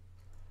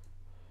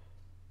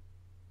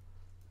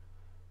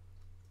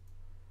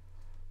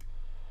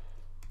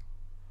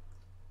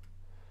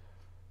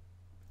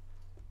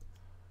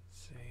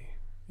let's see,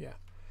 yeah,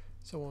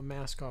 So we'll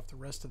mask off the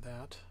rest of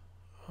that.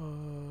 For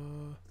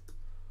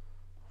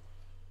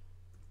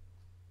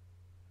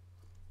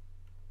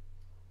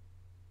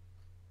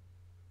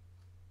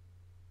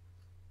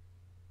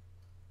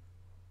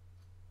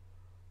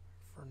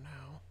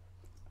now.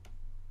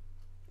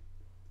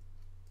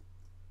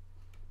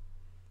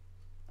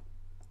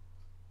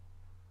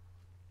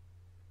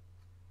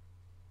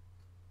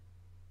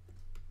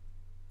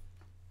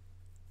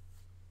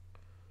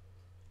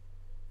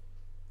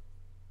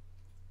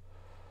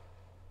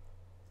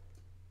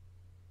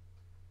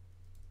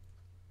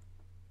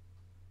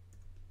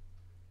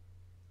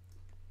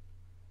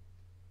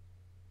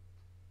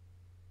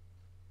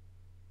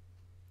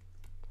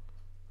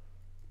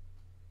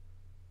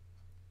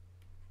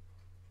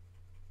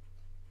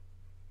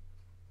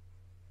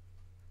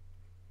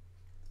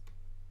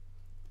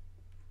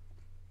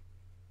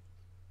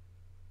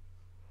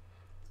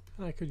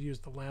 I could use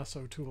the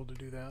lasso tool to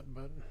do that,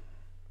 but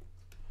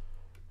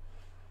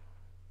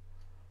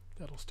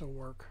that'll still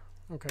work.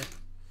 Okay.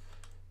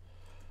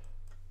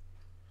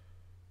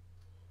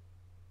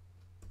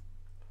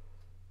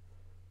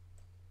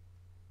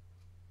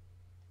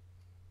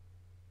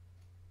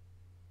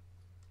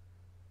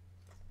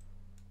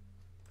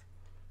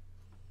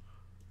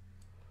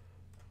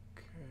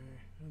 Okay,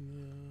 and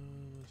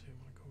then let's see, I'm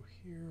going to go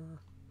here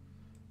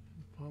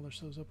and polish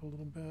those up a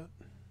little bit.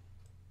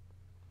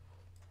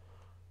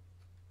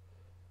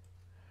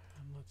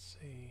 Let's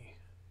see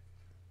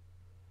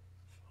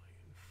if I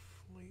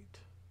inflate.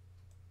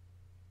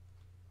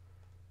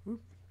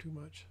 Oop, too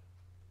much.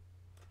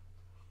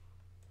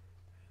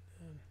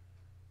 And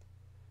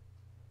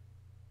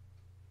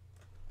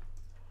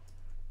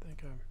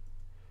then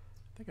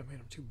I think I made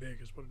them too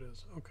big is what it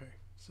is. Okay,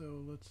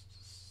 so let's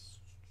just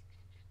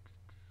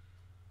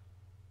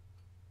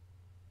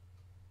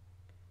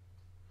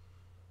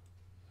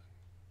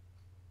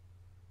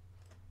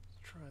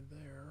try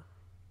there.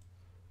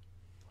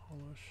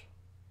 Polish.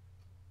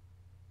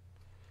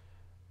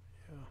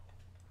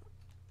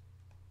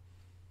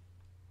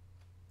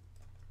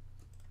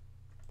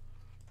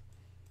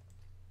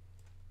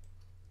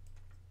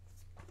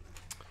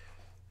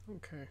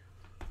 Okay,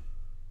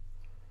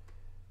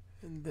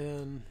 and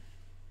then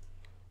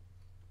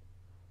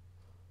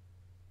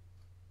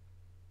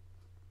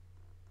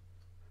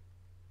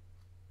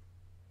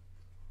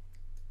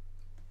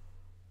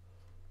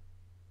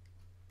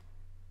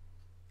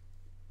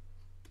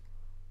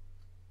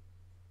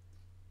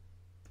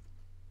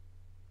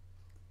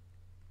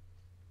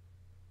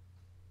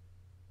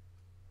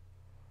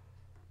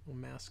we'll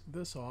mask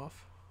this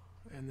off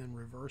and then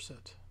reverse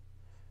it,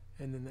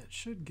 and then that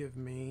should give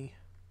me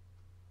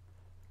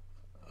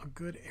a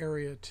good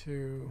area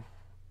to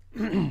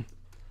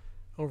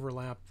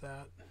overlap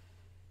that.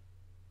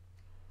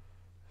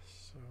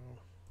 So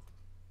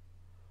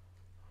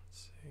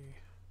let's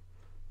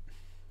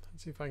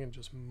see if I can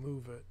just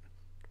move it,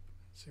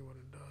 see what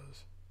it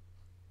does.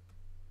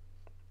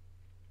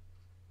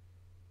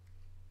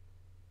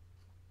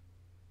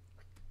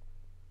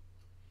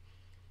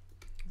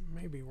 It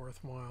may be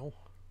worthwhile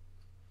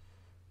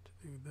to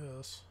do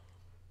this.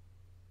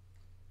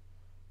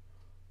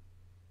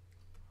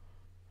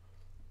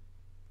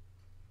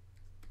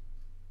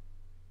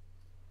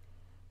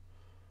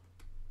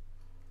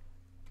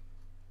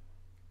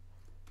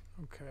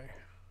 Okay.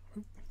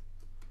 Oop.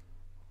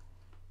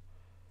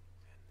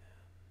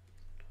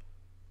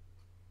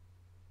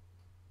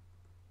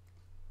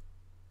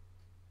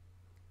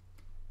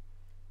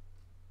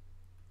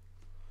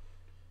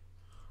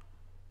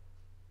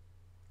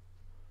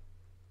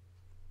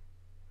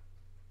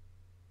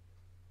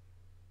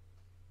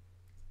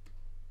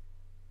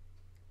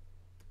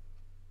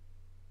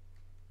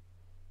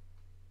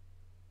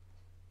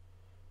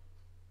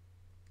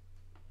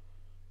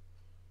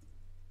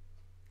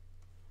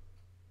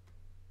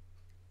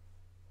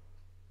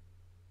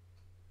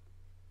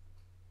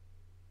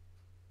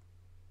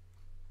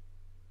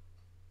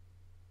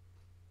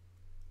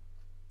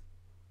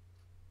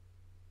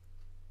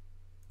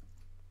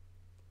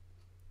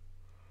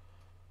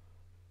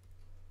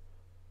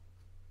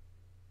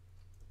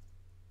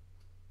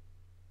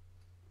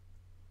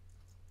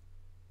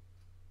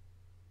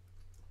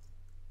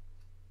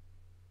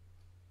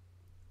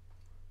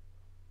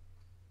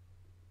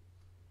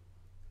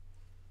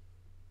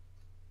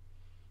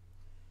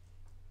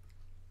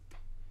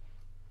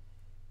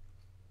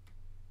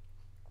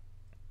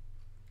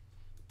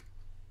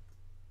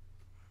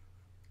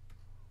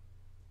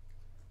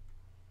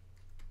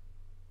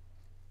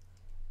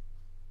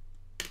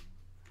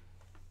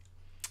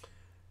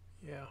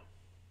 Yeah,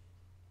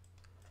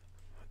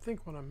 I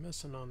think what I'm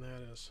missing on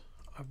that is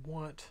I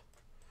want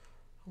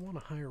a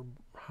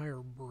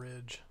higher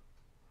bridge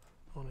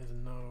on his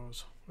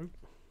nose. Oop.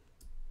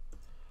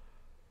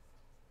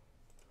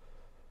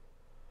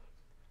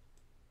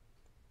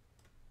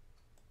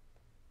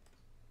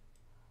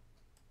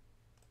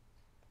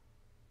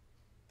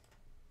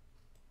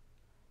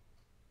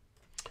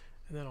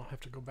 And then I'll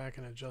have to go back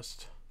and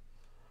adjust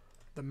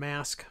the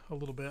mask a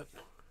little bit.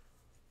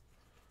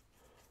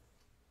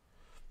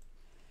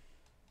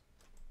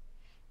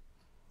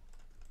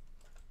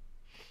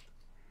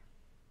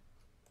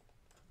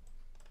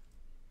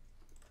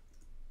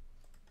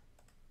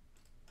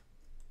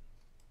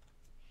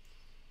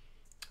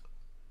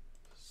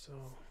 so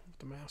put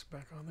the mask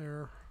back on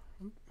there.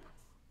 Oop.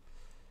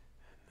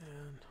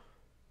 And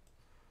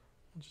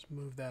we'll just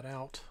move that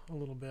out a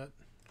little bit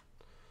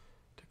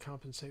to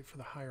compensate for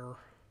the higher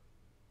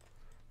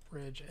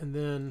ridge. And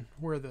then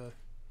where the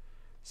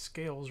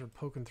scales are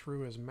poking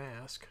through his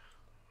mask,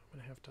 I'm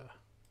going to have to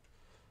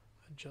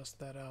adjust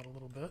that out a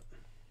little bit.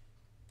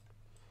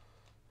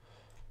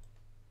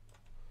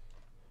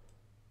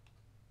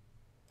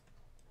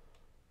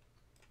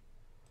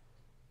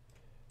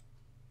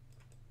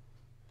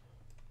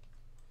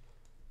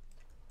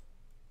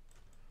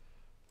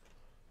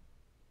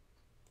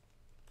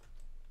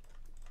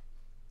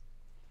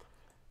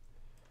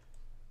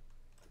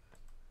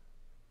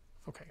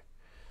 Okay,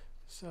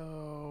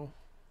 so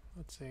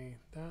let's see,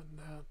 that,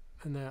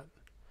 and that.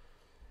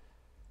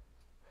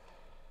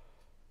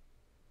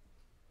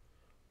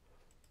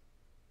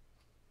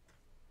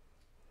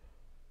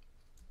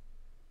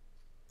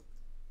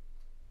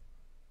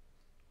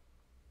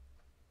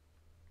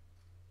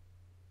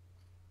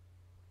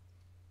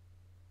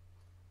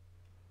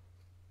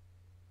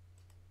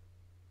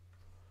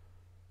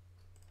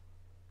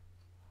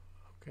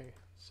 Okay,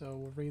 so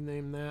we'll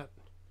rename that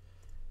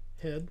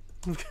head.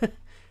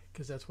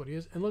 Because that's what he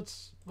is. And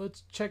let's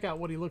check out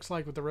what he looks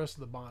like with the rest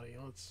of the body.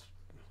 Let's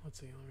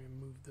see. Let me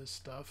move this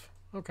stuff.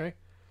 Okay.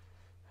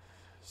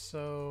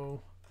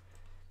 So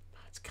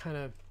it's kind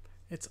of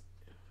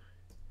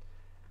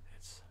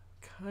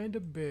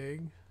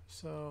big.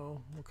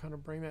 So we'll kind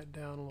of bring that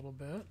down a little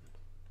bit.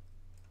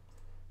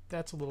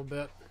 That's a little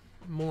bit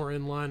more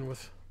in line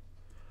with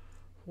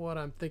what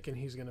I'm thinking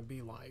he's going to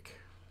be like.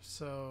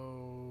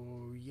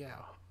 So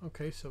yeah.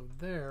 Okay. So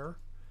there.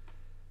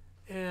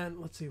 And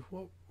let's see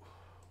what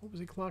was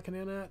he clocking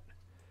in at?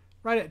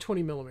 Right at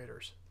 20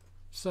 millimeters.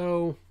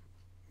 So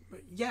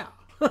yeah.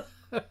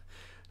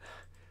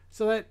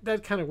 So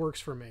that kind of works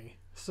for me.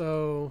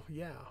 So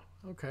yeah,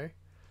 okay.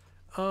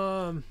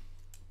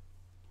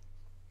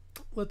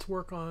 Let's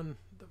work on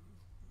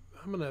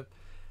I'm gonna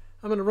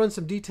run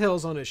some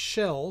details on his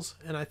shells,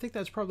 and I think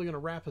that's probably gonna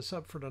wrap us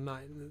up for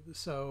tonight.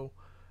 So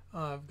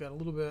I've got a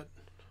little bit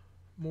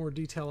more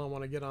detail I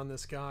want to get on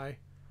this guy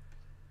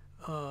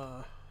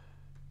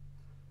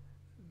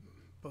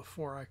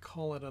before I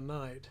call it a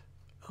night.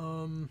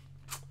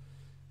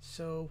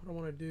 So what I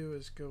want to do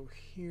is go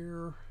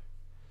here,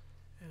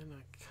 and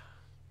I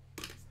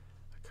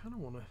kind of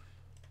want to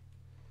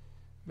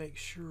make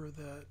sure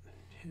that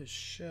his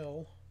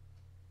shell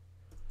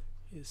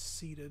is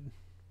seated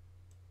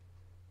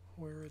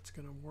where it's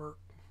going to work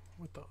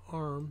with the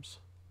arms.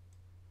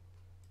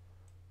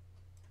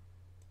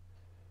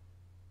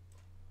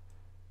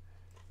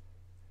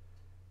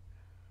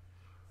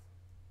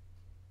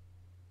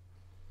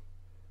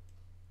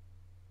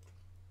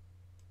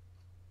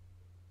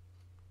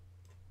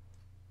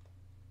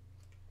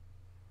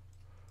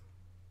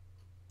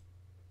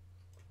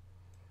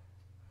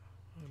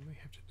 We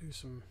have to do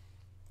some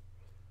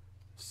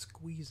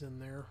squeeze in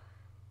there.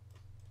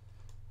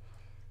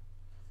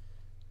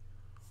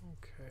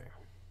 Okay.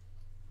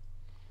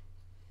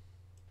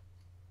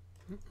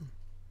 Let's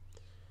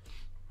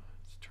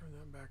turn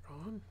that back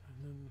on, and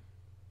then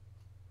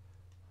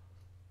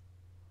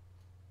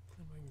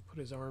we can put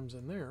his arms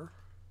in there,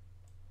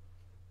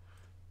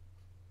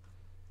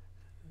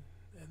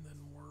 and then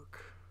work.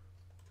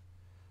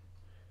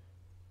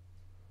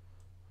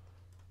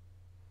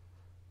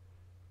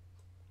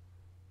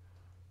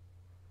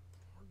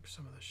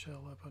 Some of the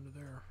shell up under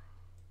there.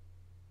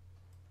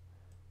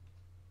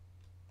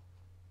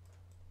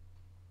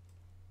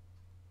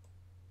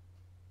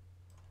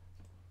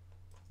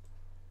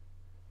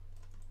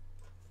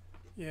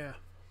 Yeah,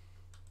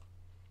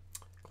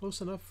 close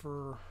enough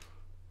for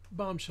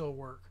bombshell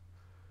work.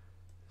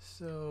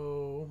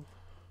 So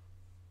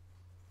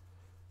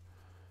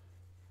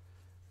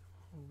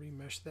we'll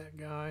remesh that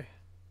guy.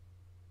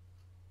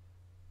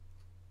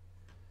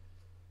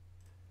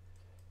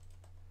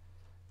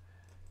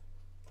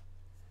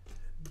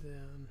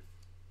 Then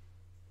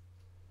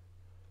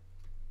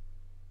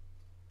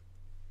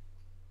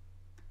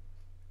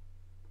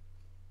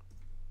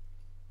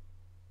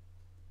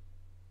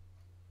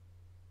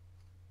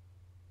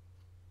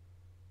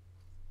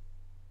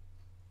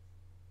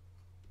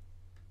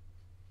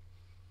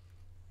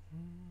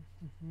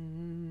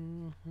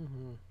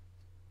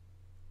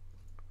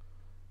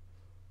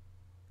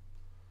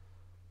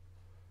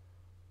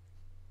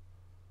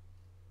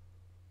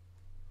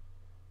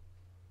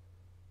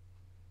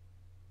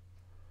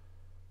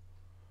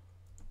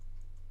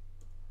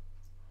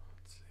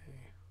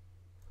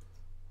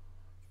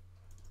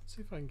let's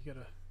see if I can get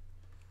a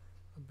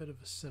bit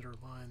of a center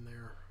line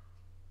there.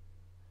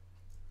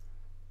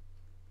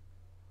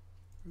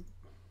 Oop.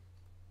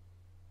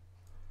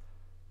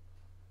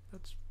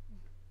 That's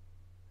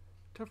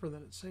tougher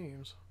than it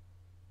seems.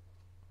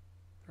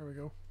 There we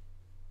go.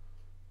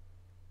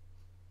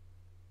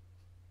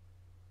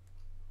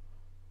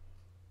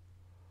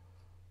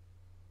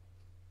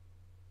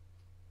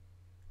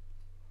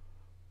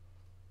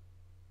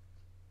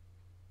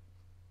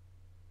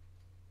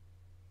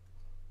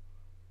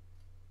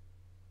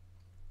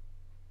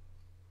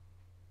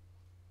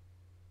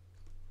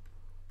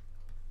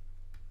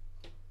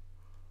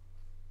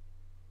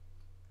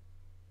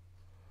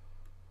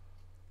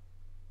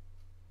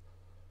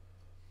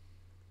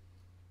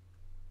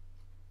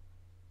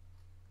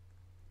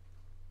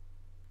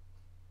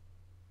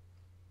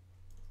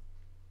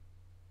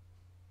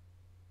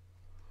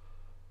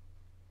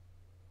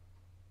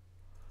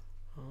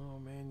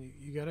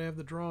 have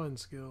the drawing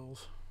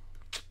skills.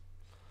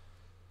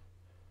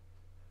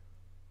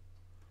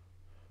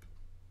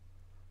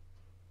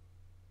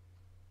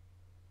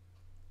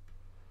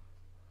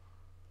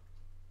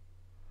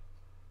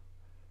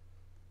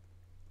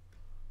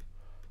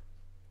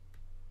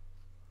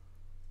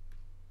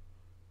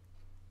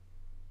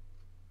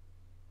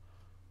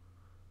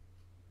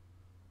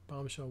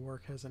 Bombshell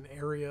work has an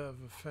area of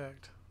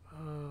effect.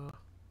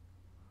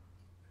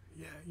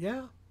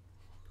 Yeah.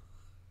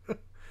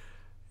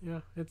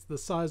 Yeah, it's the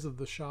size of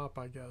the shop,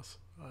 I guess.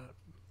 I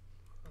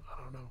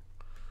don't know.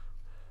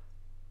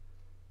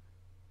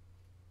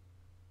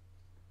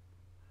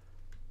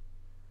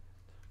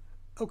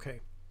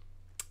 Okay,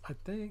 I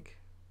think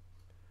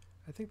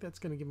that's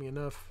going to give me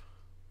enough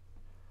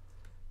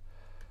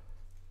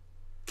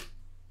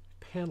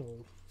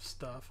panel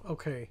stuff.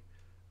 Okay.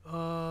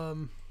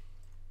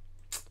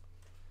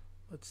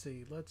 Let's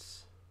see.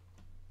 Let's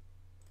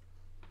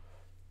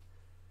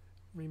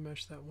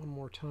remesh that one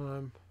more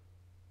time.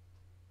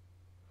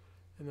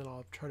 And then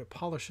I'll try to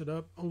polish it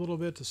up a little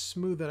bit to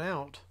smooth it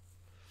out.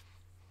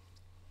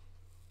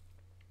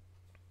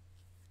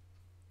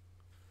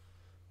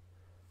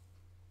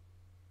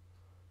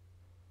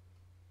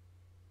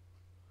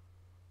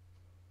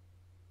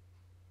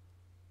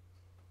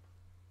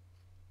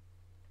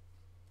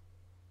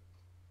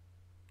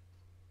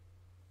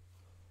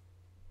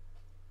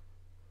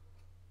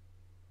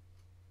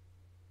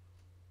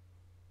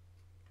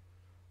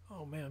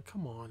 Oh man,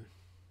 come on.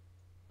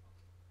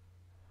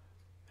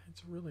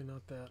 It's really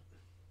not that.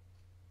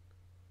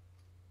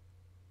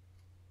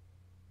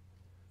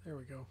 There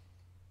we go.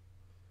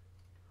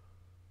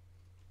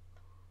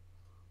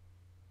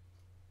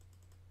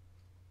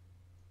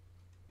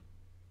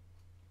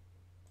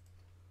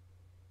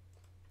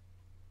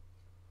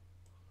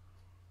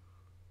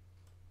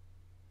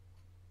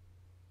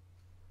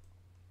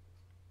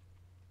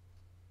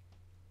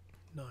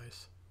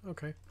 Nice.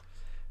 Okay.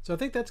 So I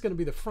think that's going to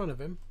be the front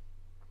of him.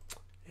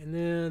 And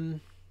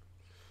then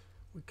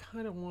we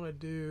kind of want to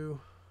do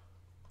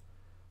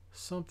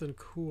something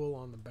cool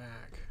on the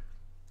back.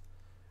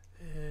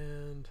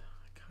 And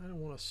I kind of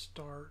want to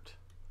start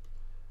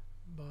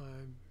by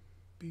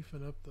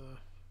beefing up the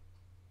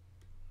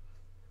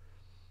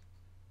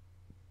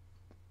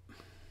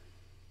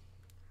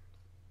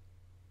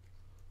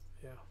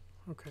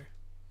okay.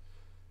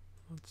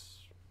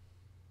 Let's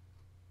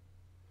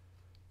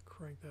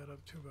crank that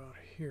up to about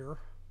here.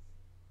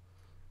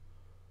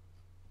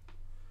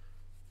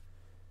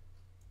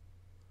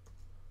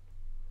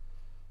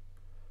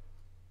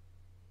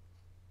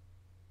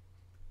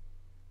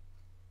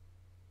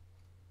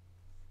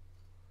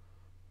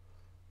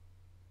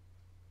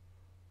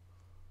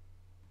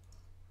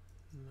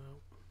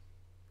 Nope.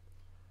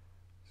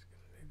 It's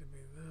going to need to be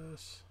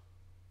this,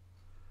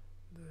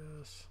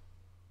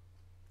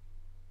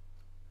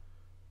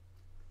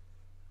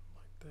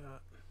 like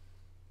that.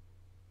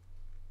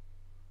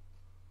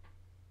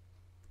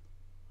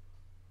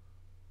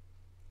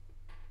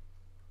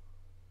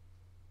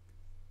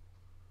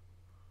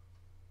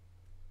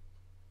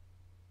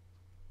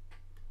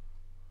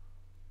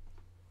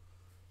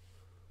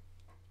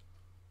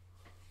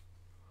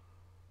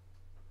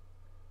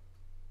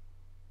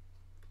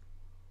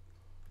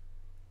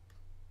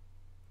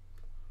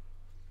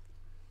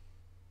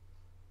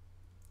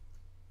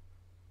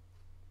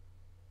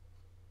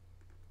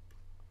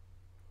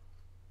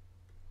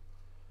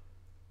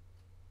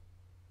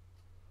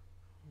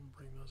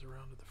 Bring those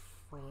around to the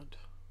front.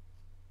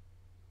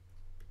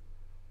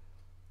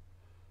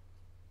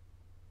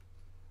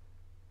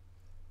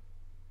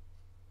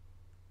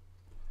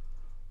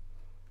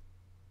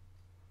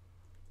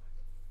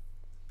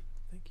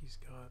 I think he's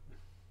got,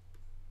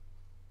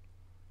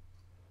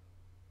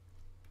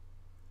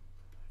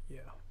 yeah.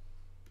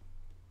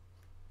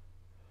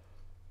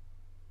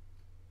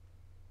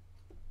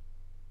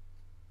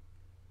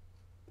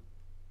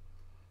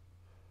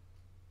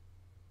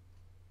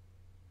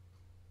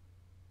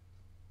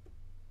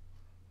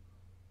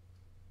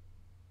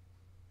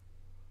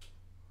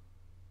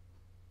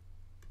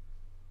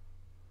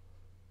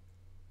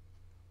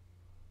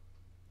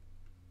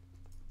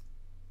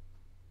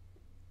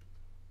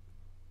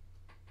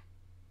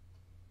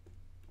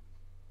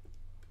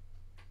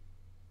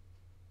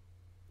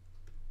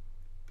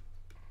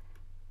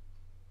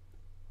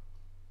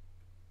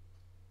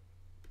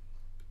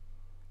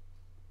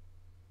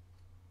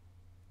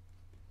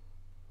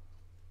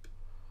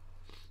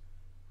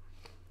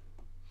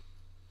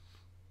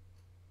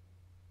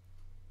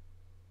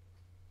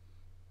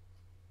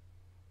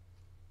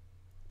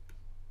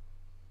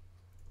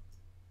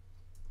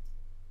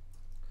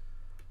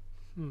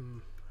 I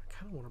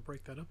kind of want to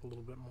break that up a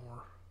little bit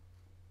more.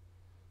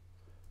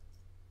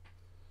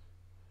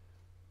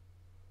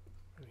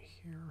 And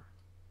here,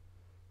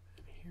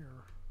 and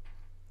here.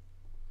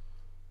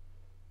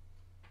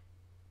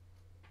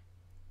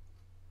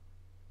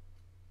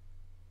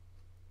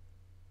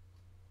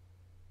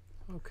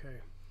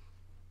 Okay.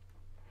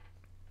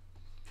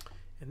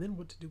 And then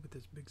what to do with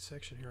this big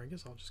section here? I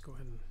guess I'll just go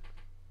ahead and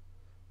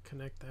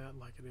connect that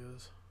like it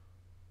is.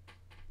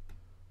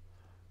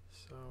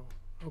 So,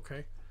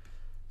 okay.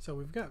 So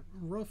we've got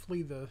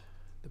roughly the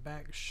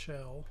back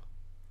shell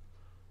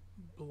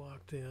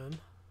blocked in.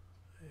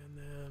 And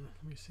then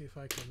let me see if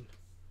I can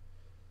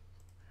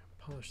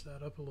polish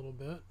that up a little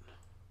bit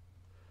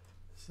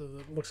so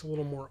that it looks a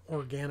little more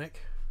organic.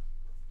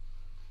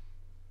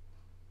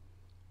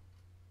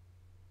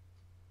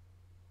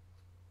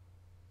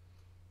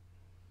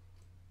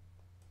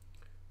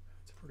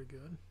 That's pretty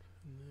good.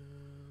 And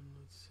then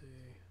let's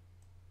see.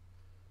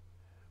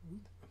 Ooh,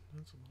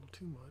 that's a little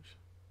too much.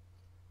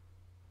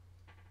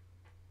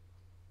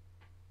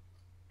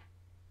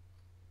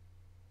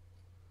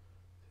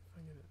 See if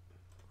I get it.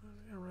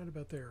 Yeah, right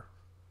about there.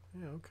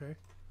 Yeah, okay.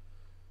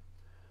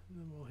 And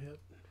then we'll hit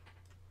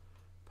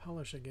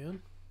polish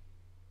again.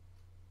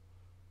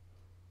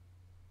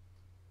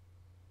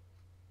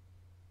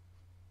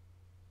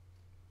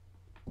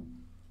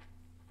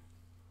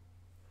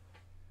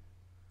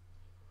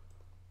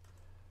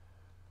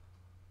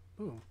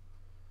 Boom.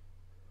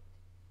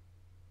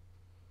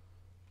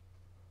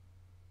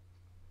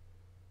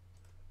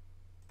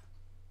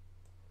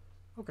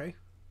 Okay.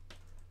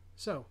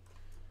 So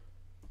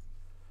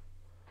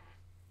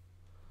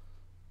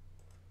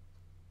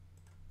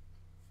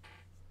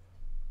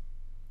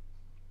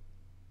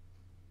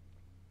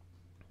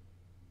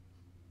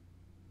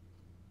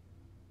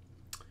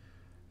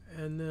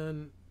and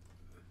then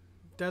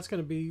that's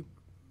going to be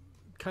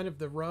kind of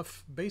the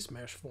rough base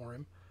mesh for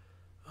him.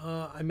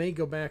 I may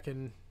go back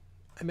and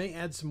I may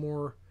add some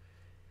more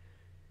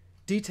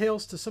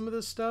details to some of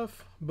this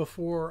stuff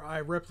before I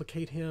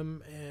replicate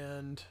him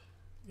and,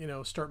 you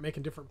know, start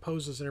making different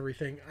poses and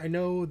everything. I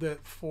know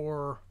that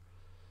for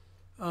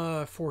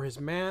his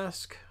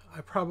mask,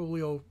 I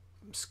probably will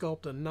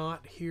sculpt a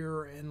knot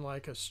here and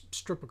like a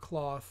strip of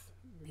cloth,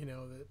 you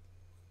know, that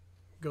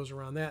goes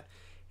around that.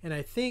 And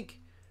I think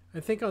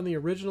on the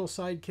original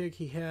Sidekick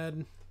he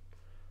had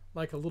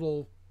like a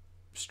little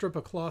strip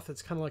of cloth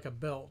that's kind of like a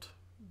belt,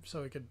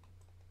 so he could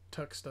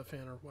tuck stuff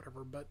in or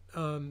whatever. But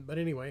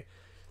anyway,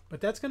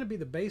 but that's going to be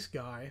the base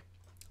guy.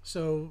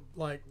 So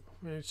like,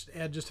 just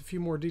add just a few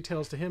more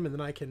details to him, and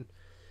then I can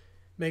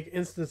make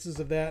instances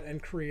of that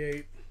and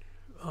create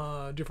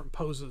different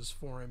poses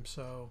for him.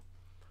 So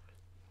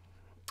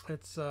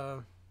it's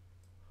yeah,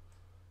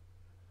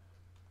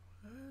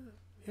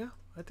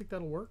 I think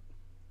that'll work.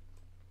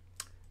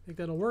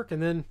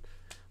 And then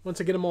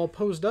once I get them all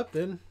posed up,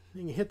 then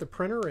you can hit the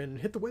printer and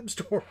hit the web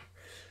store.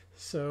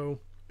 So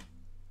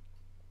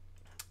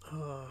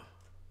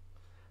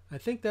I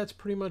think that's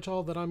pretty much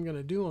all that I'm going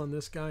to do on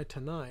this guy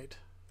tonight.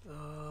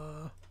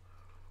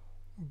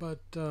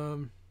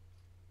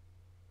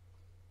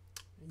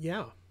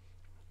 Yeah.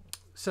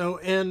 So,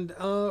 and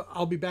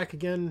I'll be back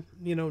again,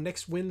 you know,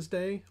 next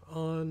Wednesday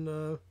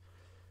on,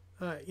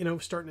 you know,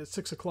 starting at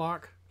 6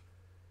 o'clock.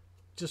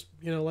 Just,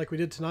 you know, like we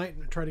did tonight,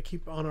 and try to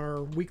keep on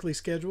our weekly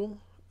schedule.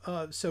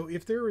 So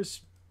if there is,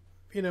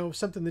 you know,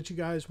 something that you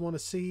guys want to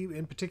see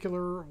in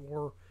particular,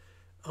 or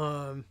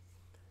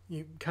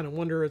you kind of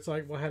wonder, it's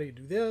like, well, how do you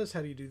do this?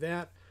 How do you do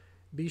that?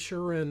 Be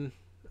sure and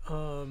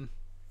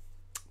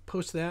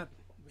post that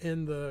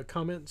in the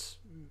comments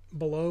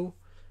below,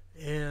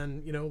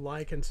 and, you know,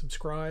 like and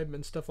subscribe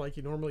and stuff like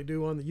you normally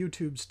do on the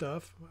YouTube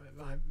stuff.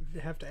 I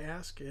have to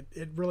ask,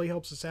 it really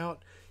helps us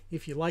out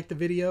if you like the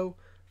video,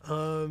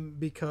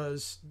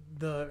 because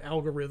the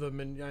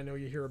algorithm, and I know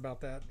you hear about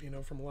that, you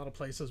know, from a lot of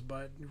places,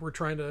 but we're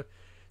trying to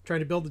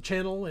build the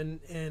channel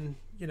and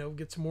you know,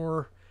 get some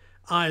more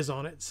eyes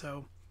on it.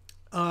 So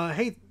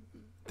hey,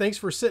 thanks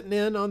for sitting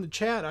in on the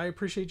chat. I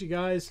appreciate you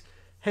guys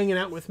hanging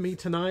out with me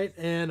tonight,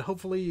 and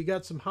hopefully you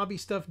got some hobby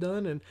stuff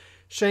done. And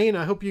Shane,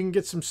 I hope you can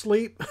get some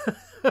sleep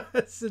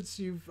since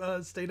you've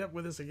stayed up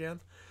with us again.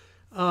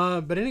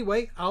 But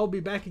anyway, I'll be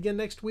back again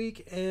next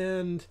week,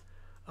 and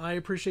I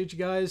appreciate you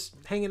guys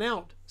hanging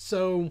out.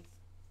 So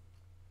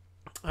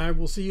I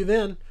will see you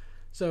then.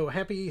 So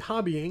happy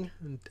hobbying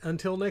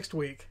until next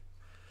week.